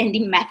is in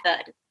the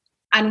method.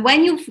 And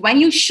when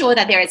you show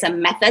that there is a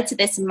method to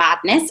this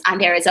madness and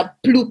there is a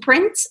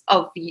blueprint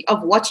of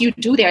what you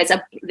do, there's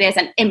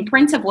an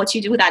imprint of what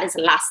you do that is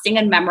lasting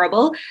and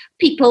memorable,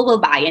 people will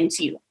buy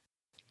into you.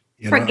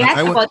 Forget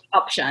about the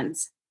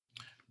options.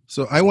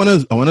 So I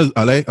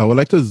would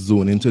like to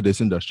zone into this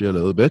industry a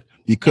little bit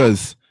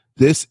because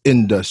this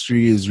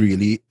industry is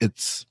really,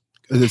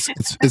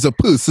 it's a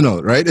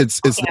personal, right? It's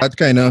that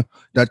kind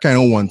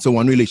of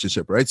one-to-one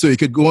relationship, right? So you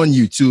could go on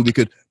YouTube, you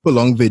could pull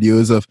on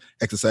videos of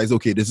exercise.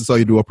 Okay, this is how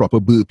you do a proper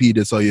burpee,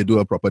 this is how you do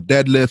a proper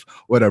deadlift,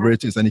 whatever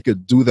it is, and you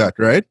could do that,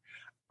 right?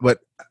 But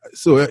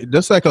so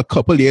just like a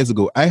couple years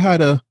ago, I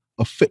had a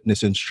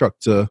fitness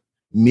instructor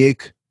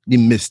make the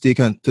mistake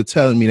and to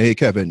tell me, hey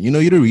Kevin, you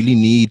don't really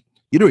need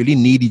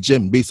the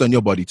gym based on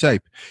your body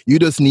type. You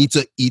just need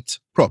to eat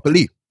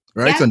properly,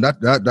 right? Yeah.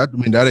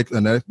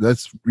 And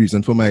that's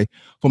reason for my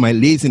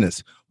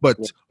laziness. But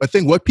I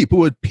think what people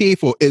would pay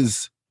for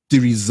is the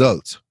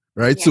result,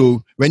 right? Yeah.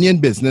 So when you're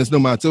in business, no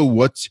matter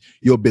what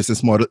your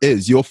business model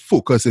is, your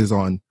focus is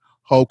on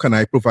how can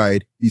I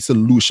provide the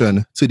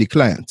solution to the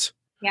client,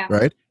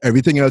 right?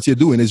 Everything else you're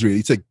doing is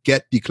really to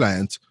get the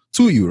client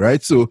to you,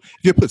 right? So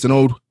if you're putting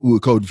out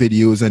workout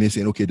videos and you're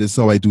saying, okay, this is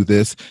how I do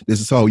this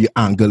is how you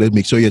angle it,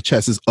 make sure your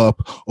chest is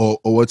up or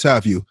what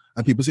have you.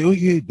 And people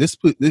say,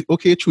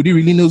 okay, Trudy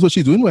really knows what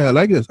she's doing. Well, I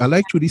like this. I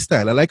like Trudy's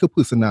style. I like her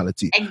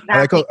personality.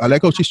 Exactly. I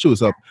like how she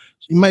shows up.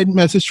 You might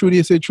message Trudy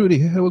and say, Trudy,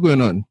 hey, what's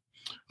going on?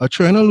 I'm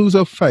trying to lose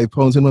 5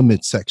 pounds in my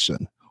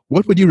midsection.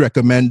 What would you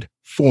recommend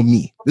for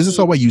me? This is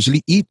how I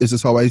usually eat. This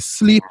is how I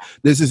sleep.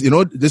 This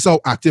is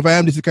how active I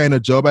am. This is the kind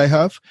of job I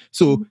have.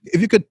 So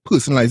if you could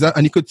personalize that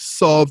and you could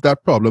solve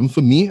that problem for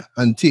me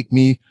and take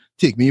me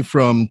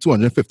from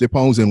 250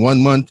 pounds in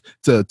 1 month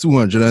to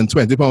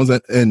 220 pounds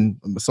and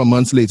some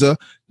months later,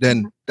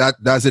 then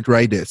that's it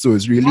right there. So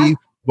it's really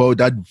about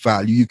that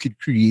value you could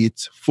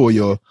create for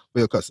your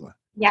customer.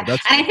 Yeah, and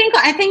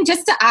I think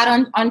just to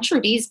add on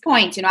Trudy's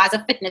point, as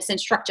a fitness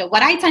instructor,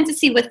 what I tend to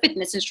see with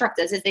fitness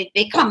instructors is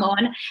they come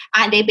on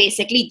and they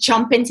basically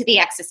jump into the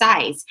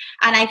exercise.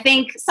 And I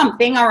think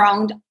something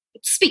around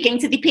speaking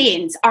to the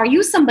pains. Are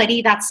you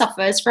somebody that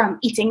suffers from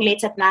eating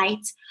late at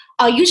night?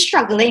 Are you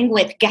struggling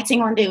with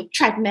getting on the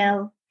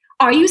treadmill?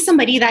 Are you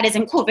somebody that is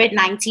in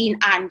COVID-19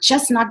 and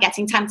just not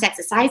getting time to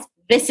exercise?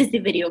 This is the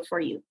video for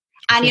you.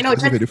 And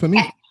just video for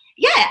me.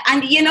 Yeah,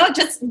 and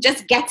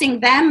just getting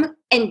them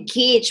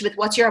engaged with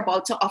what you're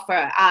about to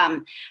offer.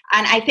 And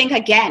I think,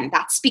 again,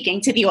 that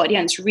speaking to the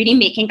audience, really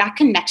making that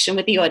connection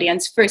with the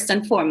audience first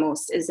and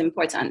foremost is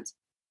important.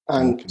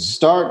 And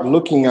start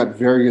looking at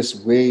various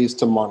ways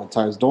to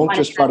monetize. Don't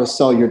just try to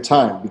sell your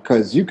time,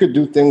 because you could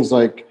do things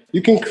like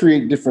you can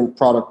create different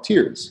product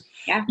tiers.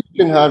 Yeah.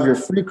 You can have your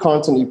free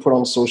content you put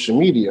on social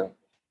media.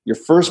 Your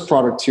first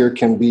product tier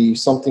can be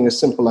something as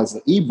simple as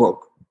an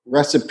ebook,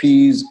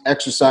 recipes,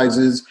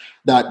 exercises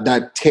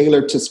that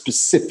tailor to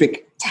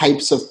specific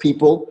types of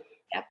people.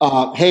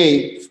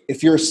 Hey,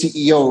 if you're a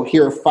CEO,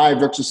 here are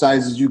 5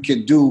 exercises you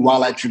could do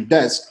while at your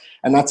desk,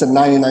 and that's a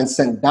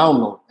 99-cent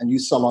download, and you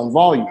sell on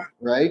volume,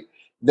 right?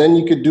 Then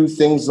you could do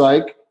things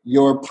like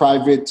your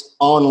private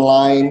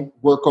online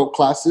workout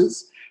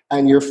classes,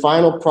 and your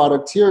final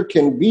product here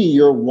can be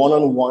your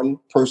one-on-one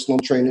personal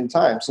training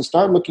time. So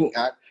start looking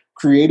at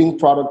creating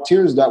product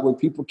tiers that way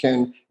people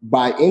can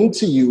buy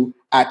into you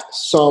at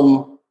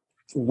some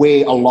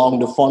way along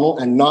the funnel,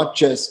 and not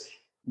just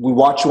we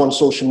watch you on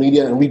social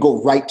media and we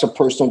go right to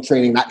personal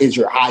training. That is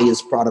your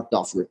highest product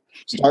offering.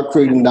 Start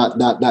creating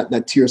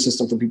that tier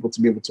system for people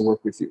to be able to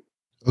work with you.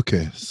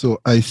 Okay, so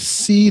I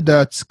see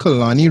that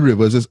Kalani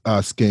Rivers is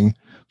asking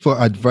for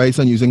advice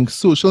on using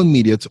social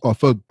media to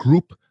offer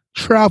group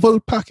travel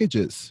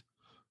packages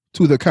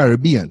to the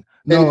Caribbean.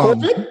 Now,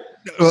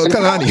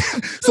 Kalani.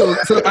 So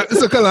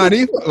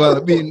Kalani, well,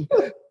 I mean,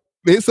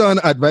 based on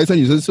advice on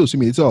using social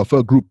media to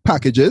offer group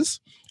packages,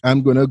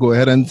 I'm going to go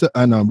ahead and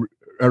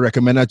I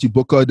recommend that you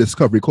book a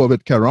discovery call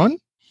with Keron,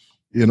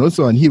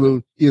 and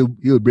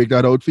he'll break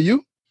that out for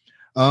you.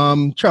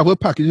 Travel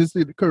packages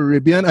to the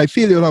Caribbean, I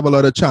feel you'll have a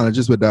lot of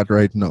challenges with that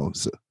right now.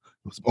 So,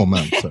 oh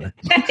man, sorry.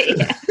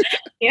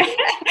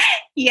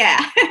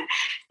 Yeah.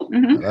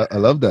 Mm-hmm. I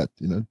love that,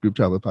 group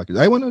travel package.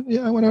 I want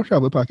a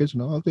travel package.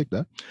 I'll take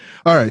that.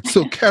 All right.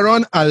 So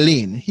Keron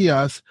Alain, he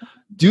asks,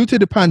 due to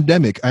the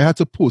pandemic, I had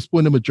to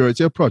postpone the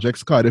majority of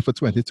projects carded for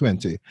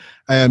 2020.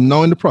 I am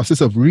now in the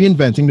process of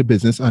reinventing the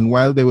business, and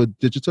while there were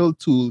digital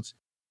tools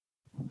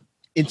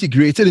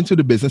integrated into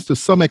the business to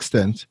some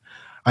extent,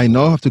 I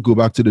now have to go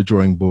back to the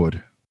drawing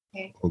board.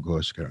 Okay. Oh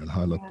gosh, Keron,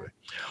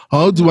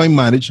 how do I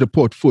manage the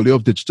portfolio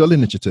of digital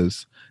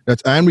initiatives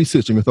that I am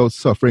researching without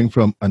suffering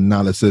from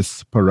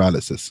analysis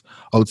paralysis?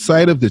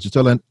 Outside of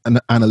digital and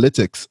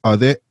analytics, are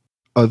there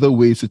other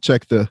ways to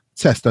check the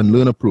test and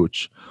learn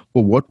approach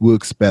for what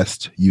works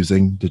best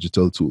using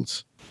digital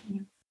tools?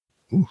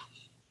 Ooh,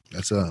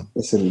 that's a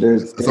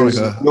serious question.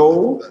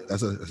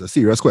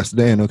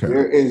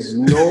 There is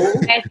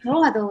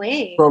no other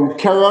way. From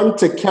Keron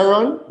to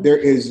Keron, there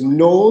is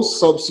no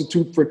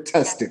substitute for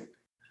testing.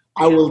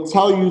 I will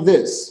tell you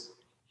this,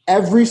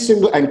 and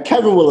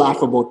Kevin will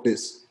laugh about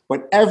this,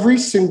 but every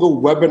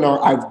single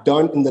webinar I've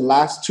done in the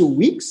last 2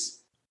 weeks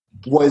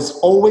was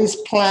always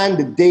planned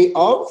the day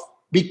of,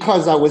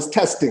 because I was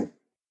testing.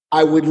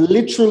 I would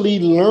literally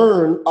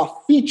learn a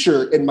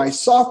feature in my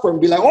software and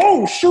be like,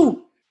 oh,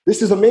 shoot,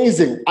 this is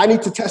amazing. I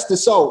need to test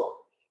this out.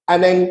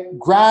 And then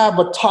grab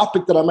a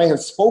topic that I might have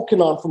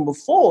spoken on from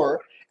before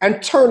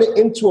and turn it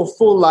into a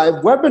full live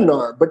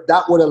webinar. But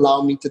that would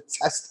allow me to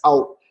test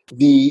out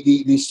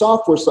the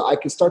software so I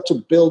can start to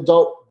build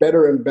out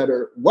better and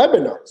better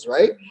webinars,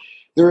 right?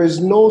 There is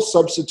no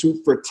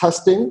substitute for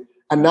testing.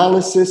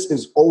 Analysis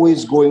is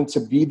always going to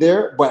be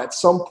there, but at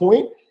some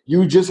point,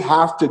 you just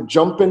have to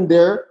jump in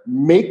there,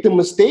 make the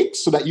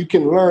mistakes so that you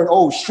can learn,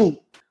 oh, shoot,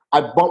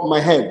 I bumped my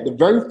head. The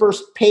very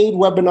first paid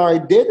webinar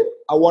I did,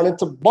 I wanted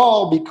to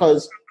bawl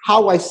because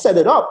how I set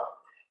it up,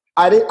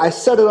 I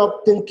set it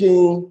up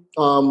thinking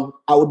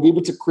I would be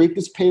able to create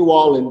this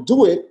paywall and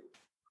do it.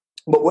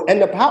 But what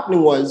ended up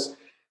happening was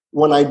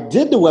when I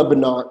did the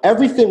webinar,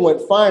 everything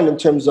went fine in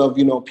terms of,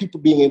 people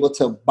being able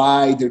to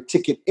buy their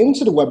ticket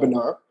into the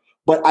webinar,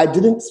 but I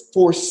didn't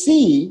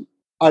foresee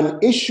an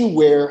issue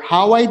where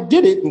how I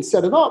did it and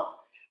set it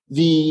up,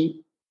 the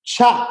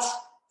chat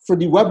for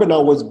the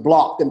webinar was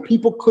blocked and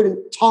people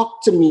couldn't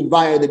talk to me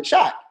via the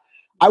chat.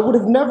 I would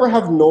have never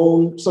have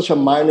known such a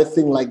minor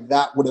thing like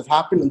that would have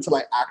happened until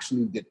I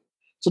actually did it.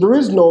 So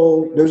there's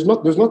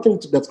nothing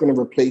that's going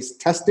to replace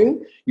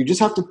testing. You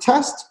just have to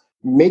test,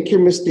 make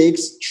your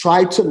mistakes,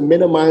 try to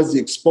minimize the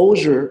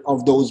exposure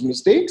of those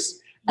mistakes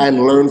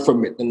and learn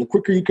from it. And the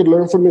quicker you could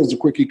learn from it is the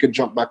quicker you could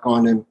jump back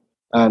on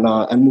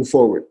and move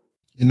forward.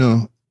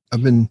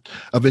 I've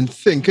been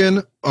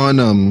thinking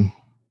on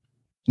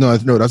no,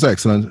 that's an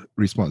excellent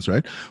response,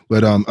 right?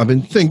 But I've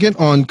been thinking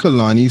on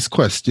Kalani's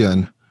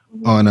question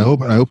on I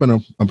hope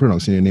I'm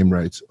pronouncing your name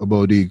right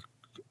about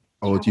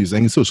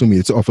using social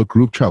media to offer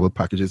group travel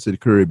packages to the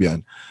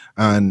Caribbean.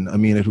 And I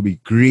mean, it would be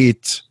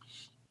great,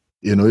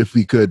 if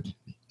we could,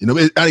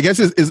 I guess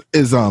it's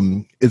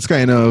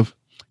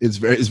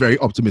very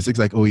optimistic. It's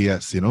like, oh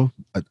yes,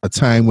 a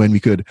time when we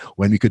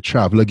could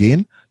travel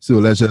again. So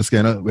let's just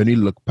when we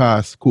look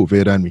past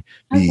COVID and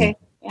we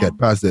get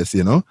past this,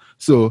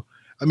 So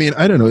I mean,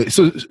 I don't know.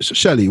 So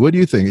Shelly, what do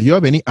you think? You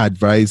have any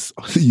advice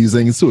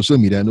using social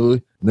media? I know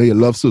you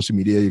love social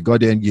media. You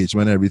got the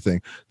engagement and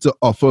everything to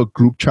offer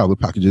group travel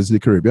packages to the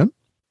Caribbean.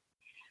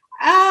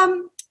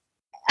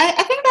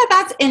 I think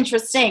that's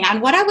interesting.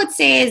 And what I would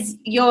say is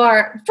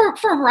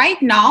for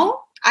right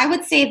now, I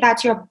would say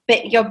that your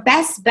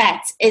best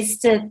bet is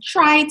to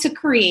try to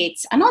create,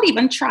 and not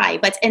even try,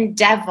 but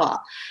endeavor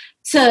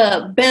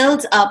to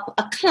build up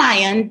a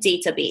client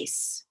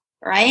database,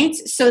 right?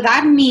 So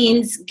that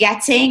means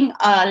getting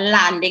a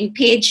landing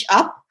page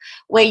up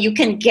where you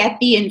can get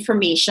the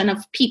information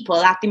of people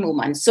at the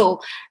moment. So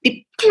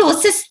the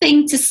closest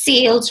thing to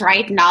sales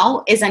right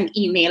now is an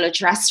email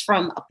address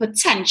from a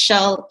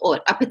potential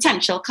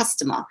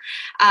customer.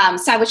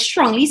 So I would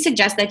strongly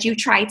suggest that you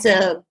try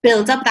to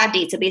build up that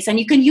database, and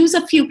you can use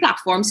a few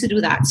platforms to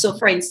do that. So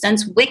for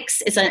instance,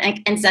 Wix is an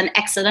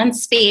excellent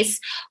space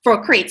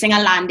for creating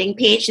a landing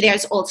page.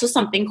 There's also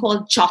something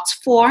called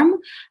Jotform,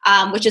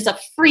 which is a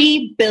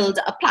free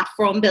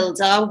platform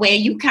builder where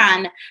you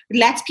can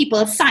let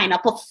people sign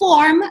up a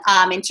form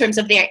in terms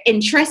of their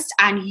interest,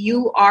 and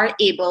you are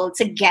able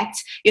to get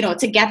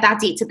that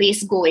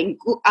database going.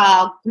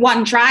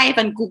 OneDrive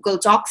and Google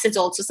Docs is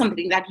also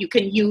something that you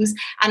can use.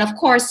 And of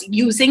course,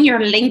 using your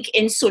link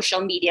in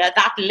social media,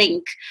 that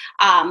link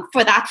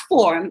for that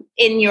form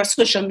in your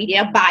social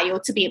media bio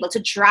to be able to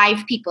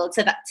drive people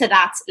to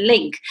that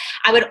link.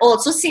 I would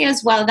also say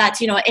as well that,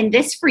 in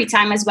this free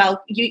time as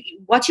well,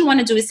 what you want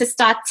to do is to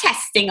start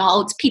testing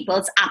out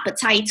people's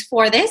appetite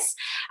for this.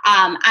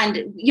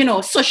 And,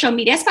 social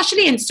media, especially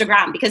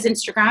Instagram, because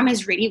Instagram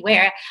is really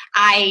where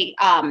I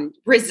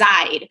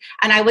reside.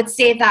 And I would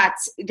say that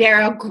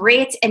there are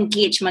great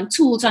engagement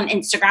tools on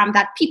Instagram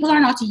that people are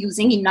not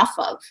using enough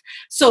of.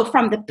 So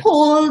from the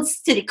polls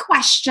to the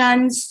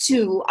questions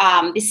to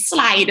the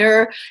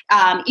slider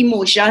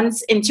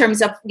emotions in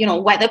terms of,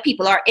 whether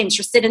people are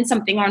interested in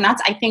something or not,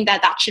 I think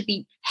that should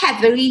be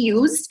heavily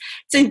used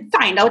to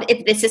find out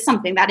if this is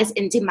something that is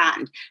in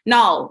demand.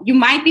 Now, you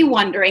might be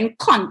wondering,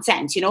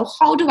 content,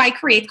 how do I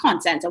create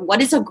content, and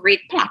what is a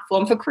great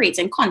platform for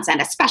creating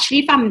content, especially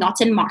if I'm not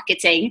in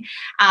marketing?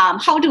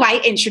 How do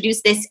I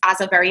introduce this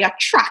as a very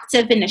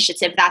attractive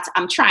initiative that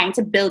I'm trying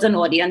to build an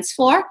audience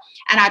for?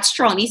 And I'd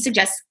strongly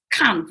suggest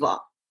Canva.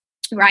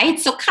 Right?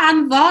 So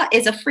Canva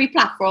is a free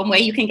platform where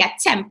you can get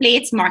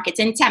templates,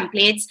 marketing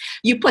templates.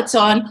 You put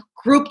on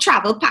group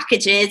travel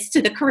packages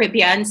to the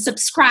Caribbean,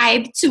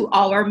 subscribe to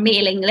our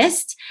mailing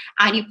list,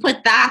 and you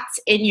put that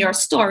in your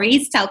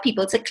stories, tell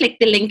people to click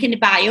the link in the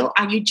bio,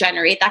 and you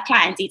generate that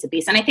client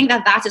database. And I think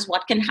that is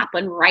what can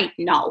happen right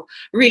now,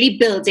 really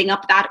building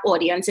up that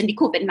audience in the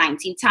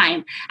COVID-19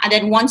 time. And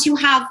then once you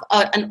have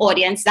an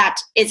audience that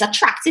is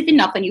attractive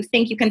enough and you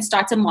think you can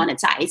start to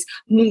monetize,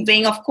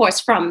 moving, of course,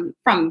 from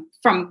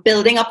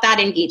building up that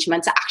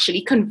engagement to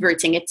actually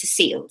converting it to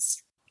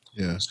sales.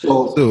 Yeah.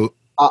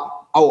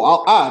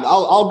 I'll add.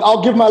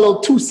 I'll give my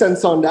little 2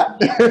 cents on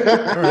that.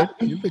 All right.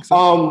 You pick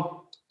something.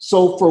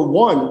 So for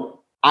one,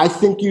 I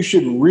think you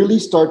should really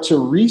start to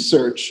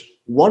research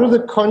what are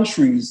the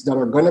countries that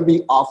are going to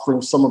be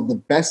offering some of the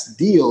best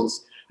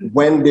deals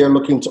when they're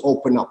looking to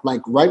open up.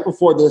 Like right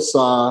before this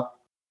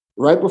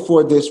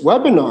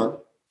webinar,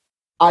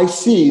 I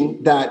see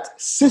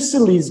that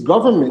Sicily's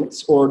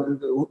government, or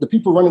the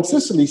people running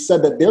Sicily,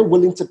 said that they're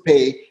willing to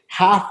pay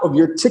half of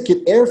your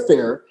ticket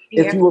airfare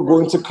if you were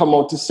going to come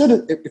out to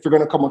if you're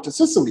going to come out to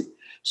Sicily.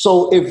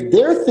 So if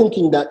they're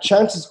thinking that,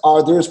 chances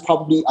are there's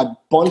probably a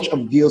bunch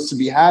of deals to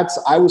be had.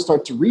 So I would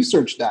start to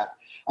research that.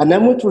 And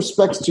then with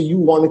respect to you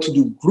wanting to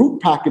do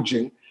group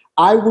packaging,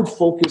 I would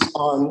focus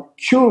on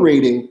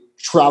curating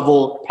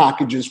travel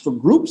packages for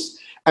groups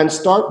and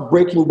start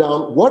breaking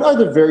down what are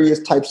the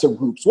various types of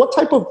groups. What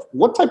type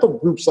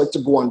of groups like to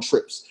go on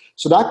trips?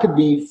 So that could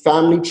be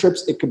family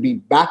trips. It could be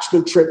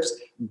bachelor trips,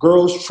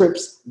 girls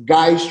trips,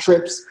 guys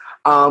trips,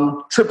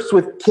 trips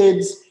with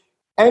kids.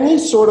 Any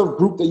sort of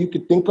group that you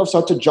could think of,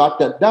 start to jot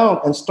that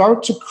down and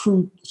start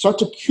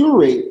to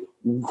curate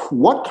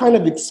what kind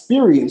of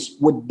experience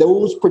would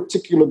those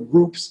particular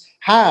groups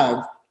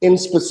have in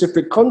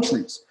specific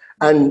countries,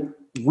 and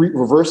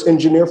reverse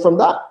engineer from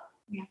that.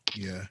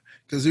 Yeah,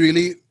 because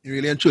really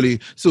and truly,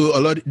 so a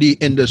lot of the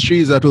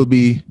industries that will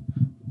be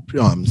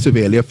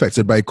severely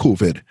affected by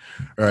COVID,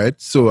 right?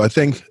 So I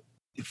think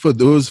for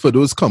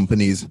those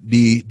companies,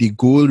 the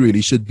goal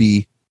really should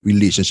be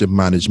relationship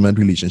management,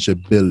 relationship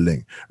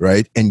building,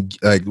 right? And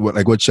like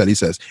what Shelly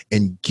says,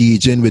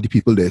 engaging with the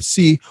people there.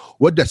 See,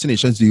 what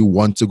destinations do you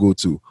want to go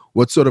to?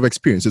 What sort of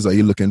experiences are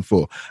you looking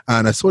for?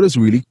 And I saw this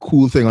really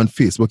cool thing on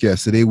Facebook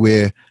yesterday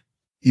where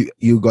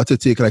you got to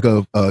take like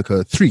a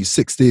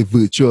 360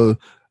 virtual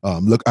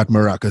look at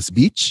Maracas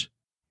Beach.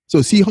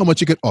 So see how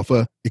much you could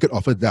offer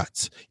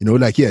that.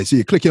 Like, yeah, so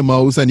you click your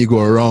mouse and you go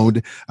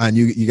around and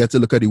you get to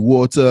look at the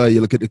water, you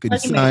look at the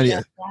sand.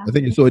 Yeah. I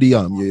think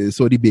you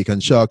saw the bacon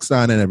shark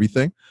stand and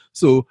everything.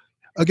 So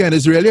again,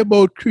 it's really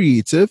about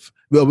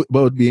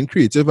about being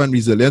creative and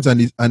resilient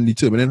and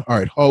determining, all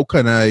right, how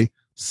can I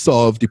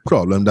solve the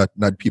problem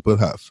that people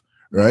have,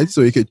 right?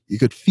 So you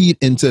could feed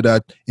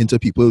into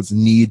people's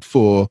need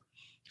for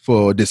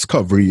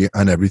discovery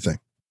and everything.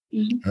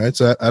 Mm-hmm. All right,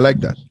 so I like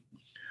that.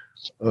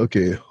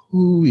 Okay,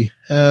 who we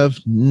have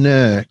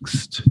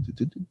next?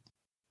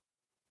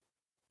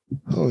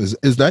 Oh,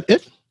 is that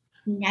it?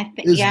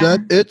 Is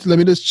that it? Let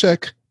me just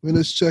check.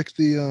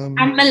 The.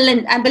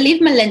 And I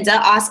believe Melinda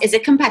asked, "Is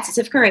it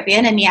Competitive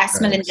Caribbean?" And yes,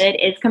 right. Melinda,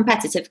 it is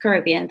Competitive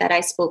Caribbean that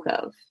I spoke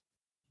of.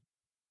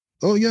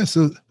 Oh yeah,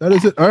 so that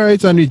is it. All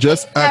right, and we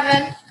just.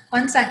 Kevin,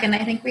 1 second.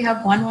 I think we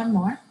have one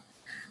more.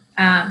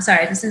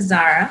 Sorry, this is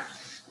Zara.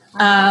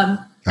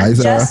 Hi,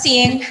 Zara.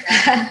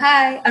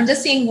 I'm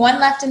just seeing one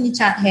left in the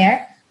chat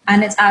here,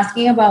 and it's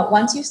asking about,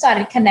 once you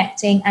started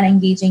connecting and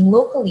engaging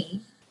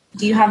locally,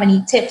 do you have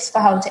any tips for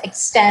how to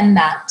extend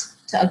that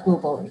to a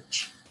global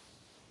reach?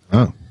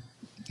 Oh,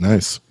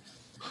 nice.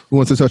 Who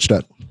wants to touch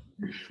that?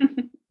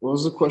 What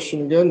was the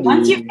question again?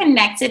 Once you've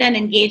connected and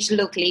engaged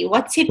locally,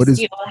 what tips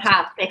do you all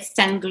have to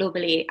extend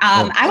globally?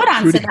 I would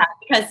answer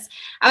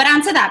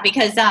that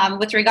because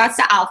with regards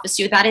to Alpha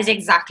Suit, that is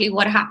exactly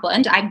what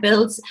happened.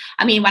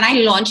 When I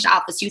launched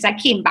Alpha Suit, I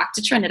came back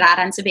to Trinidad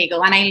and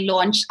Tobago and I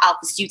launched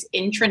Alpha Suit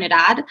in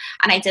Trinidad,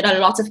 and I did a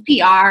lot of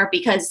PR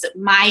because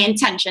my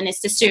intention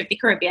is to serve the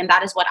Caribbean.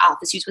 That is what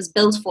Alpha Suit was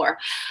built for.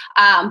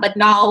 But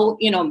now,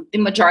 the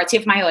majority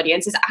of my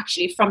audience is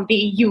actually from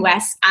the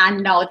US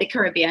and now the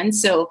Caribbean.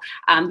 So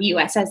the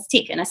US has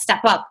taken a step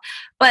up.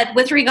 But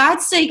with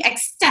regards to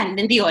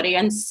extending the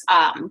audience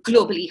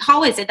globally,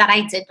 how is it that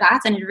I did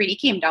that? And it really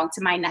came down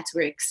to my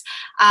networks.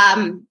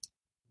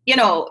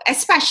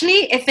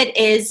 Especially if it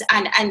is,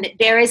 and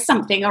there is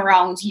something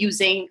around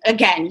using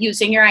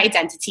your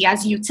identity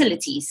as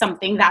utility,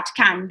 something that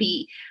can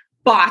be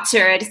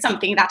bartered,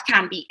 something that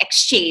can be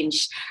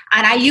exchanged.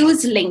 And I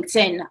use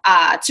LinkedIn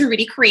to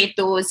really create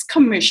those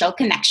commercial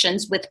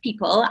connections with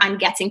people and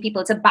getting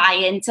people to buy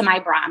into my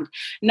brand.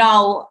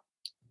 Now,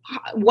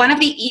 one of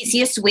the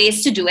easiest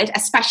ways to do it,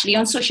 especially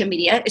on social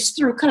media, is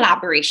through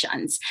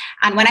collaborations.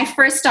 And when I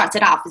first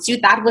started Alpha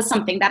Suit, that was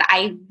something that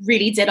I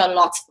really did a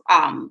lot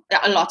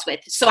with.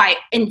 So I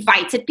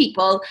invited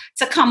people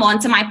to come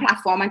onto my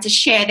platform and to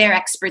share their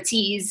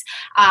expertise.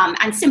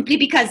 And simply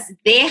because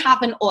they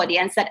have an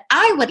audience that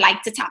I would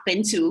like to tap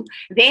into,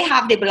 they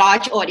have the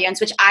large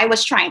audience which I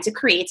was trying to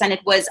create. And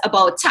it was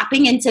about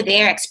tapping into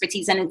their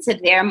expertise and into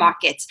their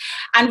market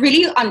and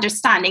really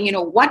understanding,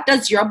 what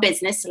does your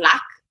business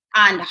lack?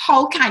 And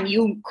how can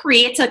you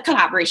create a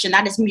collaboration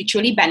that is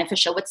mutually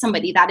beneficial with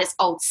somebody that is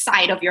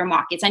outside of your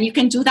market? And you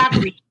can do that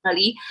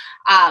regionally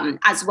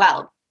as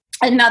well.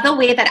 Another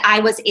way that I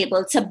was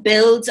able to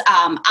build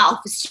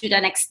Alpha Suit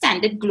and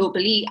extend it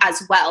globally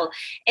as well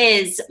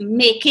is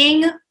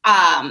making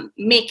the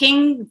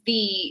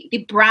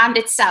brand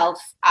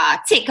itself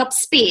take up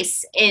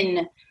space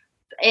on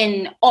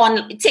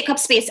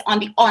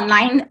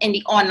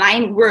the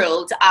online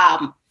world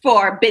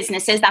for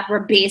businesses that were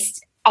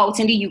based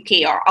out in the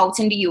UK or out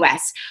in the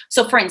US.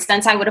 So for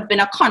instance, I would have been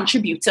a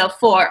contributor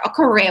for a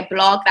career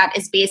blog that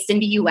is based in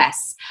the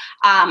US.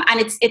 And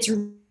it's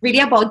really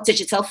about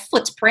digital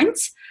footprint.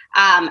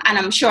 And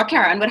I'm sure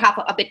Keron would have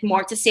a bit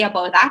more to say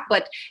about that,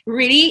 but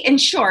really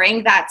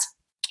ensuring that,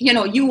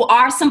 you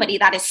are somebody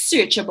that is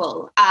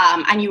searchable,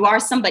 and you are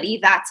somebody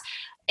that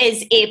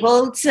is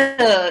able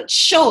to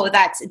show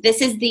that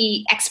this is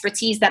the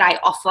expertise that I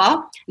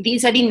offer,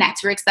 these are the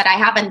networks that I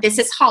have, and this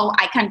is how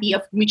I can be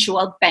of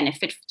mutual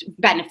benefit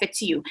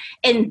to you.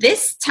 In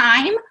this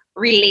time,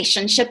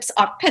 relationships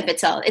are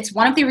pivotal. It's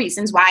one of the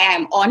reasons why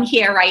I'm on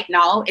here right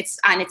now. It's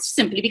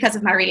simply because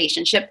of my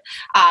relationship,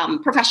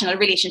 professional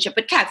relationship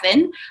with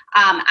Kevin,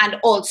 and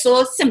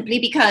also simply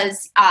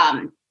because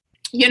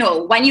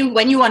when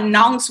you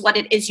announce what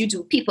it is you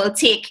do, people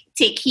take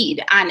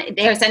heed, and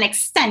there's an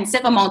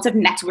extensive amount of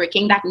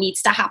networking that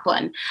needs to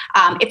happen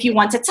if you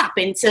want to tap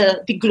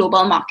into the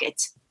global market.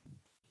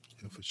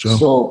 Yeah, for sure.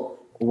 So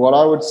what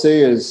I would say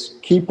is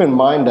keep in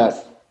mind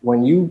that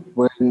when you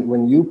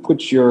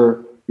put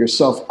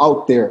yourself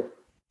out there,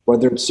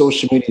 whether it's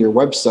social media, your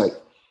website,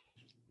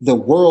 the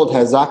world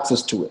has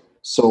access to it.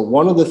 So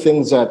one of the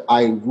things that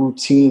I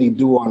routinely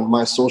do on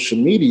my social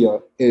media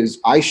is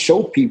I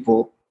show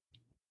people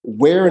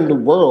where in the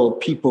world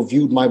people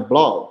viewed my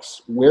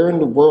blogs, where in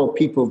the world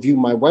people view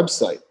my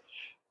website.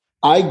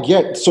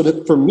 So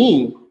that for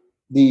me,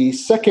 the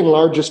second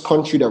largest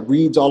country that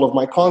reads all of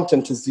my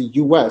content is the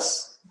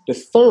US. The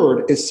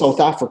third is South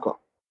Africa.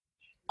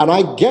 And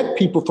I get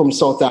people from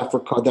South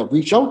Africa that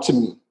reach out to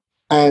me.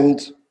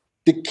 And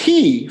the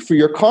key for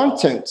your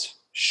content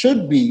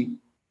should be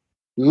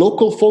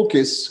local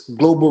focus,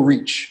 global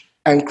reach,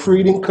 and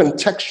creating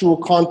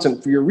contextual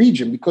content for your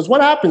region. Because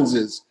what happens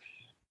is,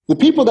 the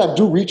people that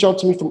do reach out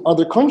to me from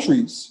other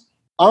countries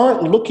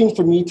aren't looking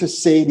for me to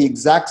say the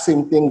exact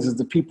same things as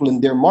the people in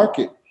their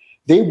market.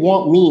 They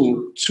want me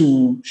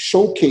to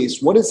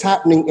showcase what is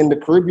happening in the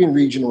Caribbean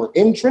region or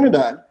in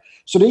Trinidad,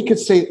 so they could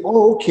say,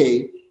 oh,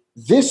 okay,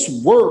 this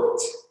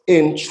worked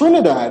in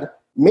Trinidad.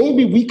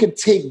 Maybe we could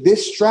take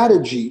this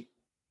strategy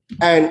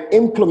and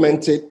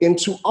implement it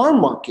into our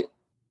market.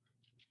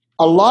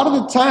 A lot of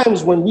the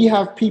times when we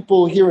have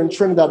people here in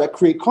Trinidad that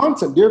create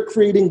content, they're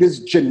creating this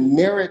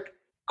generic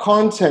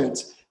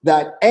content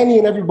that any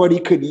and everybody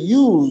could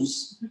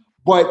use,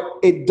 but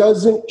it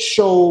doesn't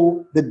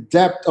show the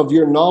depth of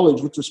your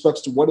knowledge with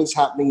respect to what is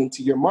happening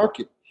into your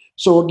market.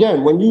 So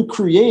again, when you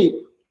create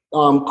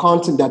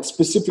content that's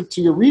specific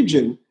to your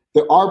region,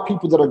 there are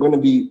people that are going to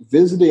be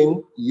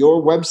visiting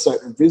your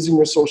website or visiting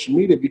your social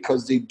media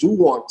because they do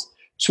want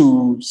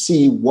to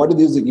see what it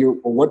is that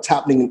or what's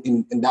happening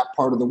in that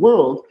part of the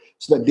world,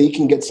 so that they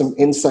can get some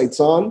insights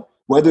on,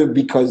 whether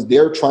because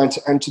they're trying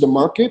to enter the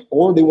market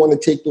or they want to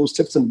take those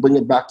tips and bring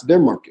it back to their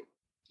market.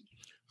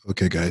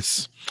 Okay,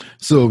 guys.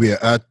 So we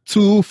are at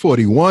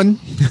 2:41.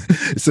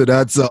 So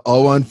that's an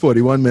hour and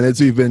 41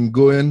 minutes we've been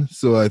going.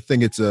 So I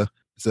think it's a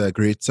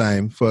great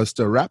time for us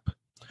to wrap.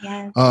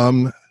 Yeah.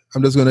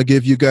 I'm just going to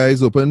give you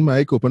guys open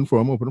mic, open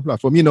forum, open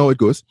platform. You know how it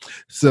goes.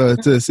 So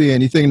to say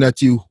anything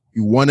that you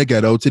want to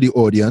get out to the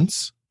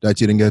audience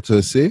that you didn't get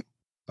to say.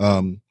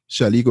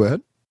 Shelly, go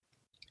ahead.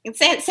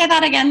 Say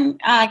that again,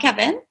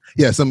 Kevin.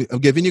 Yes, I'm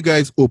giving you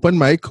guys open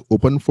mic,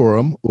 open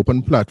forum,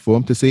 open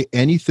platform to say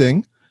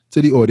anything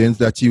to the audience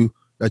that you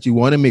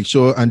want to make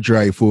sure and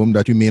drive home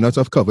that we may not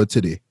have covered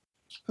today.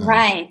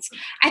 Right.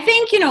 I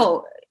think,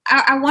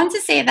 I want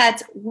to say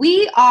that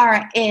we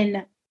are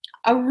in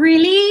a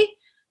really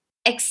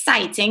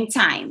exciting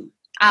time.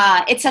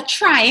 It's a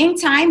trying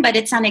time, but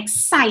it's an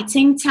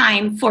exciting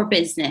time for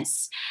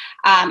business.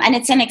 And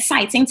it's an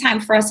exciting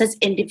time for us as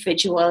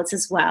individuals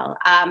as well.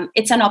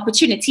 It's an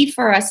opportunity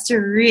for us to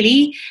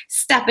really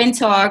step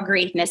into our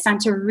greatness and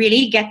to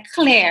really get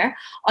clear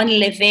on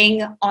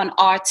living on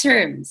our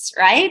terms,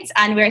 right?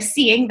 And we're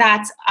seeing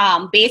that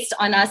based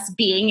on us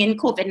being in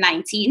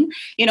COVID-19.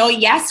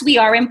 Yes, we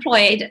are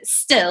employed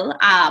still,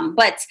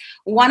 but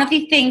one of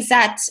the things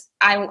that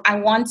I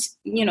want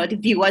the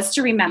viewers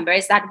to remember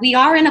is that we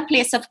are in a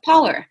place of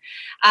power.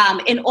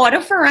 In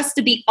order for us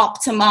to be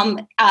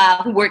optimum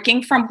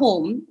working from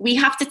home, we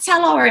have to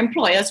tell our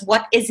employers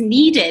what is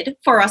needed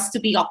for us to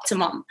be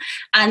optimum.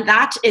 And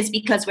that is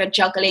because we're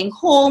juggling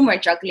home, we're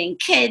juggling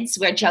kids,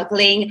 we're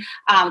juggling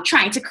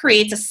trying to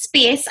create a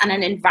space and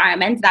an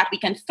environment that we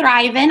can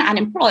thrive in. And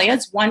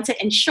employers want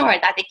to ensure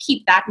that they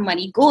keep that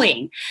money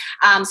going.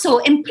 So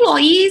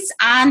employees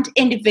and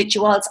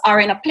individuals are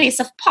in a place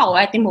of power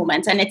at the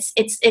moment. And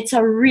it's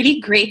a really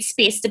great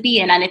space to be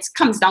in. And it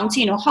comes down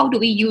to, how do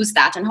we use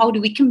that and how do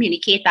we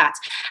communicate that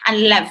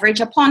and leverage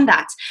upon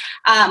that?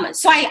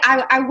 So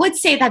I would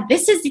say that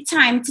this is the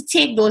time to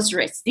take those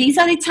risks. These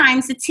are the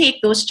times to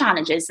take those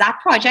challenges. That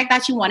project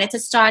that you wanted to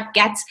start,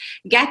 get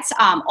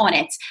on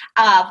it.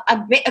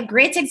 A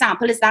great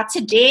example is that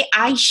today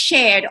I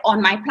shared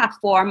on my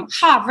platform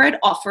Harvard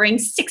offering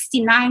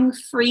 69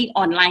 free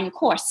online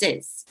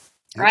courses.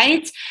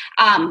 Right?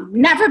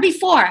 Never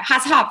before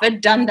has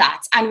Harvard done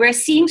that. And we're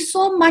seeing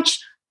so much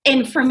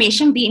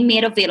information being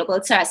made available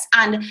to us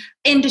and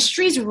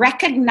industries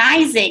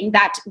recognizing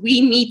that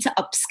we need to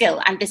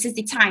upskill. And this is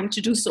the time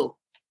to do so.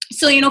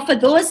 So, for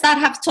those that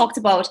have talked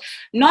about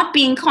not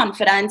being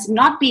confident,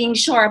 not being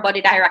sure about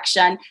the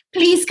direction,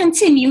 please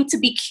continue to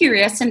be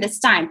curious in this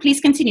time. Please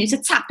continue to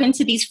tap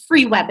into these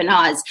free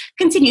webinars.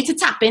 Continue to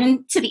tap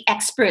into the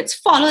experts.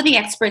 Follow the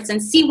experts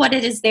and see what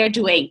it is they're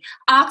doing.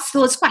 Ask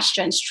those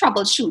questions.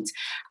 Troubleshoot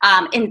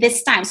in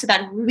this time so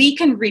that we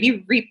can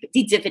really reap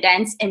the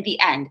dividends in the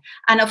end.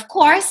 And of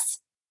course,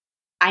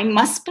 I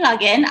must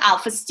plug in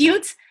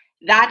AlphaStute.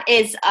 That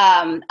is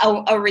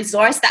a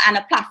resource and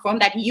a platform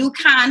that you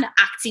can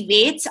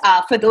activate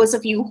for those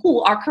of you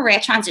who are career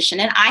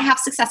transitioning. I have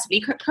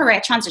successfully career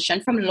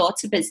transitioned from law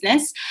to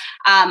business.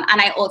 And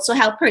I also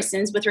help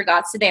persons with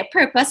regards to their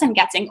purpose and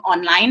getting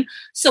online.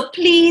 So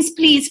please,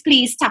 please,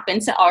 please tap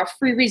into our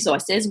free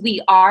resources.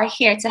 We are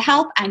here to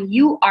help and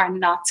you are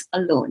not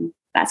alone.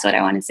 That's what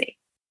I want to say.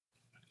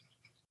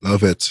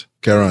 Love it.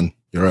 Keron,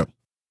 you're up.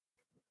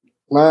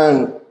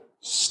 Man,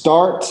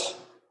 start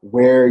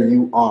where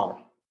you are.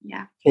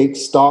 Yeah. Take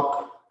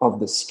stock of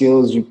the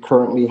skills you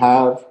currently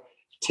have.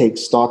 Take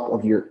stock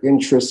of your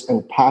interests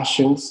and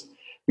passions,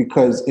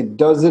 because it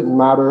doesn't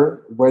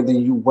matter whether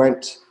you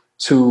went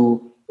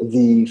to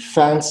the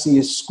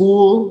fanciest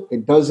school.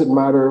 It doesn't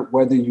matter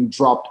whether you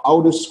dropped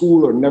out of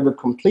school or never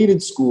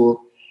completed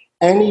school.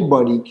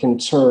 Anybody can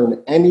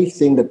turn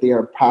anything that they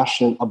are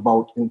passionate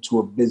about into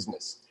a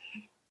business.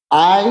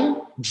 I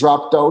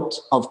dropped out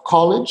of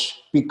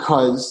college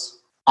because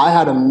I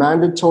had a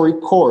mandatory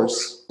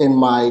course in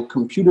my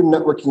computer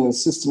networking and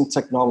system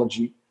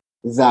technology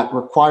that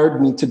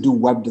required me to do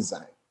web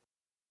design.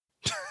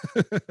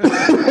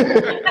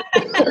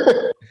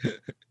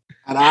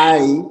 And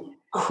I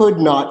could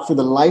not, for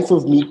the life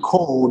of me,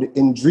 code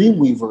in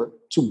Dreamweaver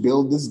to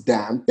build this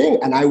damn thing.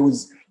 And I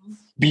was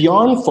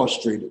beyond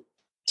frustrated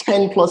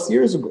 10 plus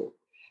years ago.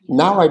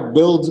 Now I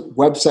build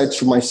websites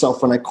for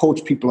myself and I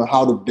coach people on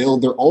how to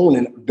build their own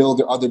and build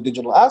their other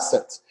digital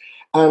assets.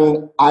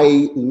 And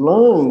I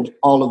learned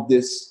all of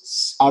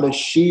this out of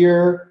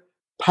sheer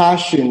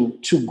passion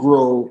to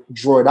grow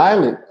Droid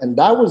Island. And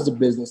that was the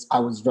business I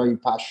was very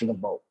passionate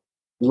about.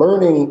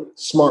 Learning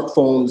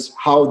smartphones,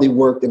 how they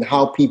worked and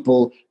how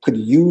people could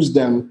use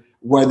them,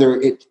 whether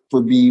it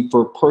be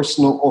for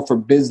personal or for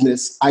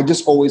business. I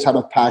just always had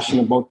a passion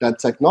about that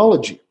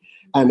technology.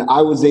 And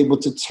I was able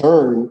to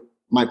turn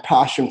my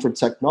passion for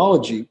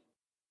technology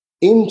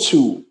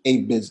into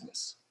a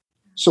business.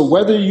 So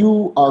whether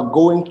you are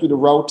going through the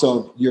route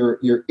of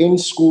you're in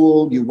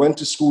school, you went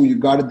to school, you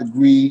got a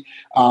degree,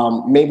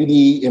 maybe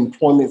the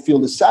employment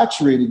field is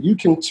saturated, you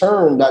can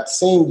turn that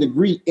same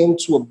degree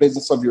into a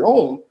business of your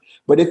own.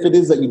 But if it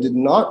is that you did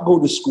not go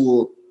to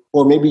school,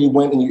 or maybe you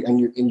went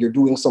and you're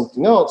doing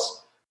something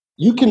else,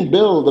 you can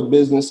build a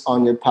business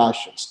on your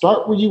passion.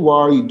 Start where you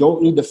are. You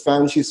don't need the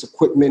fanciest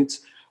equipment.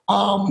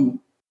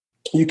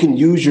 You can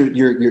use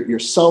your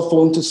cell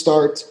phone to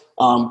start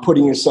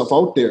putting yourself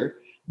out there.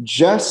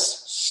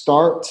 Just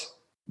start,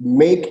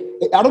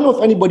 I don't know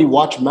if anybody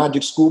watched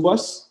Magic School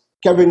Bus.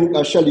 Kevin,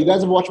 Shelly, you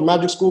guys ever watched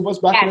Magic School Bus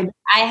back in the day?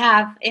 I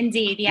have,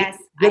 indeed, yes.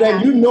 Good,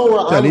 and you know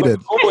where I'm going to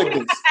go with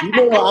this. You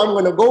know where I'm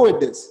going to go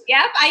with this.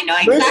 Yep, I know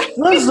exactly.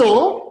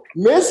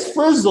 Miss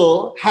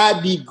Frizzle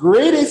had the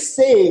greatest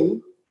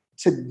saying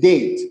to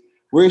date,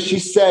 where she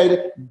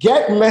said,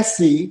 get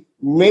messy,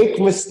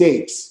 make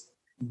mistakes.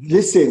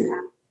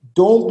 Listen,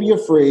 don't be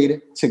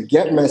afraid to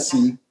get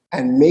messy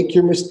and make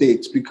your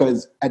mistakes,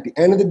 because at the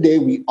end of the day,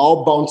 we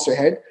all bounce our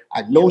head.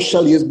 I know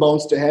Shelly has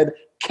bounced her head.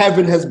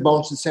 Kevin has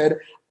bounced his head.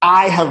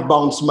 I have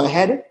bounced my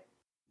head.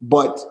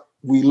 But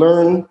we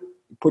learn,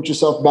 you put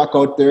yourself back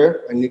out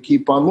there, and you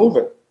keep on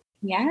moving.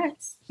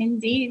 Yes,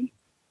 indeed.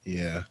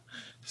 Yeah.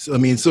 So,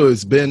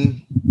 it's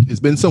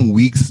been some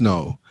weeks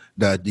now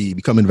that the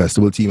Become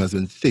Investable team has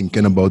been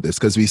thinking about this,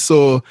 because we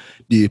saw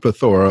the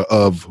plethora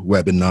of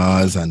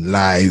webinars and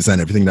lives and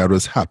everything that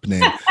was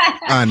happening.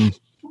 and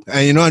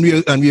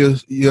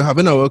we're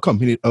having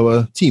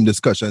our team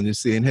discussion. You're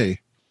saying, hey,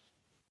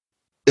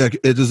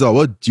 it is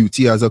our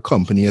duty as a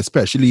company,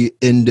 especially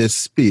in this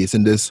space,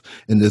 in this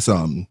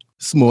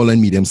small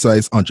and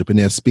medium-sized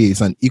entrepreneur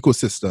space and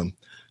ecosystem,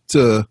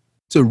 to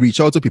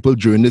reach out to people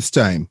during this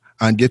time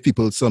and give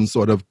people some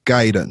sort of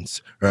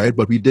guidance, right?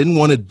 But we didn't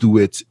want to do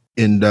it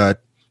in a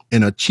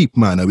cheap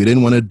manner. We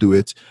didn't want to do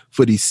it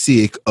for the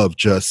sake of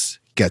just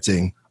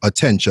getting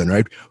attention,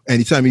 right?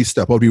 Anytime we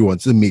step out, we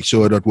want to make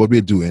sure that what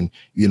we're doing,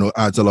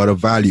 adds a lot of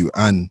value.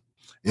 And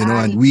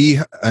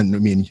Shelly,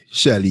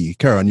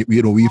 Keron,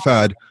 we've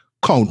had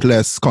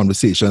countless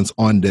conversations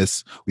on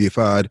this. We've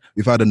had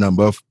a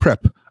number of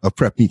prep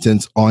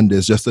meetings on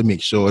this just to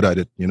make sure that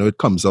it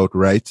comes out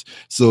right.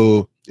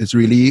 So it's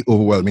really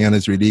overwhelming, and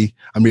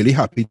I'm really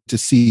happy to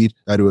see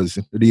that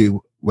the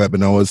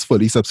webinar was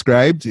fully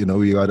subscribed.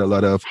 We got a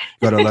lot of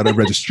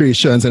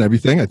registrations and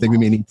everything. I think we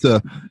may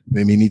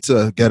need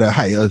to get a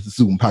higher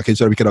Zoom package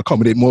so we can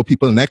accommodate more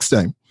people next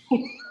time.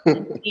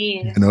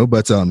 Yeah.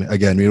 But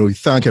again, we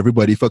thank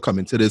everybody for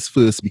coming to this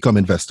first Become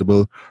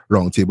Investable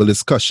roundtable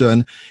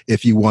discussion.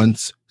 If you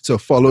want to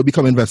follow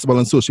Become Investable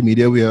on social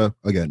media, we are,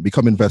 again,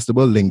 Become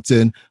Investable,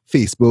 LinkedIn,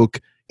 Facebook,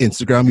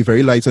 Instagram. We're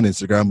very light on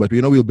Instagram, but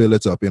we'll build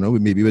it up,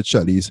 maybe with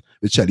Shelly's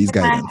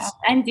guidance.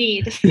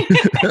 Indeed.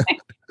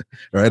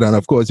 Right. And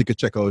of course, you can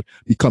check out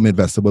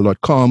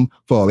becomeinvestable.com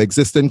for our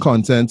existing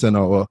content and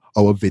our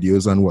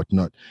videos and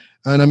whatnot.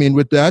 And I mean,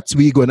 with that,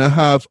 we're going to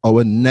have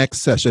our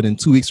next session in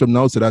 2 weeks from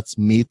now. So that's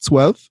May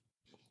 12th.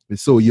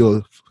 So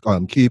you'll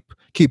keep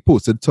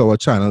posted to our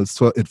channels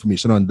for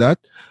information on that.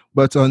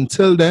 But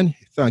until then,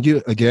 thank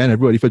you again,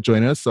 everybody, for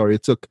joining us. Sorry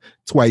it took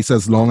twice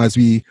as long as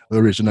we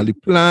originally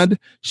planned.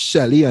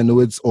 Shelly, I know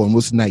it's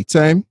almost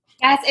nighttime.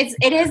 Yes,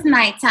 it is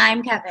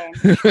nighttime, Kevin.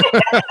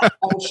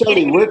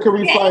 Shelly, where can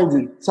we find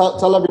you?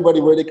 Tell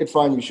everybody where they can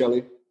find you,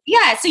 Shelly.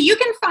 Yeah, so you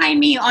can find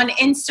me on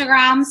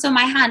Instagram. So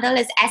my handle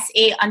is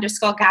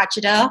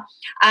SA_Gajadhar.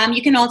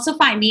 You can also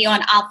find me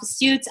on Alpha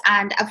Suit.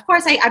 And of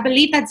course, I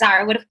believe that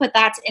Zara would have put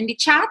that in the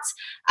chat.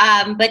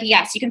 But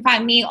yes, you can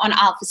find me on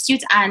Alpha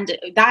Suit. And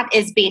that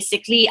is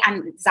basically,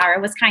 and Zara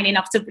was kind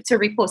enough to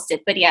repost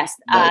it. But yes,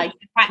 you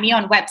can find me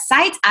on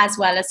website as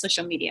well as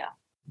social media.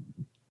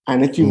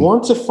 And if you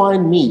want to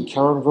find me,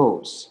 Keron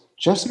Rose,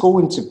 just go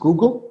into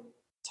Google,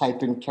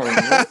 type in Keron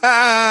Rose.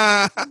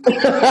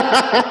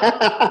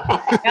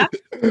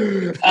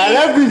 And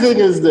everything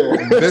is there.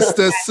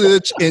 Mr.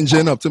 Search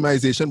Engine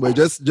Optimization. But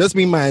just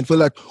be mindful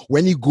that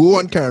when you go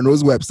on Keron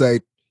Rose's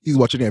website, he's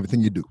watching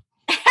everything you do.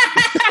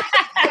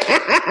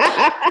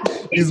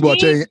 He's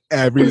watching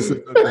every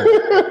single thing.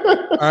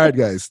 All right,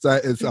 guys.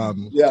 That's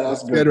good.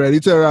 Get ready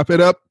to wrap it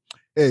up.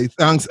 Hey,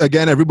 thanks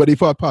again, everybody,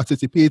 for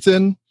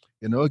participating.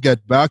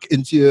 Get back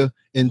into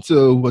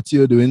what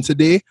you're doing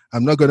today.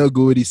 I'm not gonna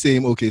go with the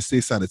same, stay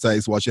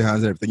sanitized, wash your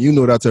hands and everything. You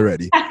know that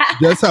already.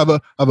 Just have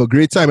a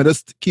great time and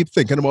just keep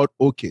thinking about,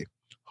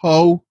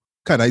 how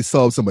can I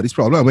solve somebody's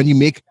problem? And when you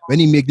make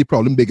the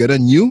problem bigger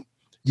than you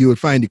will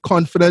find the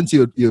confidence,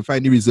 you'll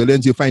find the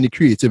resilience, you'll find the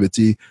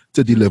creativity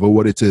to deliver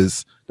what it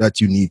is that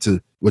you need to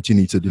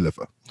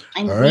deliver.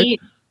 Indeed. All right.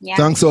 Yeah.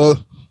 Thanks all.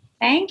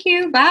 Thank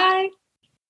you. Bye.